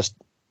 It's just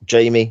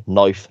Jamie,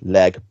 knife,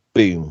 leg,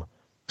 boom.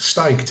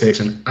 Steig takes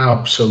an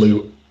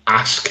absolute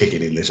ass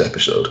kicking in this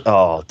episode.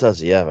 Oh, does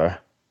he ever?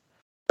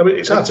 I mean,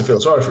 it's hard to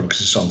feel sorry for him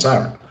because it's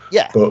Sontaran.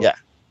 Yeah, but yeah.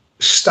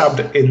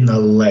 Stabbed in the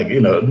leg,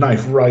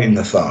 knife right in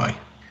the thigh.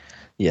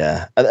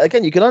 Yeah, and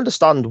again, you can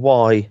understand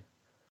why.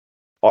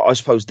 I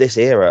suppose this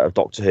era of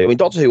Doctor Who. I mean,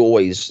 Doctor Who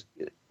always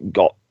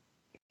got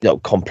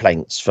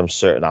complaints from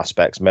certain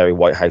aspects, Mary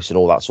Whitehouse and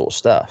all that sort of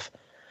stuff.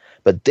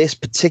 But this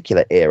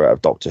particular era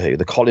of Doctor Who,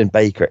 the Colin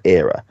Baker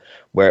era,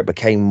 where it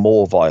became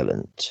more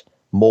violent,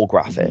 more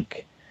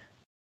graphic,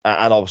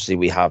 and obviously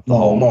we have the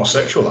more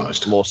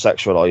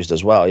sexualized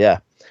as well. Yeah,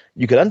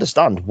 you can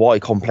understand why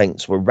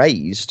complaints were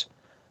raised.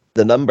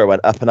 The number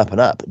went up and up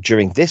and up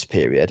during this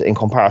period in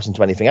comparison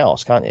to anything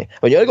else, can't you? I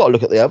mean, you only got to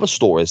look at the other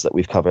stories that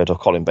we've covered of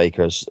Colin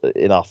Baker's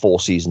in our 4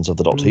 seasons of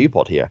the Doctor Who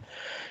pod here.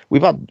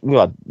 We've had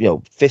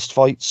fist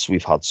fights,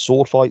 we've had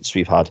sword fights,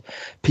 we've had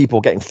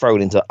people getting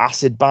thrown into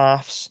acid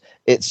baths.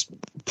 It's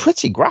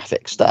pretty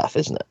graphic stuff,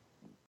 isn't it?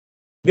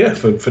 Yeah,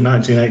 for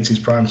 1980s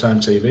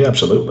primetime TV,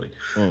 absolutely.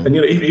 And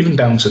even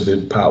down to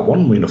the part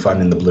 1,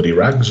 finding the bloody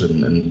rags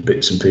and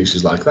bits and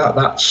pieces like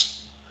that.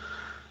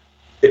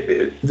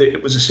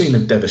 It was a scene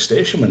of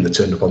devastation when they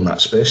turned up on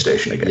that space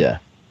station again. Yeah.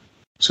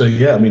 So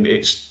yeah, I mean,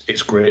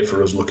 it's great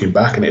for us looking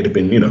back, and it'd have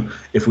been,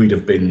 if we'd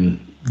have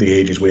been the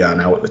ages we are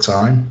now at the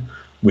time,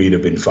 we'd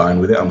have been fine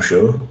with it, I'm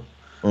sure.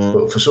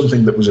 But for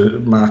something that was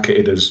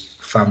marketed as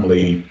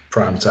family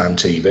primetime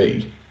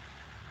TV,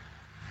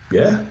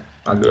 Yeah,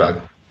 I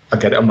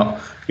get it. I'm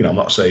not, I'm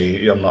not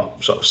saying, I'm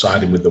not sort of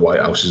siding with the White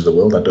Houses of the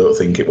world. I don't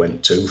think it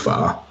went too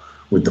far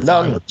with the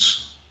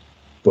violence,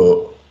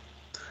 but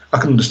I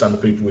can understand the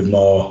people with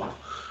more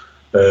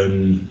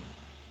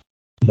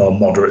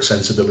moderate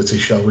sensibility,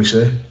 shall we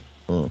say.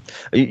 I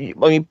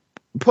mean,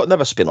 put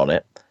another spin on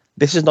it.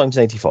 This is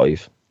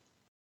 1985.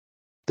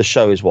 The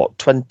show is,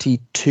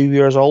 22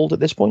 years old at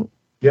this point?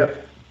 Yeah.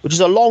 Which is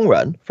a long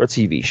run for a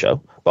TV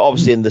show. But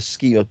obviously in the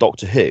scheme of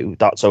Doctor Who,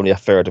 that's only a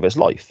third of its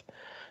life.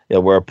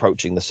 We're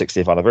approaching the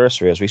 60th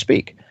anniversary as we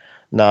speak.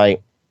 Now,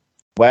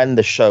 when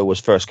the show was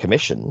first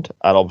commissioned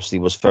and obviously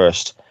was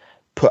first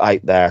put out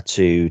there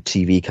to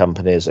TV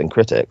companies and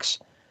critics,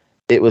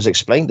 it was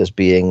explained as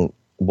being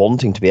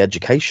wanting to be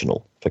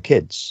educational for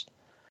kids.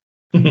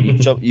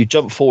 You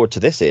jump forward to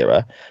this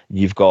era,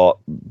 you've got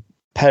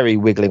Perry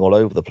wiggling all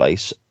over the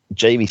place,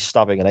 Jamie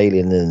stabbing an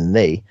alien in the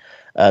knee,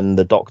 and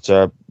the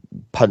Doctor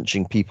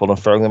punching people and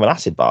throwing them in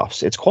acid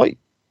baths. It's quite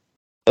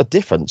a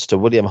difference to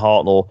William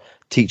Hartnell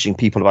teaching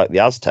people about the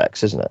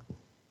Aztecs, isn't it?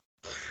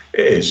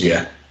 It is,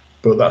 yeah.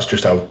 But that's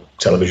just how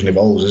television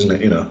evolves, isn't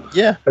it?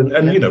 Yeah.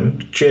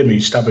 And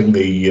Jamie stabbing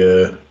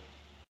the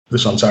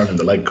Sontaran in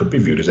the leg could be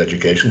viewed as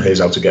educational.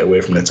 Here's how to get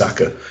away from an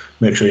attacker.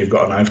 Make sure you've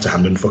got a knife to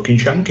hand and fucking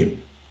shank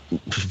him.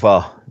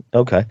 Well,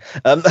 okay.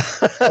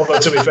 Although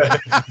to be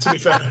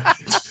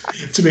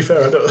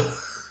fair, I don't.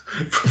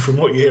 From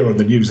what you hear on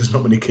the news, there's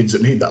not many kids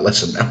that need that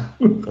lesson now.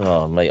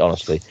 Oh, mate,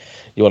 honestly,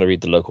 you want to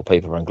read the local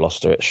paper around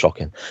Gloucester, it's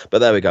shocking. But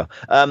there we go.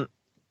 The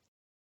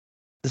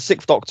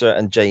Sixth Doctor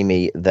and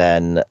Jamie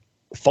then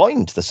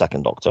find the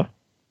Second Doctor,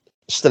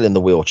 still in the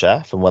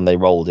wheelchair from when they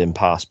rolled in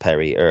past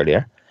Perry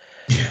earlier.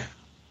 Yeah.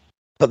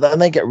 But then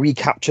they get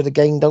recaptured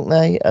again, don't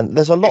they? And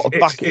there's a lot of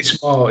back.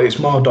 It's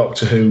more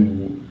Doctor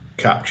Who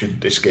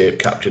captured,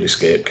 escape,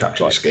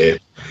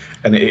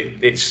 and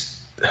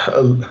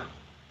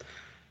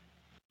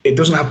it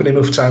doesn't happen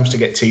enough times to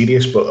get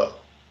tedious, but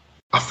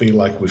I feel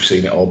like we've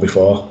seen it all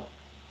before.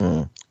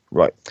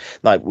 Right.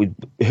 Now,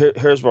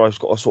 here's where I've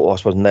got to I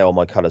suppose, nail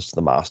my colours to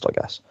the mast, I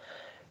guess.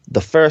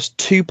 The first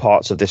two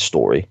parts of this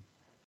story,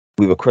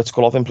 we were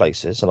critical of in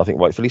places, and I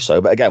think rightfully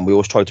so. But again, we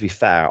always try to be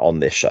fair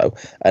on this show.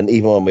 And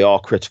even when we are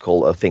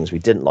critical of things we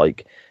didn't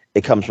like,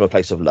 it comes from a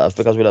place of love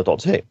because we love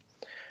Doctor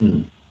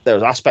Who. There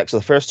was aspects of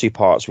the first two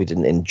parts we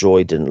didn't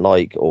enjoy, didn't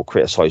like, or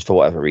criticise for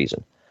whatever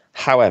reason.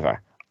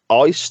 However,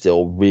 I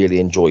still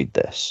really enjoyed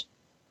this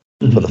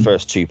for the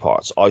first two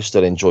parts. I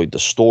still enjoyed the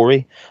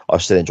story. I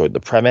still enjoyed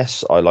the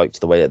premise. I liked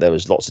the way that there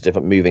was lots of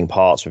different moving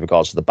parts with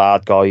regards to the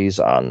bad guys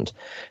and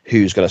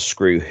who's going to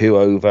screw who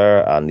over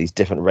and these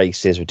different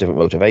races with different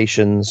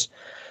motivations.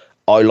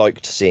 I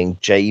liked seeing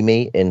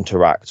Jamie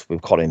interact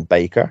with Colin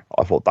Baker.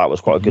 I thought that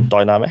was quite a good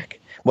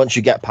dynamic. Once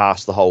you get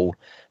past the whole,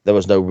 there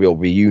was no real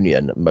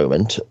reunion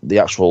moment, the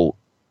actual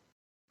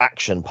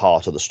action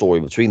part of the story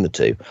between the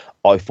two,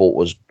 I thought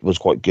was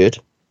quite good.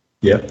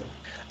 Yeah.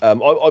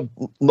 I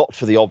not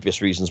for the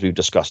obvious reasons we've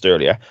discussed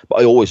earlier,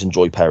 but I always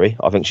enjoy Perry.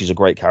 I think she's a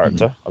great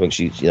character. I think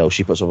she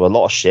puts up a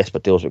lot of shit,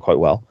 but deals with it quite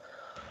well.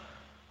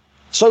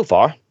 So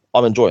far,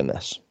 I'm enjoying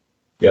this.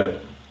 Yeah.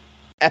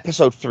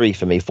 Episode 3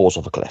 for me falls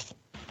off a cliff.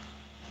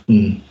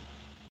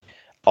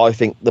 I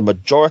think the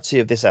majority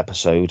of this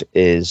episode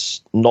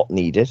is not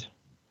needed.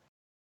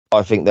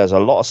 I think there's a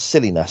lot of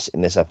silliness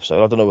in this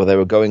episode. I don't know whether they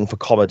were going for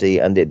comedy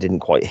and it didn't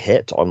quite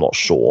hit. I'm not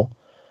sure.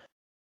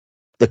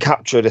 The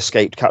captured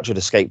escaped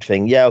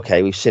thing, yeah,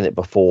 okay, we've seen it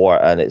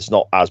before, and it's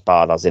not as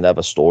bad as in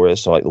other stories,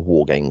 so like the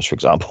War Games, for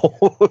example,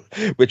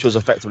 which was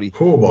effectively...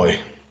 Oh,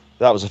 boy.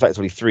 That was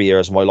effectively 3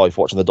 years of my life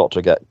watching the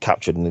Doctor get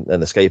captured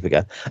and escape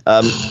again.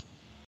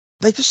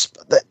 This is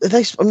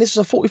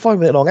a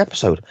 45-minute long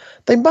episode.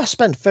 They must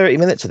spend 30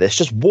 minutes of this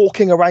just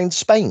walking around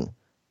Spain.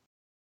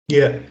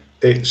 Yeah,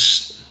 it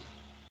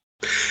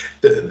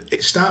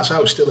starts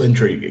out still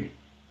intriguing.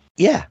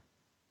 Yeah.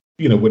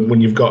 When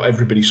you've got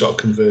everybody sort of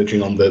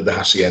converging on the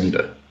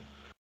hacienda,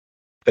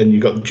 and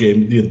you've got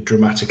the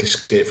dramatic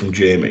escape from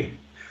Jamie,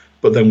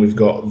 but then we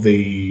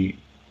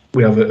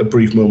have a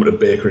brief moment of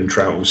Baker and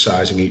Troughton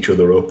sizing each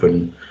other up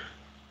and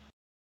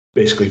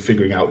basically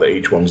figuring out that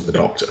each one's the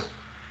Doctor.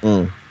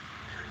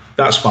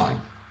 That's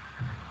fine.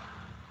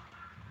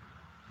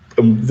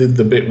 And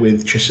the bit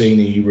with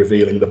Chesini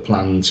revealing the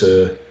plan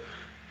to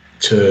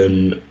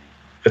turn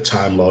a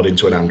Time Lord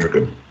into an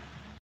androgen,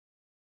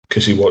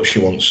 because she wants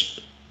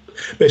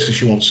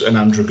an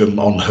androgen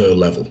on her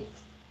level.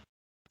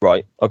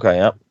 Right. Okay.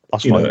 Yeah.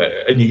 That's fine.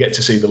 And you get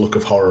to see the look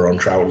of horror on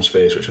Troughton's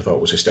face, which I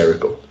thought was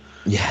hysterical.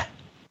 Yeah.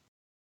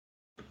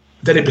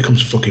 Then it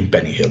becomes fucking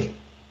Benny Hill.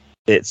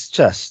 It's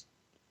just,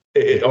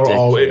 it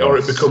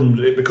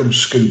becomes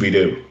Scooby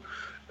Doo.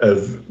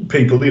 Of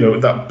people,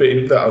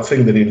 that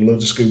thing they did in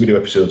loads of Scooby Doo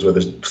episodes where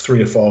there's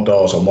 3 or 4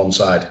 doors on one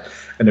side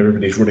and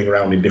everybody's running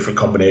around in different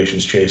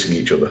combinations chasing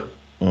each other.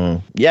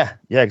 Yeah,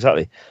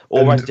 exactly.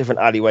 All around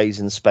different alleyways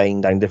in Spain,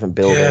 down different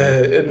buildings.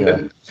 Yeah,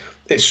 and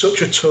it's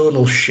such a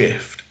tonal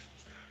shift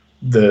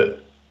that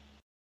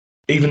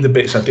even the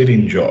bits I did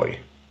enjoy,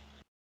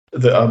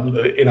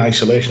 that in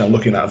isolation I'm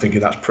looking at and thinking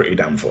that's pretty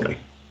damn funny.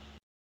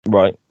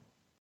 Right.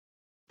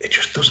 it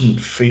just doesn't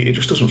feel. It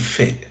just doesn't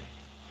fit.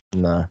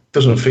 No, it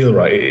doesn't feel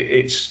right.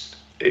 It's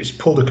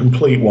pulled a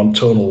complete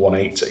tonal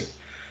 180.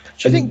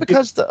 Do you think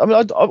because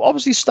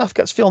obviously stuff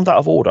gets filmed out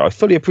of order? I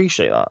fully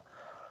appreciate that.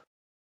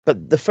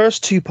 But the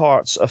first two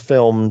parts are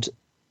filmed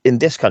in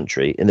this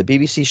country, in the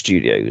BBC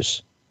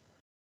studios,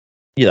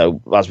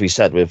 as we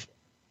said, with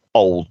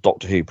old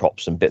Doctor Who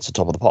props and bits of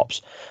Top of the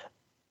Pops.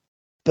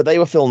 But they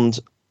were filmed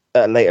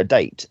at a later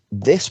date.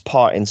 This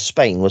part in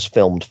Spain was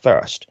filmed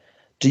first.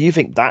 Do you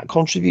think that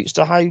contributes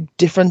to how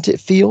different it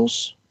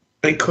feels?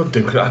 It could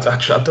do, because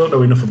I don't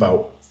know enough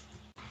about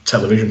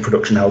television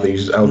production, how they're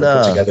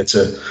put together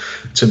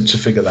to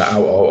figure that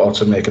out, or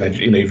to make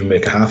even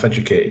make a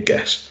half-educated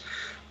guess.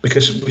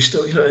 Because we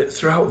still,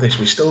 throughout this,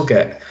 we still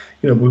get,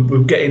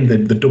 we're getting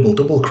the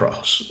double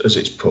cross, as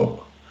it's put.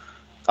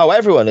 Oh,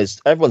 everyone's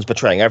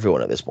betraying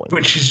everyone at this point.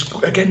 Which is,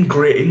 again,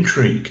 great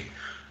intrigue.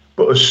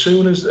 But as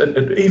soon as, and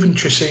even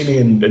Trissini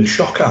and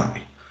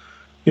Shockeye,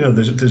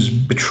 there's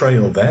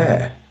betrayal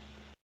there.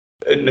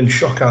 And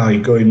Shockeye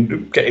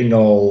getting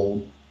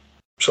all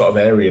sort of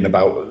Aryan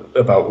about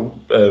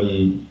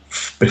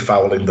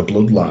befouling the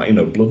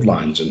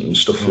bloodlines and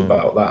stuff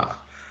about that.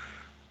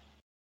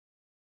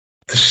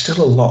 There's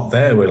still a lot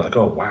there. We're like,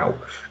 oh wow,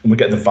 and we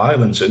get the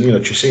violence, and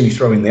Trissini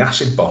throwing the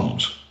acid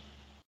bombs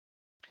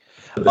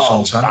at the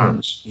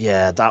Sontarans.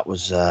 Yeah, that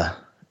was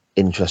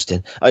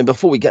interesting. I mean,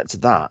 before we get to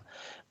that,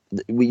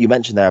 you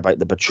mentioned there about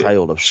the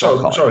betrayal of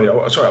Shockeye. Sorry, I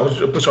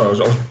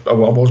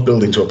was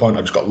building to a point.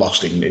 I just got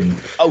lost in.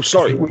 Oh,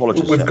 sorry,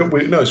 apologies.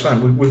 No, it's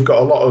fine. We've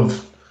got a lot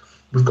of.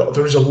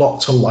 There is a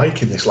lot to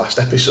like in this last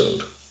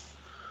episode,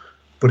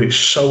 but it's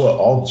so at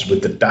odds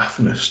with the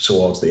daftness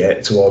towards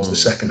the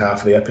second half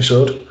of the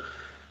episode.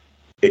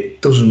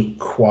 It doesn't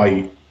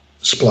quite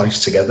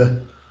splice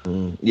together.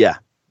 Yeah.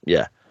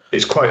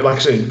 It's quite, like I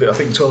say, I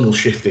think tonal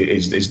shift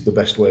is the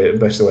best way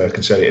I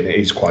can say it, and it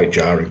is quite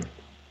jarring.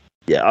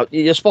 Yeah,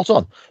 you're spot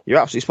on. You're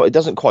absolutely spot on. It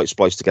doesn't quite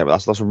splice together.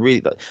 That's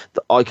really,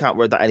 I can't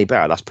word that any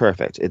better. That's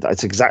perfect.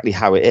 It's exactly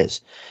how it is.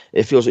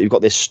 It feels like you've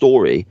got this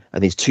story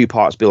and these two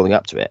parts building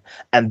up to it,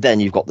 and then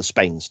you've got the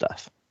Spain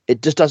stuff.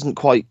 It just doesn't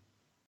quite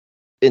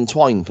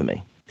entwine for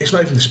me. It's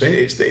not even the Spain.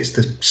 It's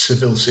the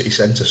Seville city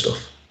centre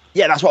stuff.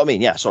 Yeah, that's what I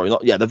mean. Yeah, sorry,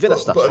 the Villa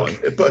stuff.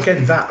 But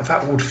again,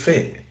 that would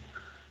fit.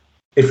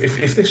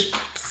 If this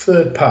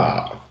third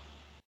part,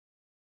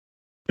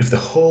 if the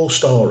whole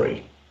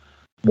story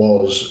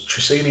was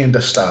Trissini and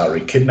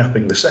Dastari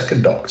kidnapping the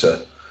second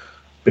Doctor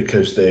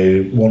because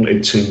they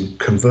wanted to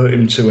convert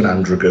him to an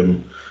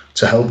androgen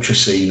to help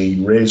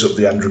Trissini raise up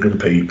the androgen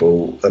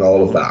people and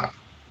all of that,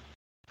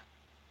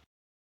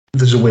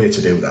 there's a way to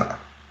do that.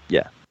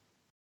 Yeah.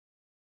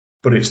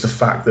 But it's the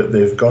fact that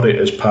they've got it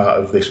as part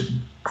of this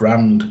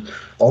grand,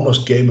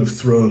 almost Game of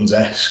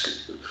Thrones-esque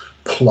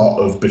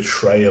plot of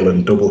betrayal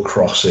and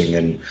double-crossing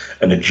and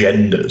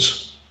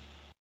agendas.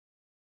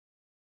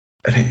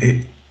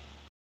 And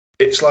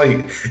it's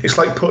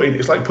like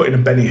putting a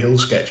Benny Hill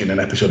sketch in an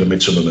episode of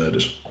Midsummer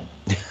Murders.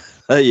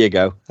 There you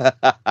go.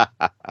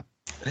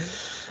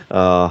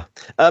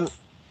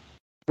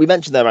 We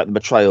mentioned there about the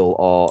betrayal,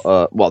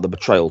 or the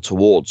betrayal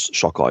towards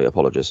Shockeye.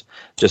 Apologies,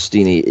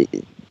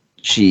 Justini.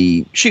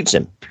 She shoots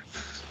him.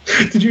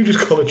 Did you just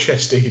call her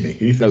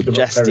Chestini? No,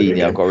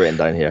 Chestini. I've got written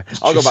down here.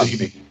 I'll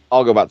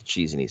go back to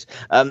cheesiness.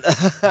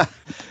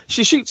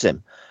 She shoots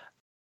him.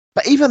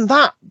 But even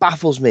that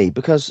baffles me,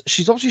 because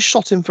she's obviously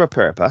shot him for a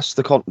purpose,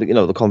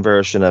 the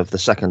conversion of the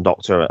second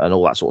Doctor and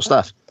all that sort of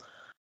stuff,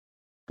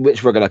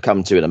 which we're going to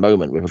come to in a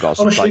moment with regards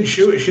to... She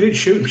didn't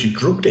shoot him, she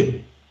drugged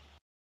him.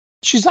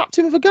 She zapped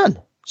him with a gun.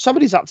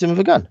 Somebody zapped him with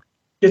a gun.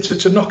 Yeah,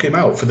 to knock him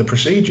out for the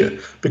procedure,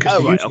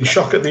 because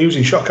they're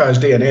using Shockeye's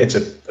DNA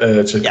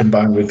to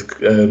combine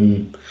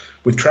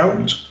with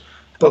Troughton's.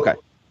 But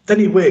then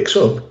he wakes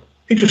up,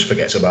 he just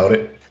forgets about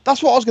it.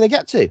 That's what I was going to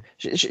get to.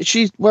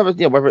 She's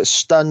whether it's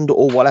stunned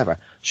or whatever,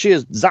 she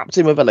has zapped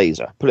him with a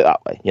laser. Put it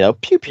that way,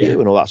 pew pew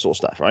and all that sort of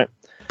stuff, right?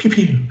 Pew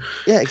pew.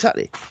 Yeah,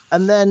 exactly.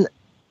 And then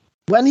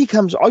when he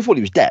comes, I thought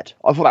he was dead.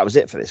 I thought that was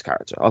it for this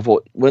character. I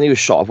thought when he was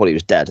shot, I thought he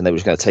was dead, and they were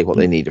just going to take what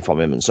they needed from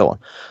him and so on.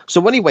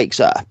 So when he wakes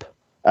up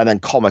and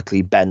then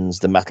comically bends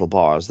the metal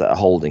bars that are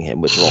holding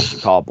him, which are obviously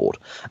cardboard,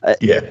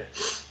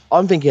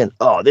 I'm thinking,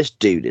 oh, this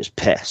dude is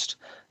pissed.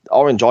 The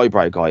orange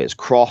eyebrow guy is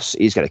cross.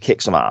 He's going to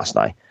kick some ass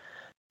now.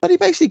 But he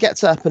basically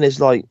gets up and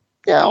is like,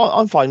 yeah,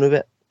 I'm fine with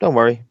it. Don't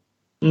worry.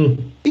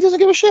 He doesn't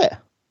give a shit.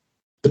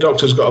 The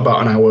Doctor's got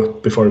about an hour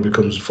before he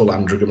becomes full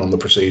androgen on the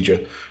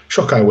procedure.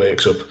 Shockeye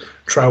wakes up.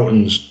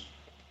 Troughton's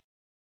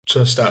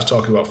starts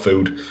talking about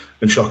food,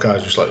 and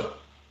Shockeye's just like,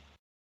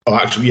 oh,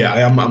 actually, yeah,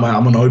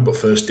 I'm annoyed, but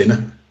first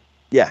dinner.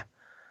 Yeah.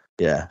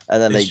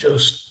 And then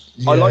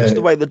I liked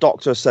the way the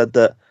Doctor said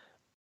that,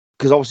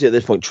 because obviously at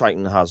this point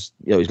Troughton has,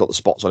 he's got the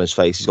spots on his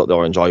face, he's got the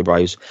orange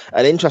eyebrows,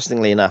 and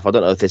interestingly enough, I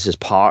don't know if this is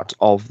part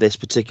of this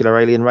particular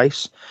alien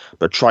race,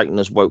 but Troughton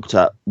has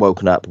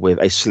woken up with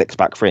a slicked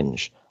back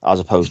fringe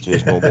as opposed to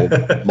his normal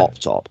mop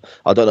top.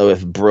 I don't know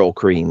if Brill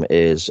cream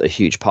is a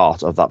huge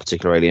part of that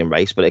particular alien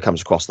race, but it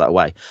comes across that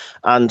way.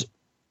 And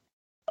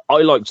I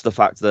liked the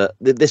fact that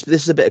this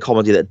is a bit of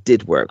comedy that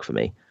did work for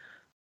me.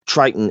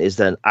 Triton is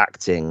then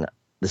acting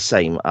the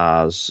same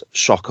as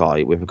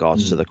Shockeye with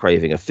regards to the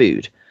craving of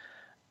food,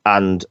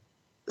 and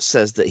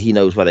says that he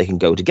knows where they can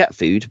go to get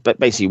food, but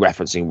basically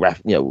referencing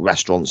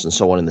restaurants and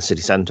so on in the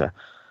city centre.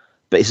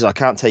 But he says, I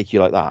can't take you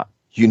like that.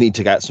 You need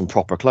to get some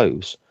proper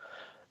clothes.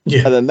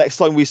 Yeah. And then next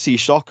time we see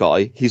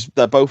Shockeye,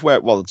 they're both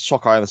wearing, well,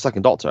 Shockeye and the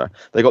second Doctor,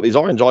 they got these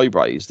orange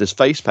eyebrows, this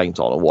face paint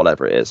on or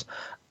whatever it is,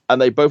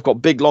 and they both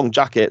got big long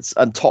jackets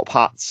and top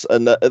hats,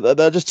 and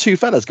they're just two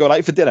fellas going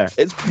out for dinner.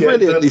 It's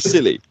brilliantly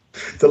silly.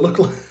 They look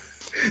like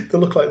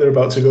they're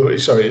about to go.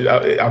 Sorry,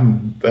 I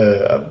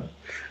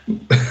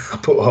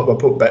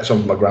put bets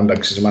on my granddad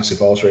because he's a massive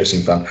horse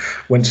racing fan.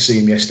 Went to see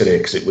him yesterday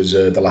because it was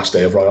the last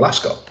day of Royal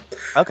Ascot.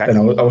 Okay. And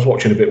I was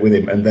watching a bit with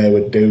him, and there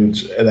were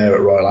dudes there at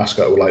Royal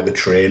Ascot who were like the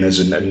trainers,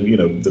 and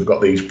they've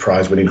got these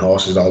prize-winning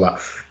horses and all that.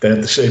 They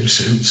had the same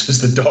suits as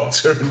the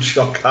Doctor and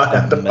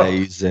Shockeye.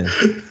 Amazing.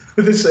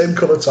 With the same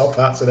colour top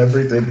hats and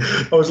everything.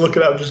 I was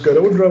looking at them just going,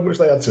 I wonder how much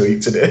they had to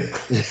eat today.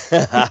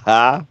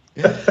 But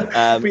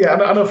yeah,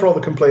 I know for all the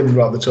complaining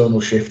about the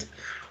tonal shift,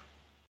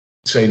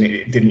 saying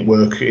it didn't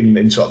work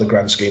in sort of the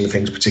grand scheme of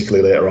things,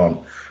 particularly later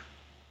on.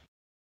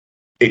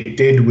 It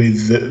did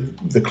with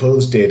the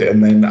clothes did,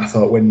 and then I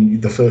thought when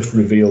the first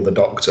reveal the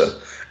Doctor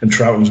and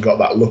Troughton's got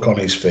that look on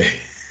his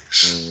face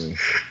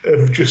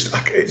of just,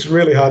 it's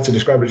really hard to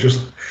describe. It's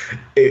just,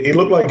 it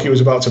looked like he was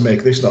about to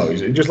make this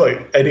noise. It just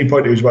like any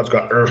point he was about to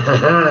go.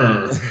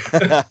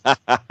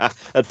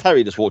 And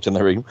Perry just walked in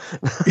the room.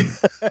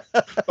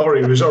 or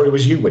it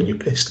was you when you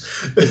pissed.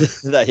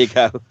 There you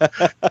go.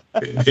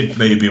 It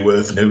may be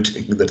worth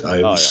noting that I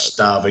am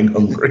starving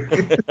hungry.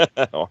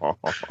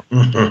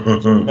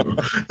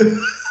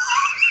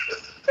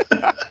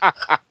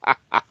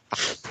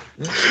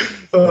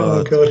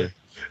 Oh God.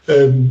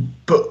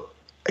 But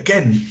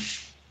again,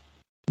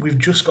 we've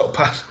just got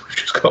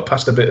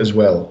past a bit as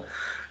well.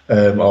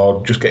 That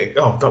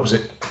was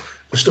it.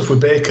 The stuff with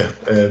Baker.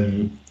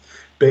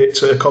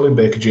 Colin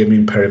Baker, Jamie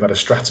and Perry have had a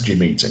strategy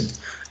meeting,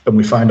 and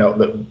we find out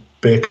that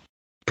Baker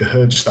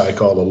heard Stike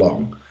all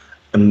along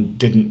and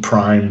didn't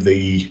prime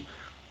the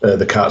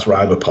Cart's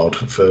Rhymer pod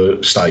for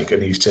Stike,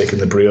 and he's taken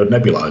the Briode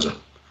nebulizer.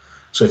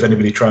 So if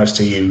anybody tries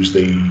to use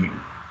the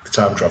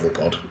time travel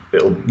pod,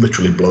 it'll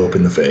literally blow up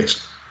in the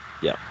face.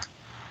 Yeah.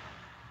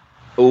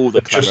 Oh,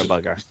 the clever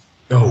bugger.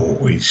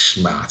 Oh, he's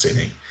smart,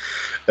 isn't he?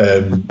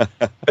 And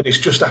it's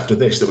just after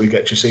this that we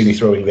get Cassini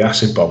throwing the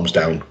acid bombs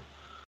down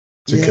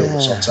to kill the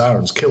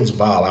Sontarans. Kills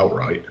Val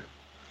outright.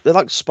 They're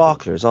like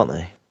sparklers, aren't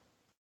they?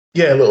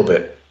 Yeah, a little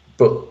bit,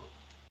 but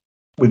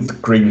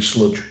with green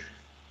sludge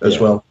as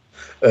well.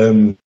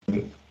 It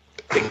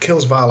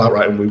kills Val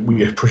outright, and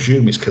we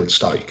presume it's killed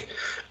Stike.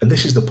 And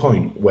this is the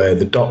point where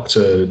the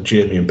Doctor,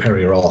 Jamie and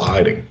Perry are all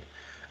hiding.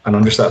 And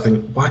I'm just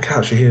thinking, why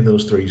can't she hear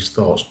those three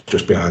thoughts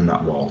just behind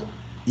that wall?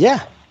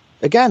 Yeah.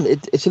 Again,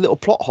 it's a little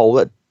plot hole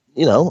that,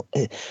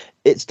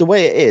 it's the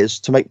way it is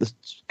to make this,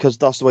 because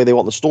that's the way they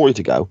want the story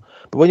to go.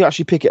 But when you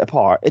actually pick it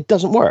apart, it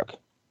doesn't work.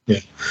 Yeah.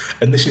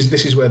 And this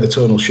is where the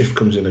tonal shift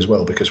comes in as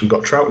well, because we've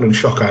got Troughton and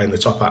Shockeye in the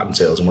top hat and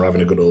tails, and we're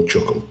having a good old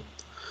chuckle.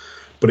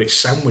 But it's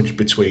sandwiched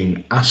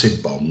between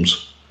acid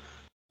bombs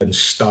and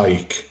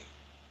Stike.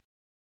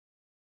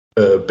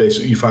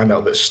 Basically, you find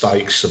out that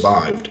Stike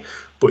survived,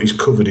 but he's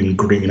covered in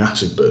green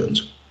acid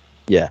burns.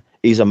 Yeah,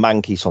 he's a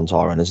manky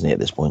Sontaran, isn't he, at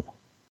this point?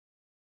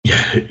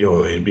 Yeah,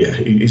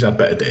 he's had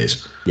better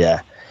days.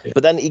 Yeah.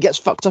 But then he gets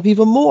fucked up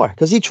even more,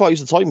 because he tries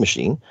the time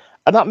machine,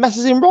 and that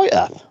messes him right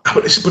up.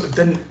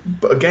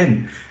 But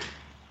again,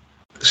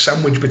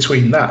 sandwiched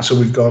between that, so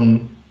we've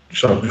gone,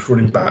 so I'm just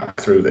running back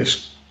through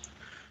this.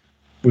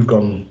 We've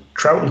gone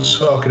Troughton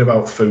talking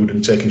about food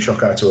and taking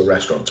Shockeye to a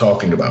restaurant,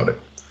 talking about it.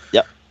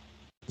 Yep.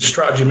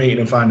 Strategy meeting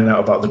and finding out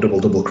about the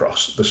double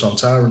cross. The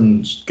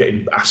Sontarans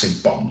getting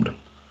acid bombed.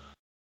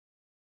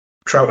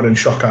 Troughton and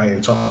Shockeye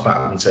in top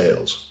hat and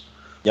tails.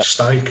 Yep.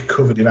 Stike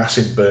covered in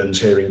acid burns,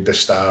 hearing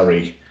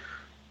Dastari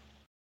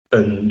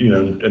and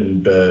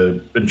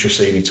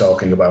Cassini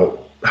talking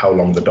about how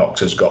long the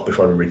Doctor's got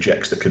before he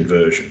rejects the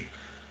conversion.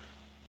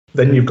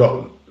 Then you've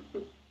got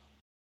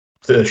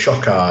the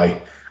Shockeye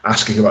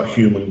asking about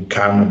human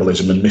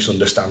cannibalism and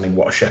misunderstanding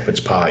what a shepherd's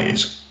pie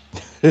is.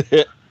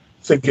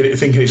 thinking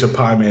it's a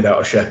pie made out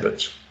of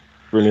shepherds.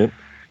 Brilliant.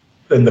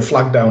 Then the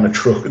flag down a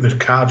truck, the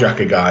carjack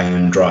a guy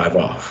and drive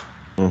off.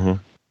 Mm-hmm.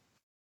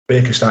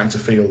 Baker starting to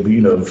feel the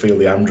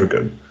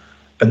androgen,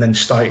 and then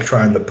Stike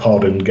trying the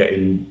pod and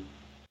getting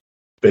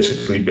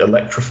basically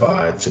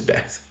electrified to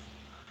death.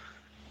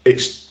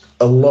 It's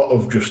a lot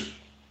of just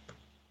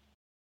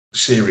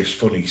serious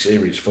funny.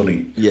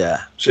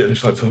 Yeah. So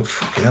it's like,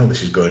 fucking hell,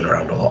 this is going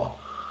around a lot.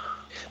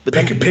 But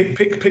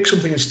pick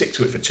something and stick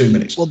to it for 2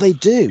 minutes. Well, they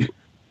do.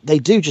 They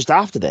do just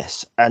after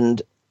this, and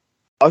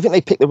I think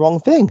they picked the wrong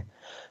thing,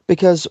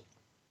 because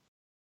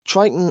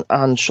Triton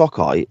and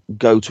Shockeye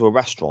go to a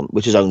restaurant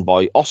which is owned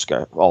by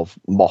Oscar of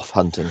moth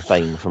hunting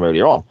fame from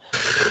earlier on,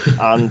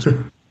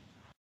 and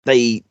they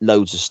eat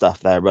loads of stuff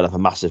there, run up a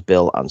massive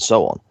bill and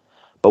so on.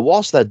 But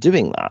whilst they're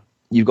doing that,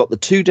 you've got the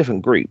two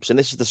different groups, and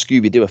this is the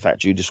Scooby-Doo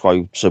effect you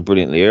described so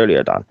brilliantly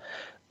earlier, Dan.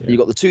 Yeah. You've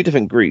got the two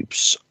different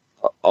groups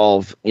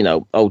of,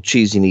 old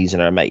cheesy knees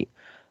and her mate,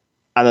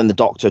 and then the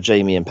Doctor,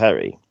 Jamie and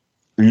Perry,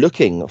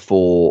 looking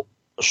for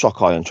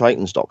Shockeye and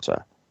Triton's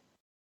Doctor.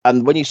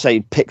 And when you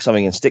say pick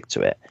something and stick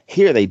to it,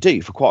 here they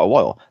do for quite a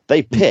while.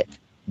 They pick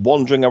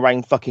wandering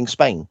around fucking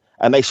Spain,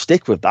 and they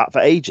stick with that for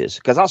ages,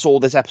 because that's all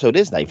this episode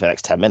is now for the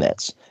next 10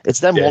 minutes.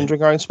 It's them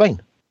wandering around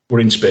Spain. We're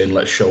in Spain,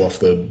 let's show off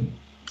the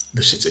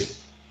city.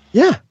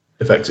 Yeah.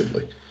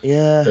 Effectively.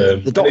 Yeah.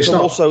 The Doctor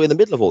also, in the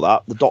middle of all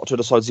that, the Doctor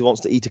decides he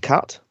wants to eat a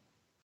cat.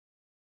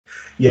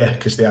 Yeah,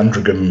 because the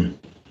androgen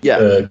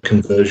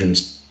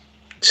conversion's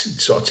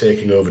sort of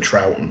taking over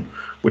Troughton,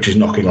 which is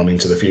knocking on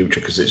into the future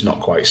because it's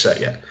not quite set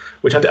yet.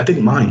 Which I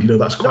didn't mind.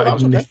 That's quite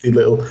a nifty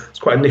little. It's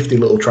quite a nifty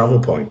little travel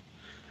point.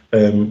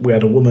 We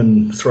had a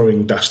woman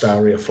throwing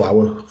Dastaria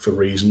flour for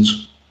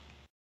reasons.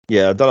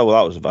 Yeah, I don't know what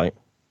that was about.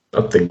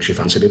 I think she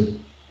fancied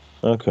him.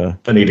 Okay.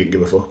 And he didn't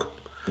give a fuck.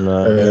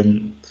 No.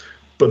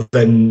 But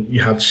then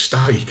you had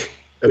Stike.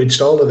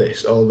 Amidst all of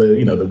this, all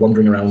the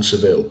wandering around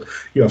Seville,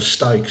 you have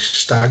Stike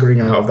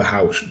staggering out of the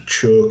house,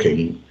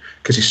 choking,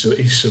 because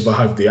he's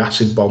survived the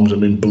acid bombs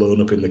and been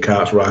blown up in the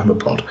cart's Rhymer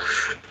pod.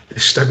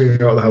 He's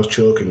staggering out of the house,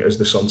 choking as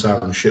the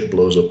Sontaran ship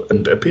blows up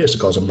and appears to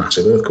cause a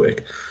massive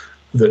earthquake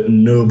that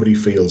nobody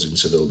feels in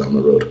Seville down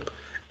the road.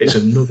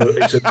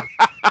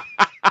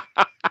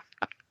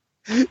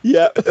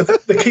 Yeah.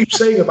 They keep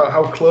saying about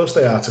how close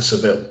they are to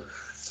Seville,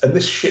 and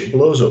this shit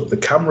blows up. The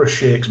camera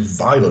shakes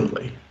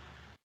violently,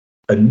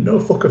 and no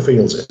fucker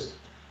feels it.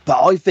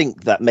 But I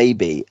think that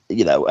maybe,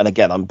 and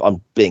again,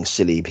 I'm being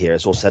silly here.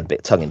 It's all said a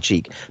bit tongue in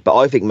cheek. But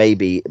I think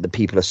maybe the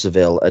people of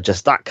Seville are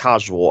just that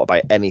casual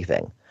about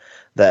anything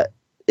that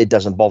it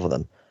doesn't bother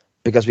them.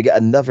 Because we get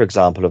another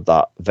example of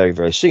that very,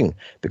 very soon.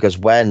 Because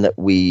when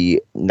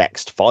we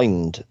next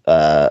find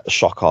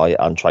Shockeye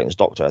and Triton's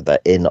Doctor, they're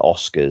in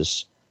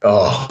Oscar's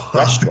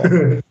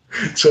restaurant.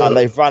 And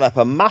they've ran up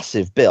a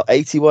massive bill,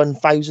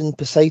 81,000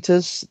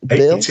 pesetas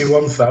bill.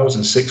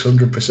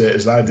 81,600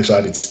 pesetas. I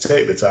decided to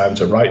take the time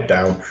to write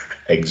down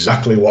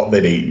exactly what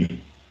they'd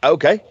eaten.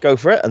 Okay, go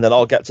for it. And then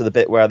I'll get to the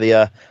bit where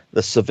the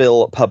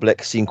Seville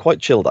public seem quite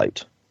chilled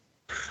out.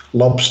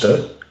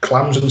 Lobster,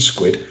 clams and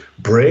squid,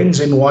 brains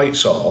in white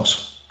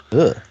sauce,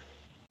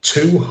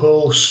 2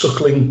 whole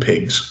suckling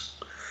pigs,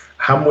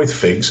 ham with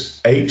figs,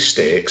 8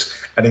 steaks,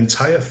 an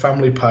entire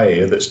family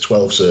paella that's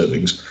 12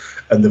 servings,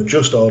 and they've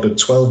just ordered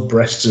 12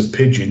 breasts of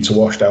pigeon to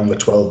wash down the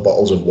 12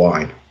 bottles of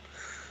wine.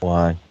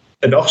 Why?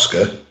 And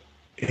Oscar,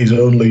 his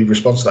only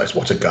response to that is,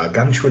 what a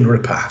gargantuan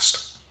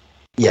repast.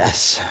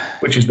 Yes.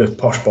 Which is the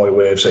posh boy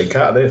way of saying,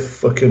 can't they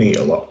fucking eat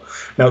a lot?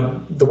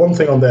 Now, the one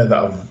thing on there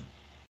that I've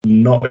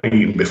not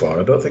eaten before,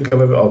 I don't think I've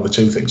ever, the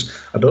two things,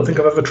 I don't think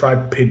I've ever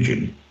tried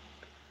pigeon,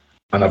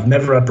 and I've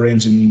never had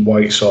brains in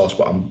white sauce,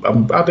 but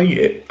I'd eat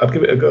it. I'd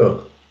give it a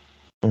go.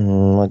 I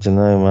don't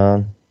know,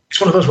 man. It's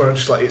one of those where I'm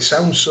just like, it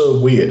sounds so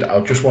weird. I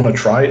just want to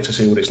try it to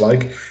see what it's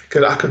like.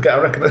 Because I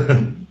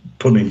reckon,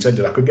 pun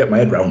intended, I could get my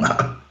head around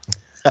that.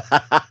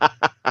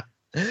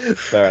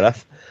 Fair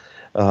enough.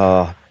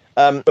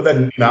 But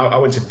then, I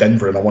went to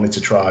Denver and I wanted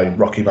to try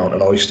Rocky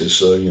Mountain oysters,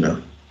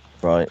 so,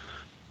 Right.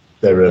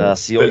 They're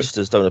the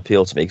oysters don't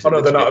appeal to me. Oh,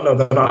 no, they're not. No,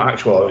 they're not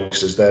actual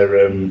oysters.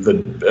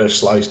 They're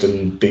sliced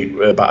and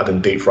battered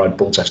and deep fried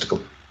bull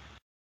testicle.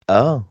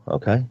 Oh,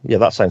 okay. Yeah,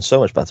 that sounds so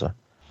much better.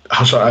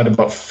 I had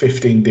about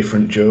 15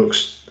 different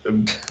jokes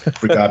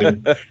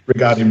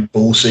regarding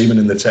bull semen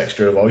and the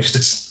texture of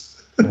oysters.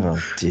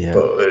 Oh dear!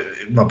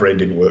 But my brain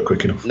didn't work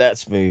quick enough.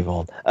 Let's move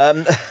on.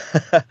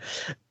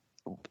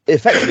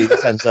 Effectively,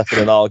 this ends up in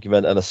an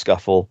argument and a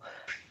scuffle.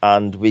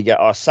 And we get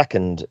our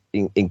second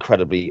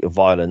incredibly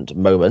violent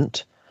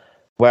moment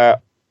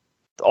where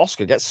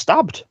Oscar gets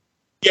stabbed.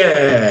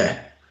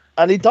 Yeah.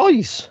 And he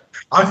dies.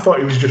 I thought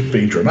he was just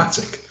being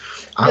dramatic.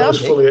 I was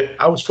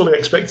fully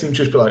expecting him to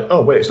just be like,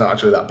 oh, wait, it's not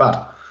actually that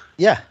bad.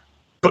 Yeah.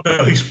 But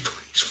no, he's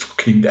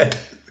fucking dead.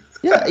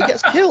 Yeah, he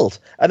gets killed.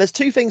 And there's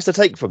 2 things to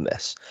take from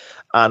this.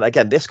 And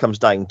again, this comes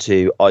down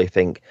to, I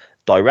think,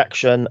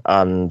 direction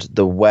and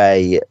the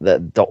way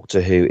that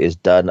Doctor Who is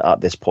done at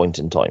this point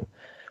in time.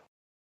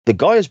 The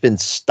guy has been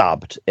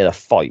stabbed in a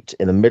fight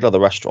in the middle of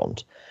the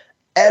restaurant.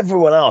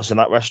 Everyone else in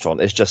that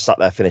restaurant is just sat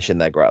there finishing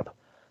their grub.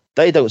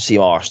 They don't seem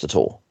arsed at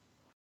all.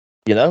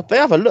 They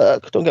have a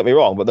look, don't get me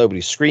wrong, but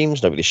nobody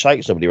screams, nobody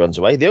shouts, nobody runs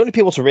away. The only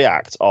people to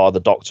react are the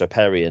Doctor,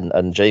 Perry,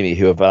 and Jamie,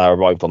 who have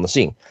arrived on the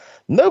scene.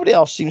 Nobody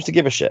else seems to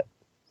give a shit,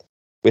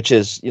 which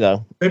is, a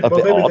bit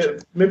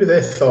odd. Maybe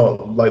they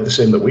thought like the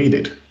same that we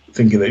did,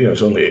 thinking that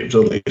it's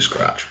only a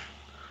scratch.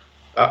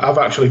 I've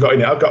actually got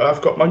in it. I've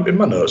got in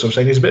my notes. I'm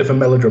saying he's a bit of a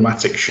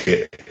melodramatic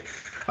shit.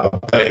 I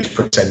bet he's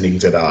pretending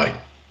to die.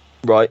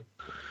 Right.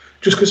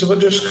 Just because of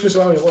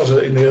how he was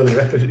in the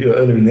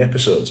earlier in the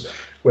episodes,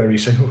 where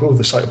he's saying, "Oh,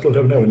 the sight of blood,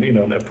 oh no," and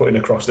and they're putting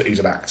across that he's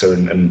an actor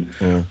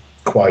and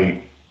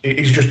quite.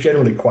 He's just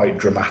generally quite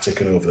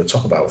dramatic and over the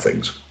top about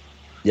things.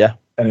 Yeah.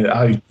 And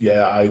I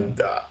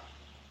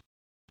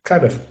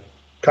kind of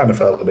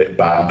felt a bit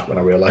bad when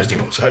I realised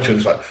he was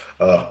actually like,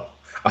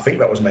 I think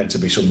that was meant to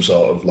be some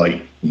sort of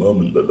like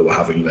moment that they were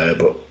having there,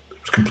 but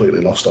it was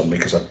completely lost on me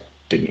because I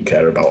didn't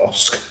care about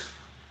Oscar.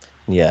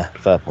 Yeah,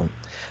 fair point.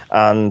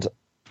 And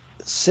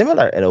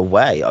similar in a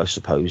way, I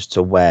suppose,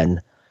 to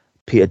when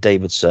Peter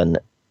Davidson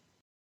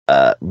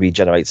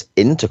regenerates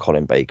into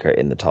Colin Baker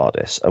in the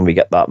TARDIS, and we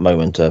get that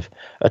moment of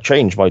a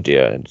change, my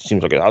dear. It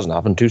seems like it hasn't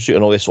happened too soon,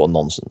 and all this sort of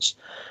nonsense.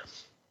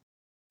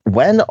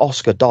 When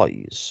Oscar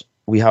dies,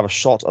 we have a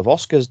shot of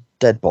Oscar's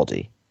dead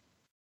body,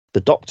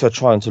 the Doctor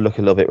trying to look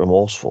a little bit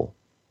remorseful.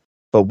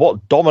 But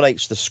what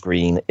dominates the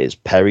screen is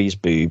Peri's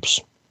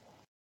boobs.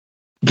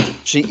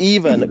 She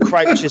even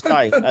crouches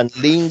down and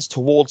leans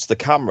towards the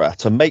camera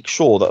to make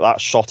sure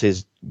that shot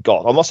is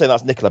got. I'm not saying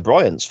that's Nicola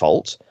Bryant's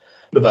fault.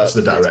 But that's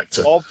the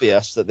director. It's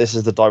obvious that this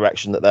is the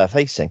direction that they're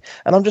facing.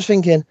 And I'm just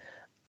thinking,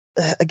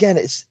 again,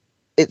 it's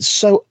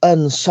so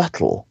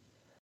unsubtle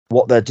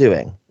what they're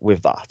doing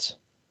with that.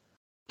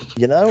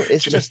 You know,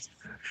 it's just...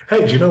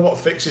 Hey, do you know what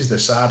fixes the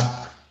sad?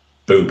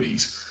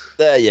 Boobies.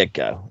 There you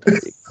go.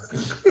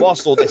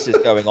 Whilst all this is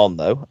going on,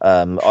 though,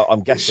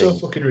 I'm guessing... It's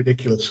so fucking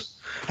ridiculous.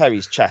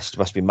 Peri's chest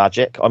must be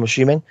magic, I'm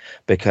assuming,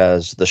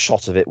 because the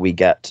shot of it we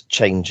get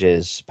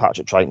changes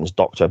Patrick Troughton's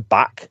Doctor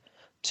back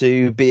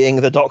to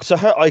being the Doctor,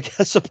 I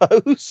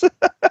suppose.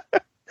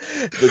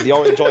 the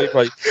orange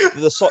eyebrow,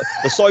 the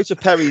sight of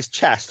Peri's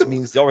chest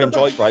means the orange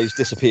eyebrows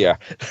disappear.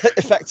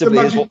 Effectively,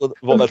 is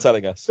what they're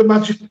telling us. The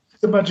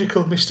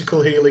magical,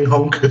 mystical healing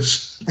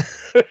honkers.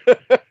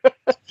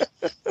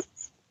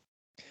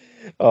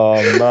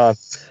 Oh man!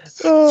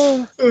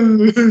 Oh.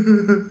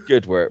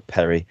 Good work,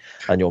 Peri,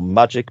 and your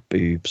magic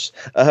boobs.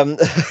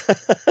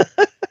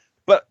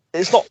 But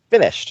it's not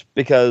finished,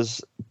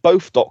 because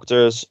both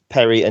Doctors,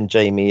 Peri and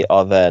Jamie,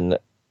 are then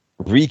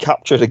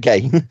recaptured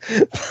again.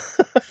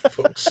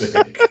 Fuck's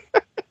sake.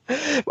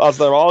 As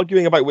they're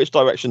arguing about which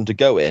direction to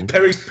go in.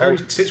 Peri's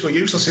tits were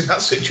useless in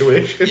that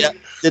situation. Yeah,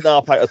 didn't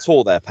help out at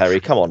all there, Peri.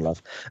 Come on,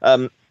 love.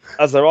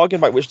 As they're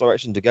arguing about which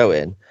direction to go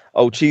in,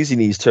 Cheesy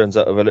Knees turns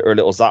out with her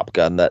little zap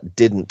gun that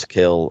didn't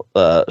kill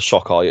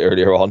Shockeye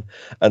earlier on,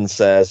 and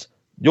says,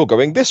 "You're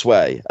going this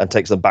way," and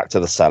takes them back to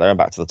the cellar and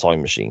back to the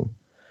time machine.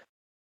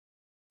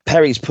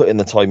 Peri's put in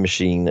the time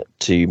machine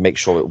to make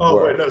sure it works.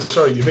 Oh, wait, no,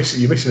 sorry, you're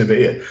missing a bit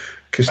here.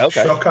 Because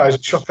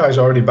Shockeye's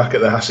already back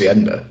at the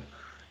Hacienda.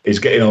 He's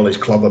getting all his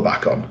clobber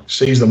back on,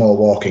 sees them all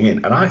walking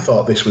in, and I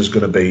thought this was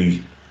going to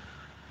be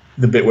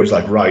the bit where he's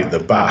like, right, they're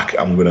back,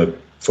 I'm going to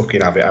fucking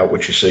have it out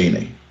with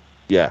Chesini.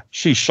 Yeah,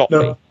 she shot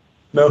me.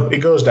 No, he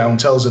goes down,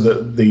 tells her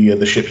that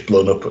the ship's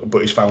blown up, but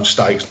he's found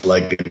Stike's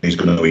leg and he's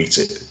going to eat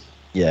it.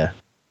 Yeah.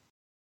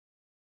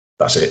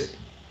 That's it.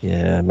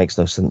 Yeah, it makes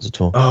no sense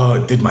at all.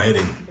 Oh, it did my head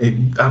in.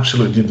 It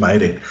absolutely did my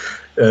head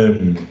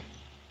in.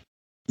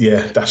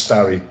 Yeah,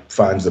 Dastari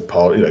finds the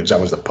pod,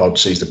 examines the pod,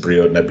 sees the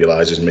Brio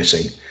nebulizer's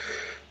missing.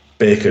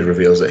 Baker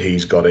reveals that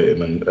he's got it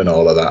and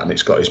all of that, and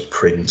it's got his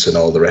print and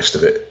all the rest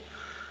of it.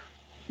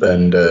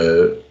 And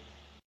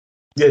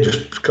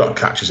just kind of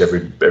catches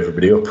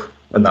everybody up,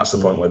 and that's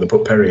the point where they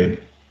put Peri in.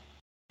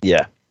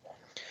 Yeah.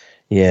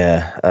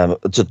 Yeah,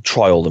 to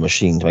trial the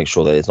machine to make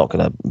sure that it's not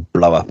going to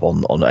blow up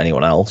on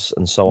anyone else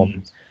and so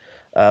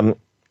on.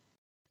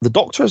 The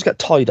Doctors get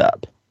tied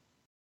up,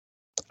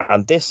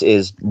 and this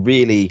is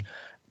really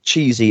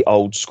cheesy,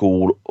 old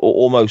school,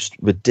 almost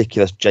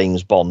ridiculous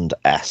James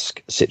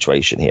Bond-esque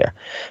situation here,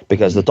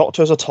 because the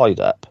Doctors are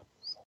tied up.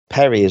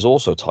 Peri is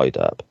also tied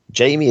up.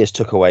 Jamie is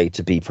took away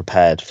to be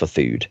prepared for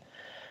food.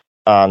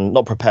 And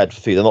not prepared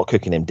for food. They're not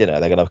cooking him dinner.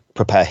 They're going to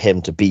prepare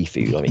him to be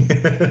food. I mean,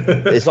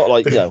 it's not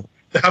like, They're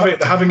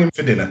having him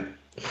for dinner.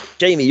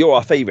 Jamie, you're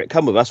our favourite.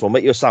 Come with us. We'll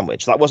make you a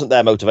sandwich. That wasn't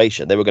their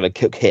motivation. They were going to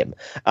cook him.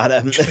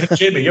 And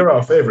Jamie, you're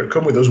our favourite.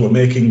 Come with us. We're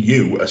making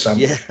you a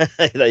sandwich.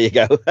 Yeah, there you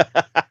go.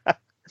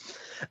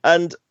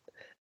 And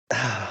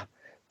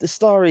the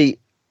Starry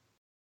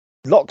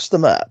locks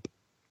them up.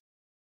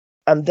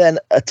 And then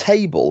a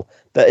table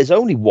that is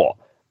only,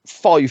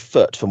 5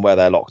 foot from where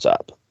they're locked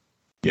up.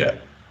 Yeah.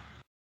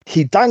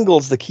 He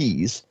dangles the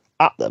keys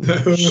at them.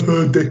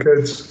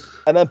 Dickheads.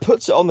 And then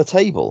puts it on the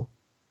table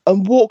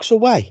and walks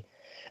away.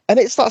 And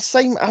it's that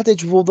same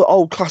adage with all the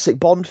old classic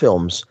Bond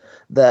films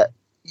that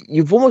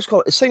you've almost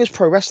got, the same as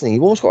pro wrestling,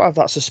 you've almost got to have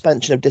that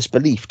suspension of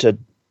disbelief to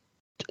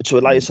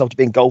allow yourself to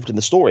be engulfed in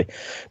the story.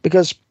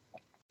 Because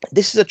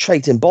this is a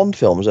trait in Bond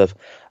films of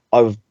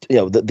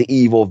the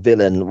evil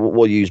villain,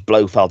 we'll use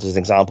Blofeld as an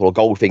example, or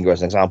Goldfinger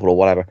as an example, or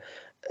whatever,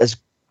 has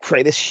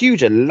created this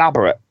huge,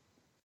 elaborate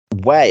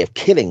way of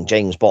killing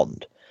James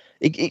Bond.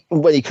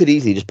 When he could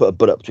easily just put a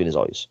bullet between his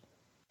eyes.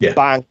 Yeah.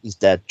 Bang, he's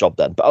dead, job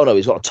done. But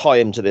he's got to tie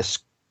him to this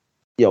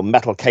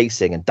metal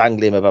casing and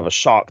dangle him above a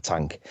shark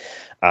tank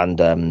and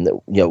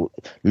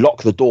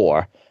lock the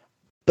door.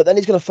 But then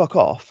he's going to fuck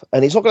off,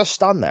 and he's not going to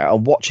stand there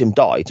and watch him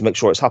die to make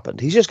sure it's happened.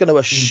 He's just going to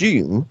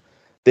assume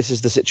this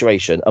is the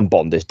situation and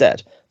Bond is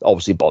dead.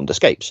 Obviously, Bond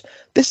escapes.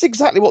 This is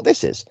exactly what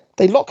this is.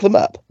 They lock them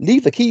up,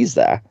 leave the keys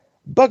there,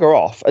 bugger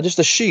off, and just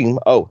assume,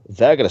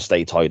 they're going to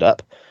stay tied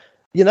up.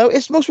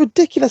 It's the most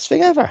ridiculous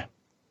thing ever.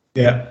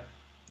 Yeah.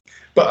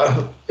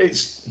 But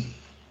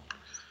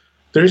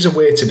there is a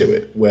way to do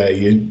it where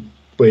you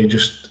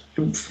just,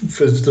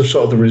 for the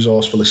sort of the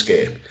resourceful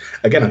escape.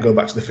 Again, I go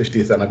back to the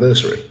 50th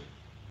anniversary.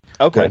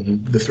 Okay.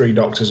 When the three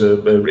doctors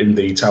are in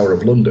the Tower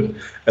of London,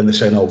 and they're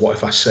saying, "Oh, what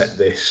if I set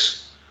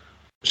this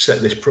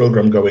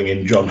program going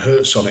in John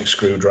Hurt's sonic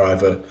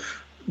screwdriver?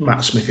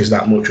 Matt Smith is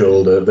that much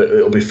older that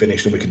it'll be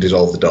finished and we can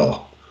dissolve the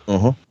door."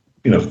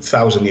 Mm-hmm.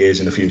 1,000 years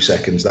in a few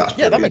seconds. That's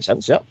brilliant. That makes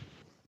sense. Yeah,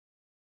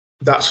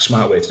 that's a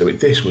smart way to do it.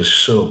 This was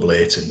so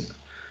blatant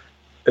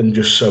and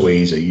just so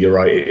easy. You're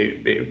right.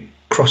 It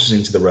crosses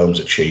into the realms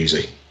of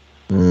cheesy.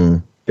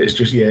 Mm. It's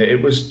just,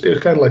 it was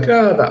kind of like,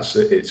 that's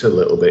it. It's a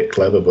little bit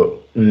clever, but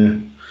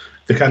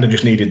they kind of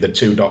just needed the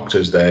two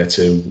doctors there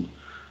to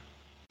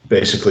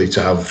basically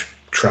to have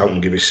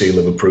Troughton give his seal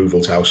of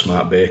approval to how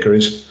smart Baker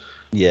is.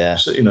 Yeah.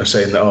 So,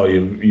 saying that,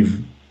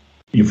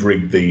 you've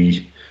rigged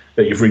the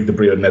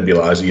Brio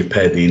nebulizer, you've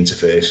paired the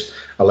interface.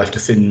 I left a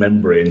thin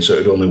membrane so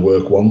it'd only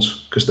work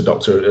once because the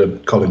doctor,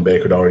 Colin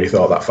Baker, had already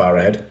thought that far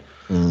ahead.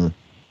 Mm.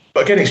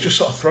 But again, it's just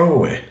sort of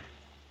throwaway.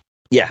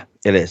 Yeah,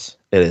 it is.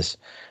 It is.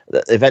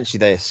 Eventually,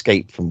 they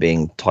escape from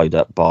being tied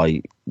up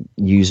by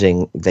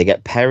they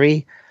get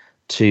Perry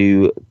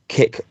to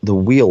kick the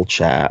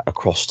wheelchair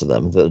across to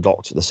them that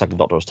the second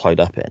doctor was tied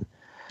up in.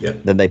 Yeah.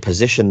 Then they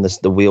position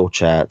the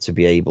wheelchair to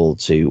be able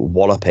to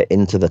wallop it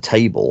into the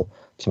table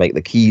to make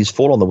the keys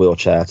fall on the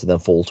wheelchair to then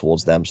fall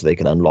towards them so they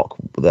can unlock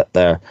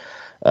their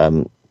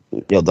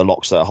the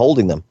locks that are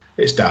holding them.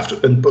 It's daft.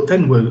 But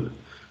then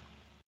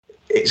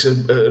it's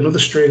another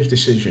strange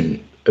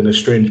decision and a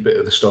strange bit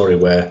of the story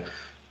where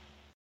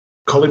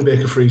Colin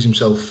Baker frees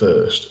himself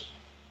first,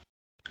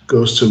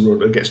 goes to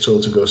run and gets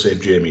told to go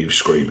save Jamie, who's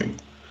screaming.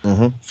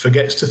 Mm-hmm.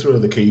 Forgets to throw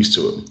the keys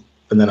to him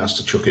and then has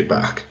to chuck it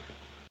back.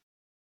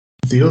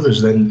 The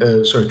others then,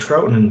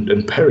 Troughton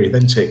and Perry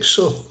then take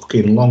so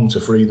fucking long to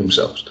free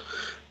themselves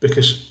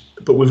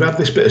but we've had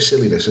this bit of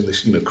silliness and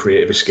this,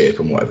 creative escape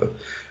and whatever.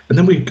 And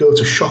then we go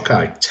to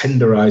Shockeye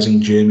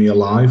tenderizing Jamie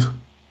alive.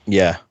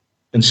 Yeah.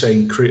 And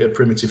saying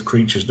primitive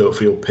creatures don't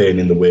feel pain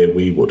in the way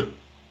we would.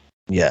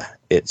 Yeah,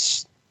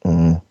 it's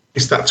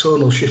that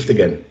tonal shift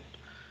again.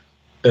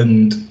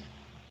 And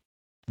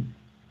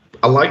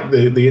I like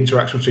the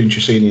interaction between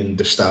Chesini and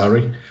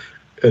Dastari,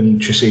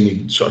 and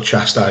Chesini sort of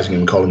chastising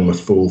him, calling him a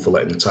fool for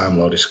letting the Time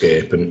Lord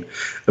escape, and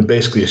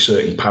basically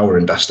asserting power,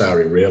 and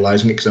Dastari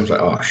realising it, because I was like,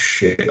 oh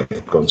shit,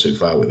 I've gone too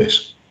far with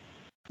this.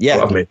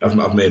 Yeah. But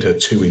I've made her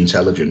too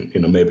intelligent.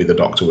 Maybe the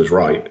Doctor was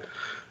right.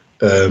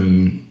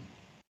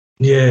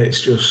 Yeah,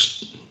 it's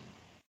just,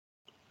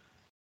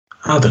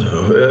 I don't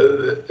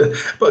know.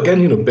 But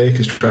again,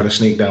 Baker's trying to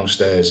sneak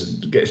downstairs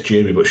and gets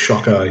Jamie, but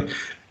Shockeye,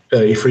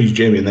 he frees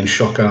Jamie and then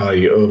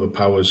Shockeye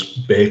overpowers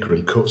Baker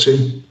and cuts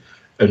him.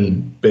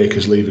 And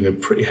Baker's leaving a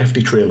pretty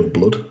hefty trail of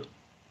blood.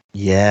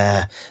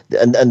 Yeah.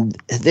 And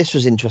this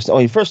was interesting. I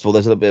mean, first of all,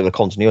 there's a little bit of a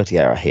continuity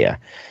error here.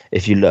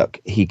 If you look,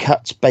 he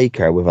cuts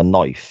Baker with a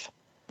knife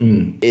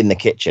in the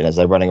kitchen as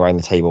they're running around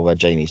the table where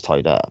Jamie's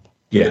tied up.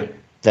 Yeah.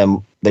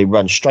 Then they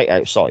run straight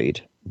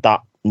outside. That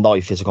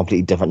knife is a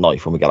completely different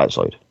knife when we get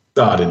outside.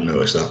 Oh, I didn't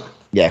notice that.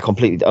 Yeah,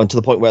 completely. And to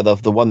the point where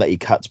the one that he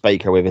cuts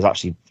Baker with is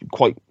actually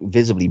quite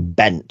visibly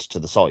bent to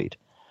the side.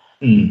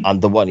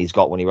 And the one he's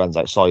got when he runs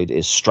outside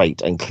is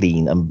straight and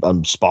clean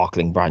and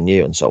sparkling brand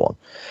new and so on.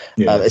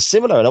 Yeah. It's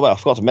similar in a way. I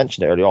forgot to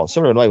mention it earlier on.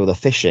 Similar in a way with the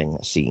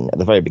fishing scene at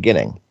the very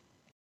beginning.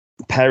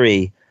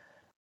 Perry,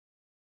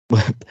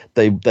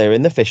 they're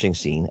in the fishing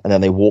scene and then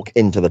they walk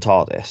into the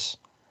TARDIS.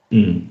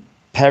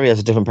 Perry has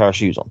a different pair of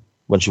shoes on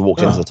when she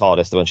walks into the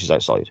TARDIS than when she's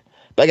outside.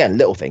 But again,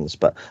 little things.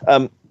 But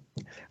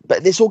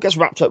this all gets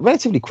wrapped up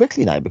relatively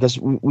quickly now because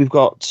we've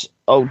got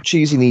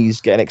Cheesy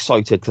Knees getting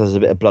excited because there's a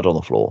bit of blood on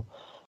the floor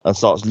and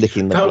starts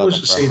licking the blood.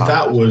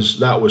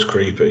 That was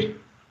creepy.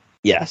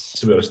 Yes.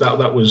 To be honest,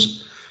 that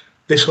was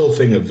this whole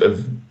thing of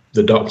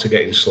the Doctor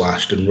getting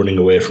slashed and running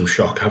away from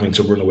having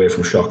to run away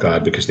from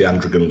Shockeye because the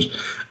Androgams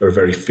are a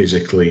very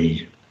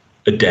physically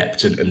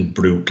adept and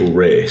brutal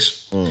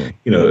race,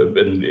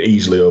 and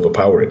easily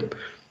overpowering.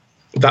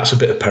 That's a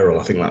bit of peril.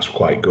 I think that's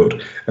quite good.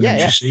 And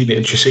then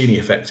Chesini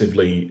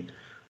effectively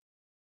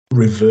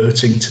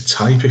reverting to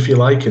type, if you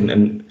like,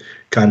 and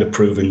kind of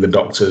proving the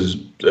Doctor's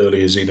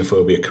earlier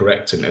xenophobia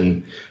correct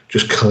and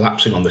just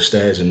collapsing on the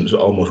stairs and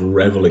almost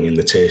reveling in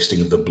the tasting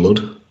of the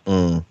blood.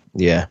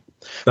 Yeah.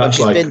 That's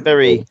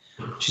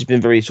she's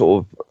been very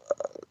sort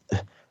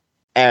of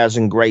airs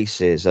and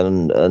graces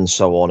and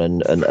so on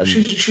and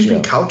she's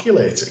been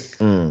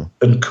calculating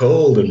and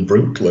cold and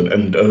brutal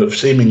and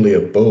seemingly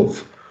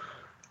above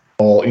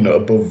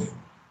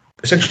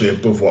essentially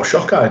above what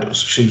Shockeye does.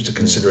 She used to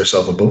consider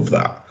herself above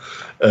that.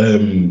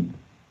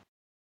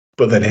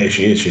 But then here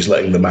she is, she's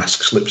letting the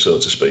mask slip, so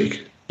to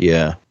speak.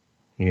 Yeah.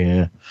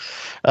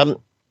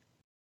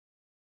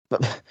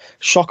 But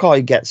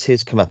Shockeye gets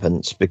his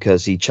comeuppance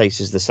because he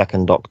chases the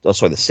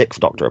sixth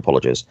Doctor,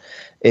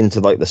 into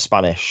like the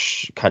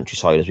Spanish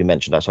countryside, as we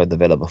mentioned, outside the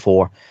villa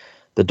before.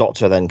 The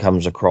Doctor then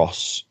comes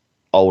across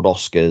old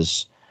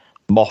Oscar's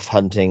moth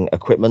hunting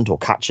equipment or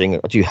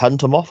catching. Do you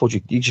hunt a moth or do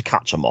you just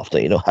catch a moth?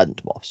 Don't you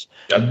hunt moths?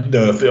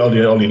 No,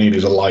 all you need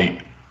is a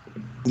light.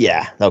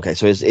 Yeah. Okay.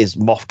 So his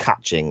moth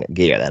catching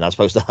gear then, as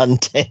opposed to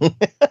hunting,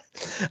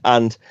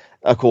 and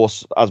Of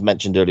course, as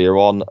mentioned earlier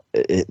on,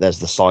 there's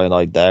the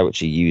cyanide there, which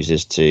he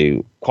uses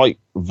to quite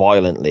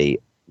violently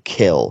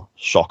kill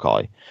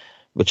Shockeye,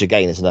 which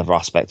again is another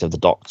aspect of the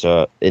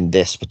Doctor in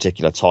this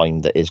particular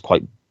time that is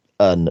quite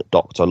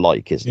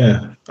un-Doctor-like, isn't it?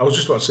 Yeah, I was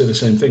just about to say the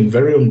same thing.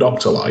 Very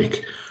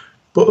un-Doctor-like,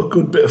 but a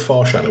good bit of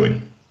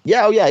foreshadowing.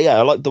 Yeah,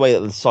 I like the way that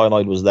the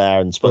cyanide was there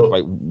and spoke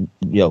about,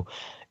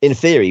 in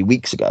theory,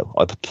 weeks ago,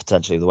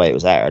 potentially the way it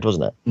was aired,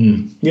 wasn't it?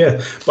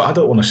 Yeah, but I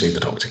don't want to see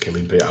the Doctor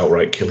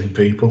outright killing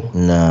people.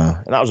 No,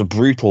 and that was a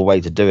brutal way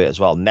to do it as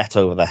well. Net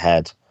over the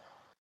head.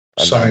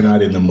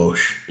 Cyanide in the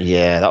mush.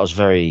 Yeah, that was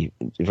very,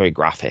 very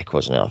graphic,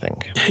 wasn't it, I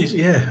think?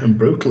 Yeah, and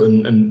brutal.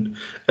 And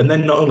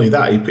then not only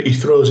that, he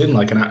throws in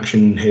like an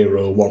action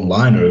hero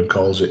one-liner and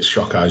calls it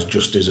Shockeye's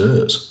Just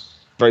Desserts.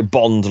 Very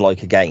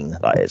Bond-like again.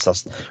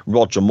 That's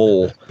Roger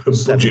Moore.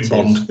 Budget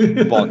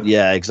Bond.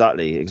 Yeah,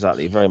 exactly.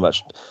 Very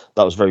much.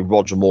 That was very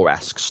Roger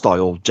Moore-esque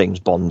style James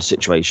Bond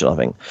situation, I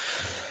think.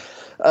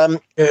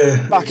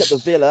 Back at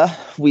the villa,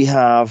 we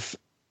have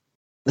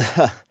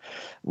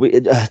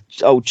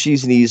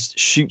Cheesinese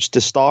shoots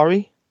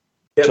Dastari.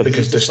 Yeah,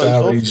 because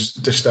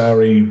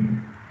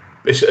Dastari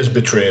has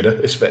betrayed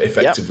her,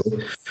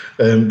 effectively,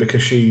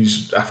 because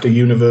she's after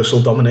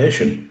universal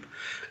domination.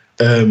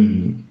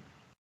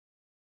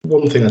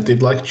 One thing I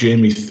did like,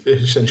 Jamie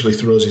essentially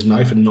throws his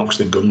knife and knocks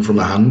the gun from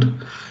her hand.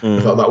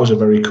 I thought that was a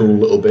very cool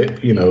little bit.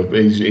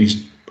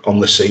 He's on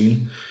the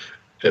scene.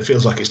 It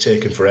feels like it's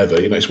taken forever.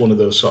 It's one of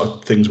those sort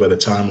of things where the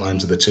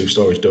timelines of the two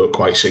stories don't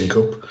quite sync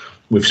up.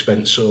 We've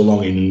spent so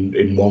long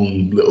in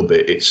one little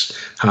bit, it's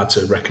hard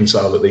to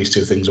reconcile that these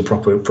two things are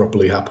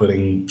properly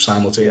happening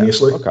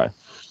simultaneously. Yeah,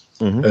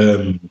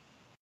 okay.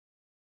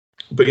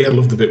 But yeah, I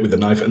love the bit with the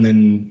knife. And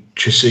then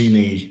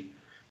Cassini,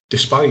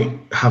 despite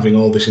having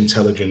all this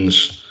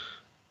intelligence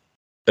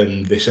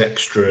and this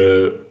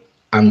extra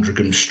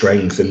androgen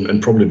strength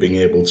and probably being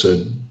able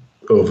to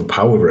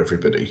overpower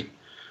everybody,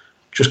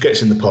 just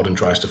gets in the pod and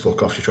tries to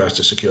fuck off. She tries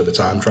to secure the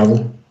time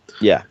travel.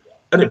 Yeah.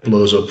 And it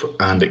blows up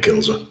and it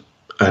kills her.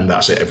 And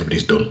that's it.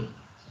 Everybody's done.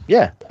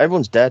 Yeah,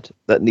 everyone's dead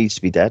that needs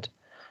to be dead.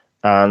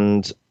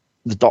 And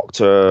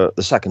the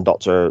second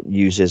Doctor,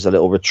 uses a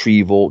little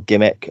retrieval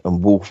gimmick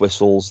and wolf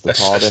whistles the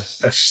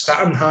TARDIS. A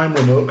Stattenheim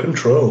remote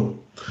control.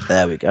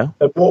 There we go.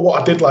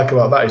 What I did like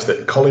about that is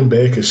that Colin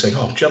Baker's saying,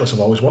 I'm jealous, I've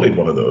always wanted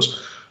one of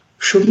those.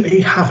 Shouldn't he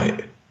have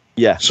it?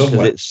 Yeah,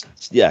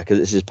 because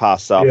it's his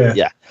past self.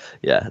 Yeah.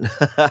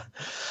 The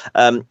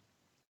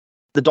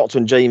Doctor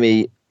and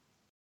Jamie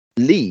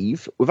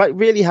leave without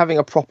really having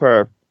a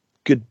proper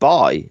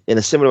goodbye, in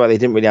a similar way they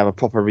didn't really have a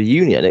proper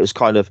reunion. It was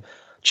kind of,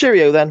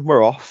 cheerio then,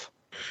 we're off.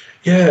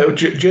 Yeah,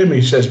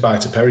 Jamie says bye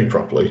to Perry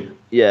properly.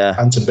 Yeah.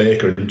 And to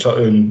Baker,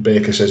 and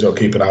Baker says,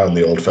 keep an eye on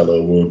the old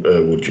fellow,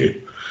 would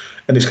you?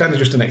 And it's kind of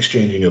just an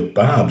exchanging of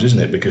barbs, isn't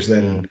it? Because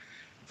then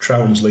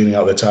Troughton's leaning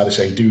out the TARDIS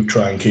saying, do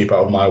try and keep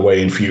out of my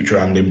way in future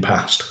and in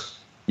past.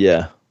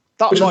 Yeah.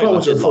 Which I thought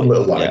was a fun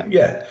little line.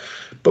 Yeah.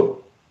 But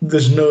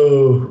there's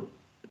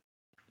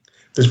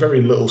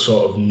very little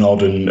sort of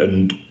nod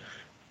and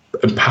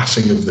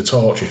passing of the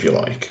torch, if you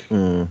like.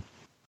 I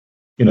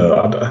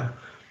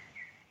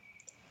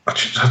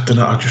don't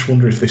know. I just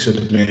wonder if this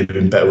had maybe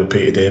been better with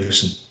Peter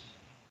Davison.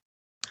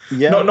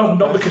 Yeah.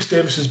 Not because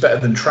Davison's better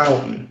than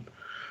Troughton,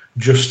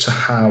 just to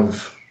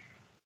have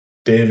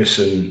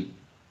Davison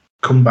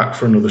come back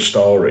for another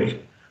story,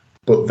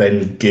 but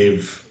then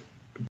give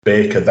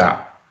Baker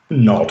that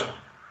nod,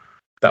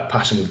 that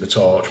passing of the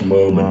torch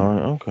moment.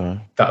 Okay.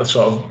 That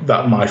sort of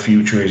that my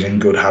future is in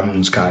good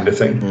hands kind of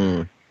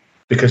thing.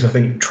 Because I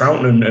think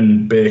Troughton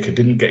and Baker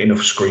didn't get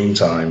enough screen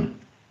time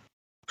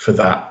for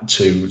that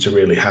to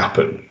really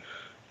happen.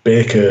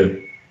 Baker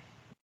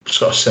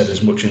sort of said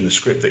as much in the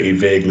script that he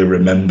vaguely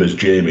remembers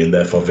Jamie and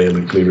therefore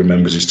vaguely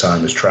remembers his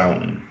time as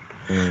Troughton.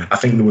 I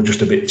think they were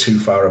just a bit too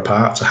far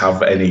apart to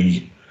have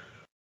any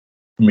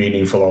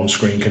meaningful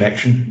on-screen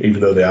connection,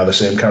 even though they are the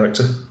same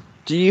character.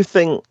 Do you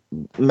think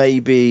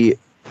maybe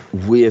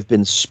we have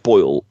been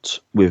spoilt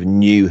with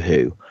New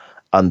Who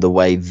and the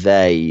way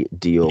they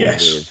deal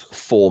with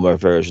former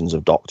versions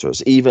of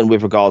Doctors, even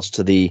with regards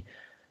to the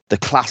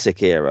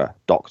classic era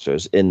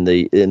Doctors in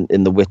the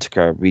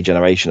Whittaker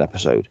regeneration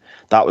episode?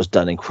 That was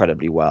done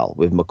incredibly well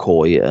with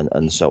McCoy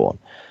and so on.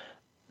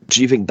 Do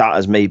you think that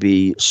has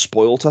maybe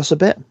spoilt us a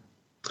bit?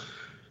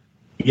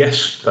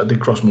 Yes, that did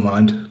cross my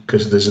mind,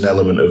 because there's an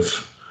element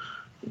of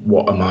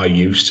what am I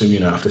used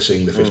to, after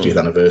seeing the 50th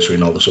anniversary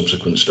and all the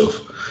subsequent stuff.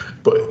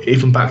 But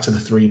even back to the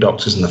 3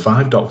 Doctors and the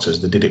 5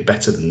 Doctors, they did it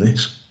better than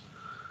this.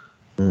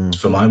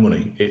 For my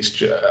money, it's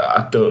just,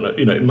 I don't know.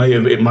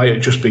 It might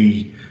just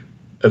be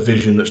a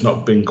vision that's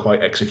not been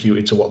quite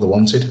executed to what they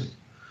wanted,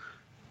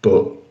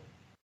 but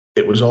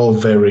it was all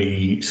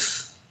very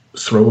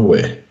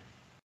throwaway.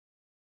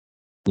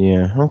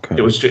 Yeah, okay.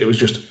 It was just,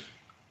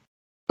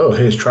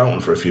 here's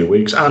Troughton for a few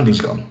weeks and he's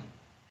gone.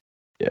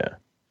 Yeah.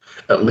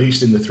 At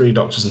least in the 3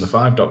 Doctors and the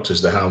 5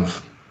 Doctors, they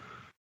have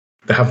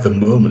the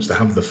moments, they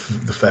have the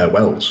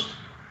farewells,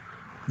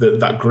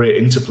 that great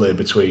interplay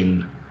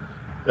between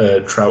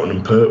Troughton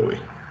and Pertwee,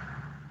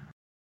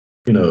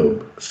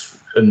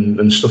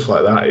 and stuff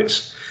like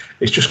that.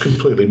 it's just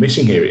completely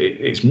missing here.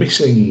 It's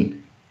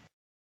missing.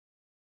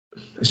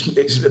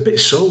 It's a bit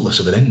soulless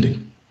of an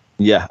ending.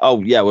 Yeah.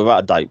 Oh, yeah.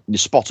 Without a doubt, you're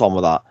spot on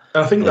with that.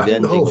 I think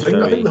the whole thing.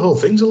 I think the whole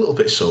thing's a little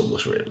bit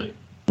soulless, really.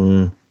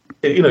 Mm.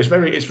 It's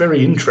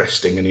very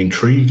interesting and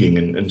intriguing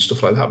and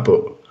stuff like that,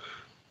 but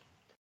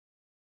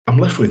I'm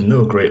left with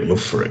no great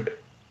love for it.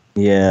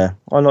 Yeah,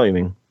 I know what you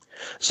mean.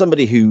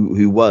 Somebody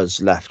who was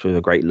left with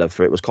a great love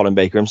for it was Colin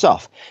Baker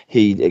himself.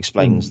 He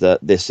explains that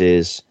this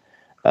is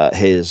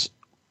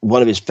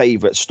one of his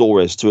favourite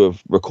stories to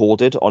have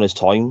recorded on his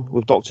time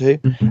with Doctor Who,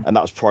 and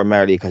that was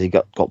primarily because he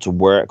got to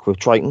work with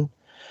Triton.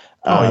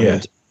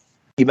 And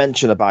he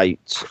mentioned about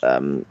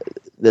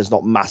there's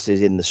not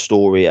masses in the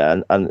story,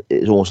 and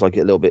it's almost like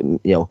a little bit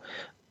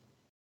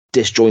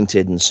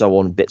disjointed and so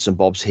on, bits and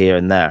bobs here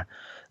and there.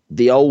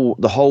 The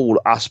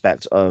whole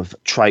aspect of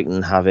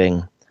Triton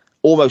having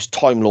almost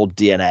Time Lord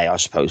DNA, I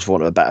suppose, for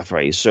want of a better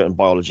phrase, certain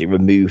biology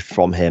removed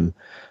from him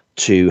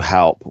to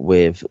help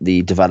with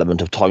the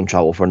development of time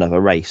travel for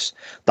another race.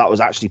 That was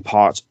actually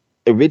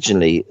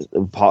originally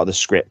part of the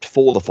script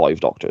for the Five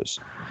Doctors.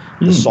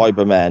 The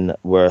Cybermen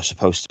were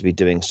supposed to be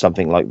doing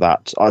something like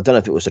that. I don't know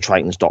if it was the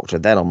Triton's Doctor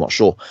then, I'm not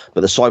sure.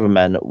 But the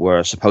Cybermen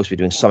were supposed to be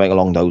doing something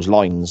along those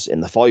lines in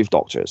the Five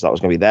Doctors. That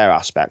was going to be their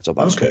aspect of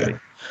that story.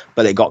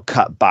 But it got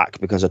cut back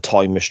because of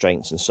time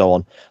restraints and so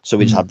on. So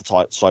we just had the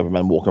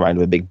Cybermen walking around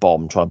with a big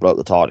bomb trying to blow up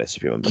the TARDIS,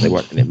 if you remember. They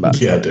weren't in it much.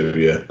 Yeah, I do,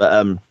 yeah.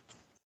 But,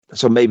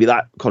 so maybe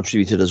that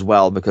contributed as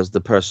well, because the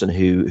person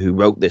who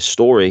wrote this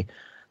story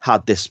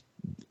had this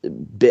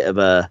bit of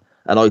an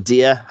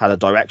idea, had a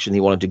direction he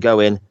wanted to go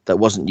in that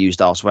wasn't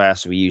used elsewhere,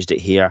 so we used it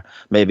here.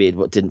 Maybe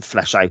it didn't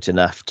flesh out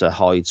enough to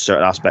hide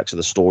certain aspects of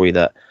the story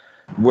that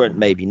weren't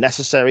maybe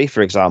necessary.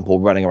 For example,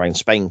 running around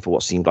Spain for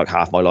what seemed like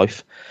half my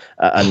life,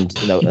 and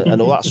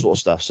and all that sort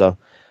of stuff. So,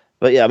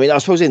 but yeah, I mean, I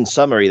suppose in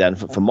summary, then,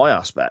 from my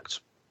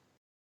aspect,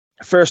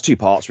 first two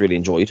parts really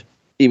enjoyed,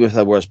 even if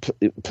there was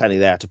plenty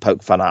there to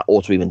poke fun at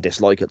or to even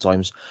dislike at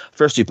times.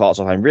 First two parts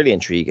I found really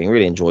intriguing,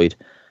 really enjoyed.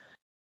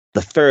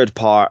 The third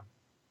part,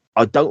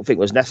 I don't think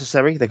was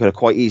necessary. They could have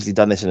quite easily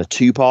done this in a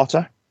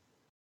two-parter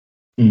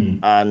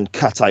and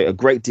cut out a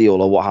great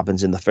deal of what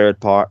happens in the third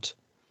part.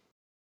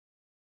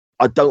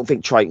 I don't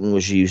think Triton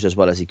was used as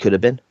well as he could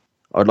have been.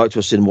 I'd like to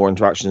have seen more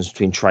interactions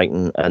between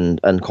Triton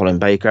and Colin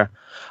Baker.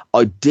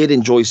 I did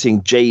enjoy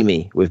seeing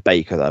Jamie with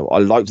Baker, though. I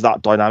liked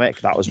that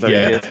dynamic. That was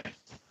very good.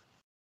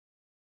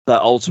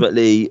 But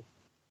ultimately,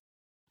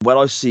 when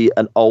I see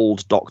an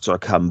old Doctor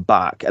come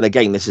back, and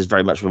again, this is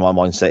very much with my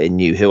mindset in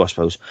New Who, I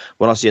suppose.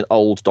 When I see an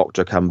old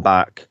Doctor come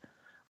back,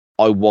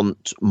 I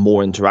want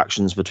more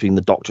interactions between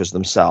the Doctors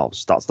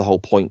themselves. That's the whole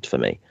point for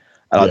me.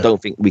 And I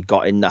don't think we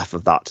got enough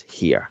of that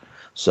here.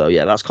 So,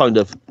 yeah, that's kind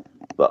of...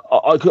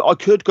 I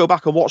could go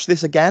back and watch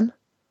this again,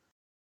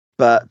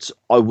 but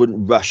I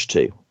wouldn't rush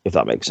to, if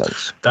that makes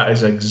sense. That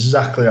is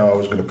exactly how I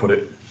was going to put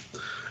it.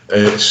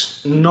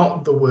 It's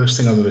not the worst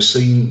thing I've ever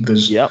seen.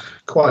 There's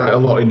quite a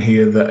lot in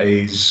here that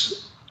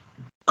is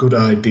good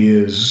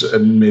ideas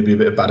and maybe a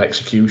bit of bad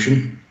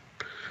execution.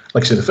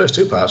 Like I said, the first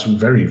two parts were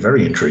very,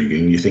 very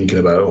intriguing. You're thinking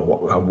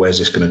about, where's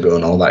this going to go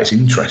and all that. It's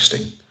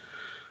interesting.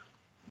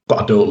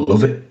 But I don't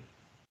love it,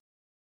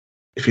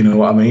 if you know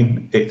what I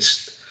mean.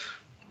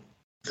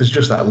 There's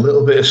just that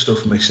little bit of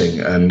stuff missing,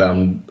 and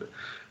I'm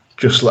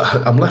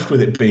left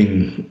with it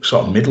being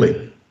sort of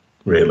middling,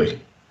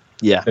 really.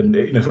 Yeah. And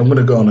if I'm going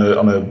to go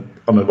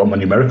on my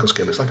numerical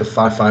scale, it's like a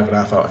 5.5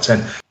 out of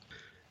 10.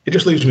 It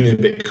just leaves me a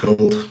bit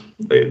cold.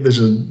 There's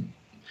a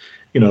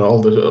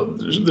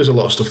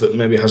lot of stuff that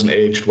maybe hasn't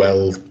aged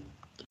well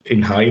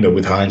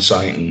with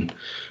hindsight, and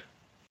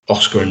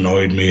Oscar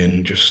annoyed me,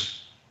 and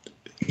just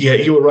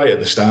you were right at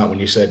the start when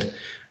you said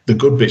the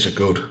good bits are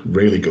good,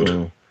 really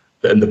good.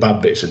 And the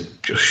bad bits are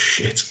just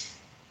shit.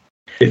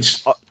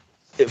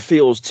 It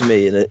feels to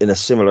me in a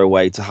similar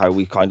way to how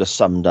we kind of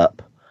summed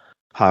up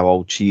how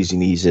old Cheesy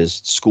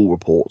Knees' school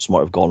reports might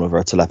have gone with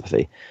her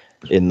telepathy.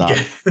 In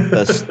that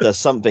there's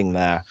something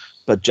there,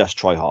 but just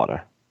try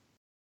harder.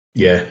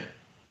 Yeah,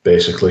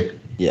 basically.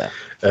 Yeah.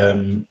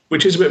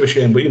 Which is a bit of a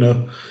shame, but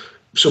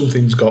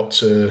something's got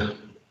to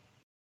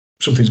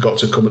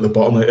come at the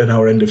bottom in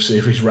our end of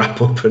series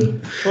wrap up,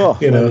 and at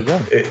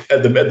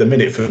the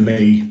minute for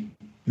me,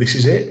 this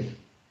is it.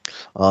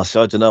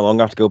 So I don't know. I'm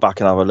gonna have to go back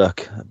and have a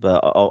look, but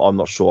I'm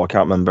not sure. I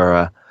can't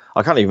remember.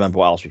 I can't even remember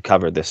what else we've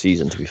covered this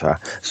season, to be fair.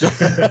 So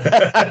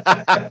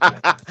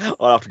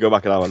I'll have to go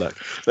back and have a look.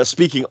 But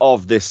speaking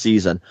of this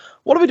season,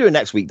 what are we doing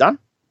next week, Dan?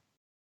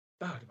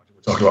 We're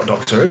talking about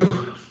Doctor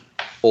Who.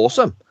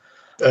 Awesome.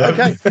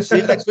 Okay, see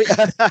you next week.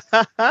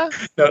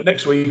 No,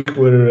 next week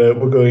we're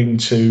going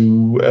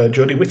to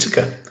Jodie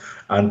Whittaker,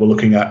 and we're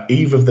looking at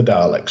Eve of the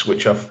Daleks,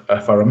 which, if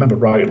I remember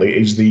rightly,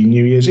 is the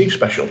New Year's Eve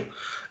special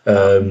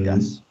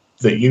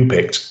that you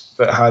picked,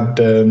 that had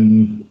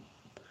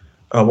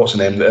what's her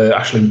name,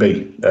 Aisling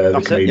B, the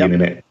comedian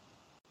in it.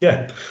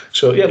 Yeah,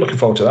 so looking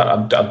forward to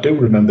that. I do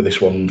remember this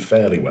one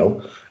fairly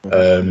well.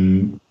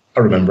 I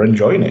remember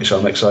enjoying it, so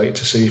I'm excited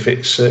to see if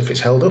it's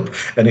held up.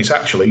 And it's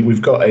actually,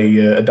 we've got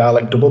a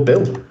Dalek double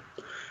bill.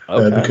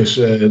 because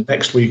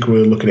next week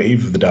we're looking at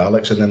Eve of the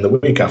Daleks, and then the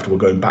week after we're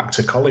going back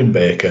to Colin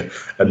Baker,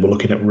 and we're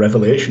looking at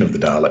Revelation of the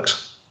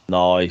Daleks.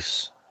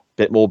 Nice.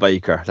 Bit more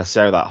Baker. Let's see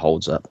how that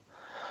holds up.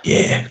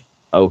 Yeah.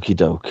 Okie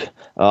doke.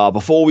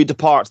 Before we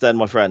depart then,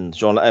 my friends,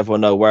 do you want to let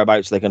everyone know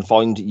whereabouts they can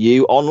find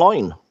you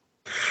online?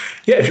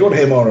 Yeah, if you want to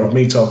hear more of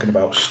me talking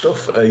about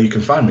stuff, you can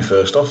find me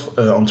first off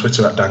on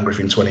Twitter at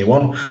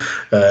DanGriffin21,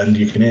 and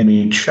you can hear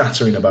me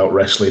chattering about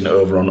wrestling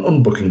over on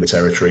Unbooking the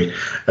Territory,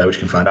 which you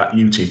can find at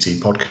UTT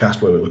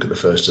Podcast, where we look at the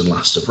first and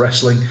last of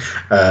wrestling.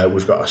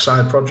 We've got a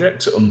side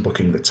project,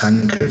 Unbooking the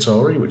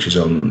Tankatory, which is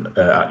on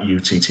at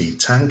UTT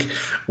Tank,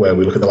 where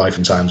we look at the life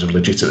and times of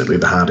legitimately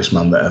the hardest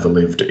man that ever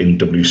lived in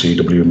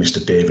WCW,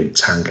 Mr. David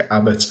Tank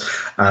Abbott,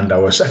 and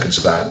our second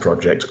side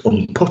project,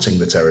 Unputting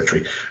the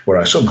Territory, where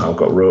I somehow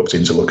got roped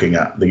into looking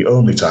at the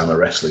only time a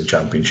wrestling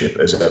championship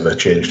has ever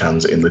changed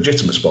hands in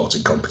legitimate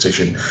sporting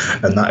competition,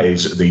 and that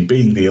is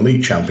being the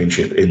Elite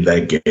Championship in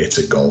their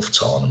Gator Golf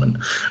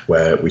Tournament,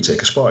 where we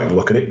take a sporting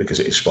look at it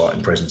because it is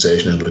sporting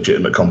presentation and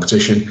legitimate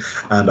competition,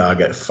 and I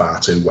get far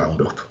too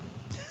wound up.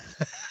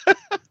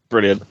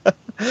 Brilliant.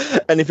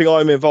 Anything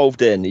I'm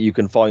involved in, you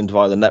can find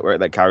via the network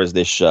that carries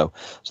this show.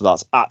 So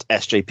that's at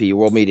SJP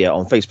World Media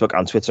on Facebook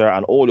and Twitter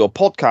and all your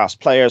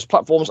podcast players,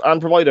 platforms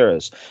and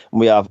providers. And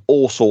we have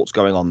all sorts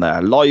going on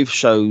there. Live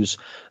shows,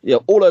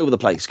 all over the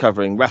place,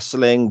 covering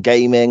wrestling,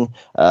 gaming,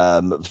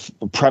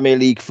 Premier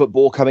League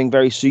football coming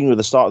very soon with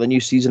the start of the new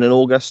season in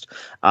August,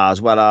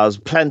 as well as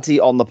plenty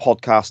on the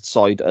podcast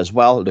side as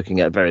well, looking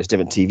at various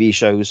different TV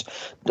shows.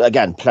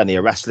 Again, plenty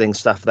of wrestling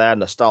stuff there,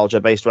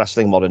 nostalgia-based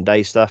wrestling, modern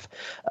day stuff,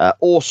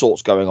 all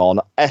sorts going on.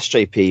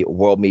 SJP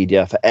World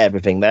Media for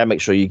everything there. Make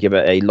sure you give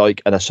it a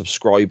like and a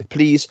subscribe,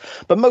 please.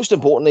 But most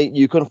importantly,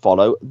 you can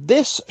follow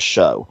this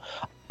show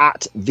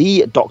at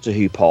the Doctor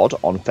Who Pod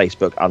on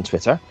Facebook and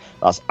Twitter.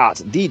 That's at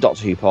the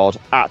Doctor Who Pod,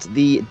 at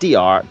the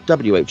DRWHOPOD.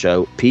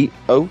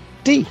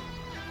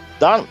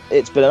 Dan,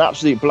 it's been an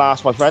absolute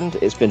blast, my friend.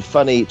 It's been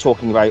funny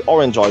talking about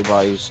orange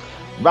eyebrows,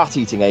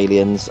 rat-eating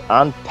aliens,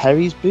 and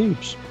Perry's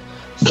boobs.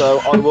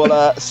 So I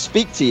will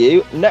speak to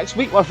you next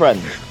week, my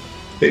friend.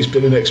 It's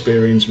been an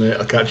experience, mate.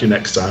 I'll catch you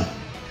next time.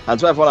 And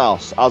to everyone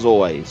else, as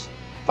always,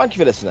 thank you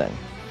for listening.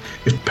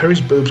 If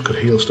Perry's boobs could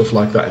heal stuff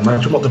like that,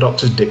 imagine what the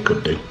Doctor's dick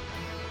could do.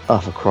 Oh,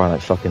 for crying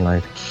out fucking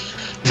loud.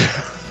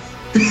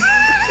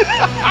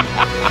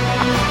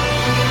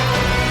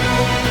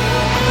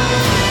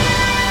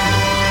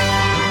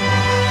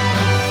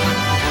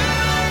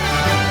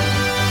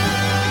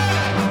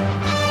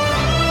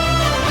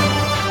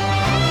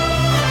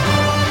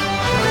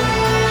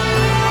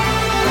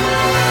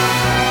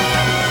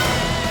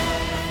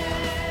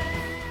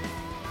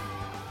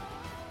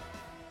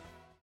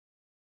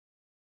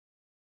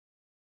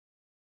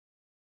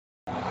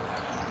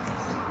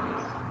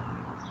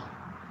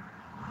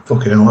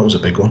 Fucking hell, that was a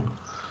big one.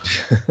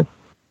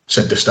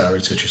 Said the starry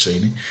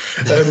Tuccini.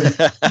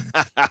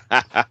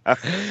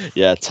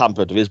 Yeah,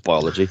 tampered with his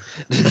biology.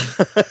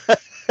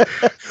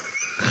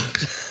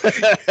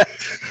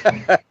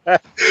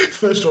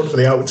 First one for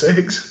the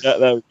outtakes. Yeah,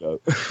 there we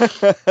go.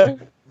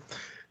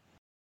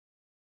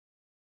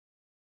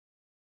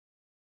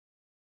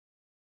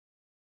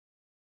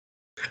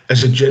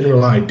 As a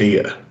general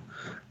idea,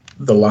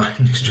 the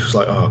line is just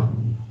like, oh,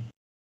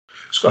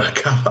 it's got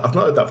a car. I've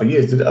not heard that for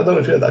years. I don't know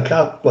if you heard that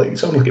car. Like, it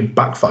sounded like it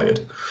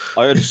backfired.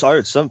 I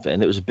heard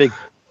something. It was a big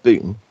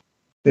boom.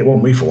 It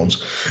wasn't me for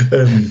once.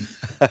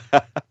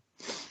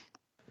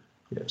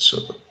 Yeah,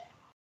 so.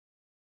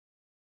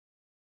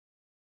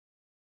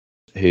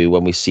 Who,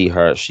 when we see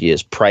her, she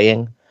is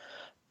praying.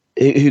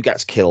 Who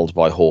gets killed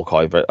by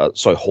Hawkeye?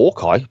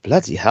 Hawkeye?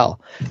 Bloody hell.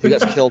 Who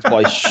gets killed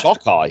by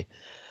Shockeye?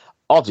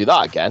 I'll do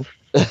that again.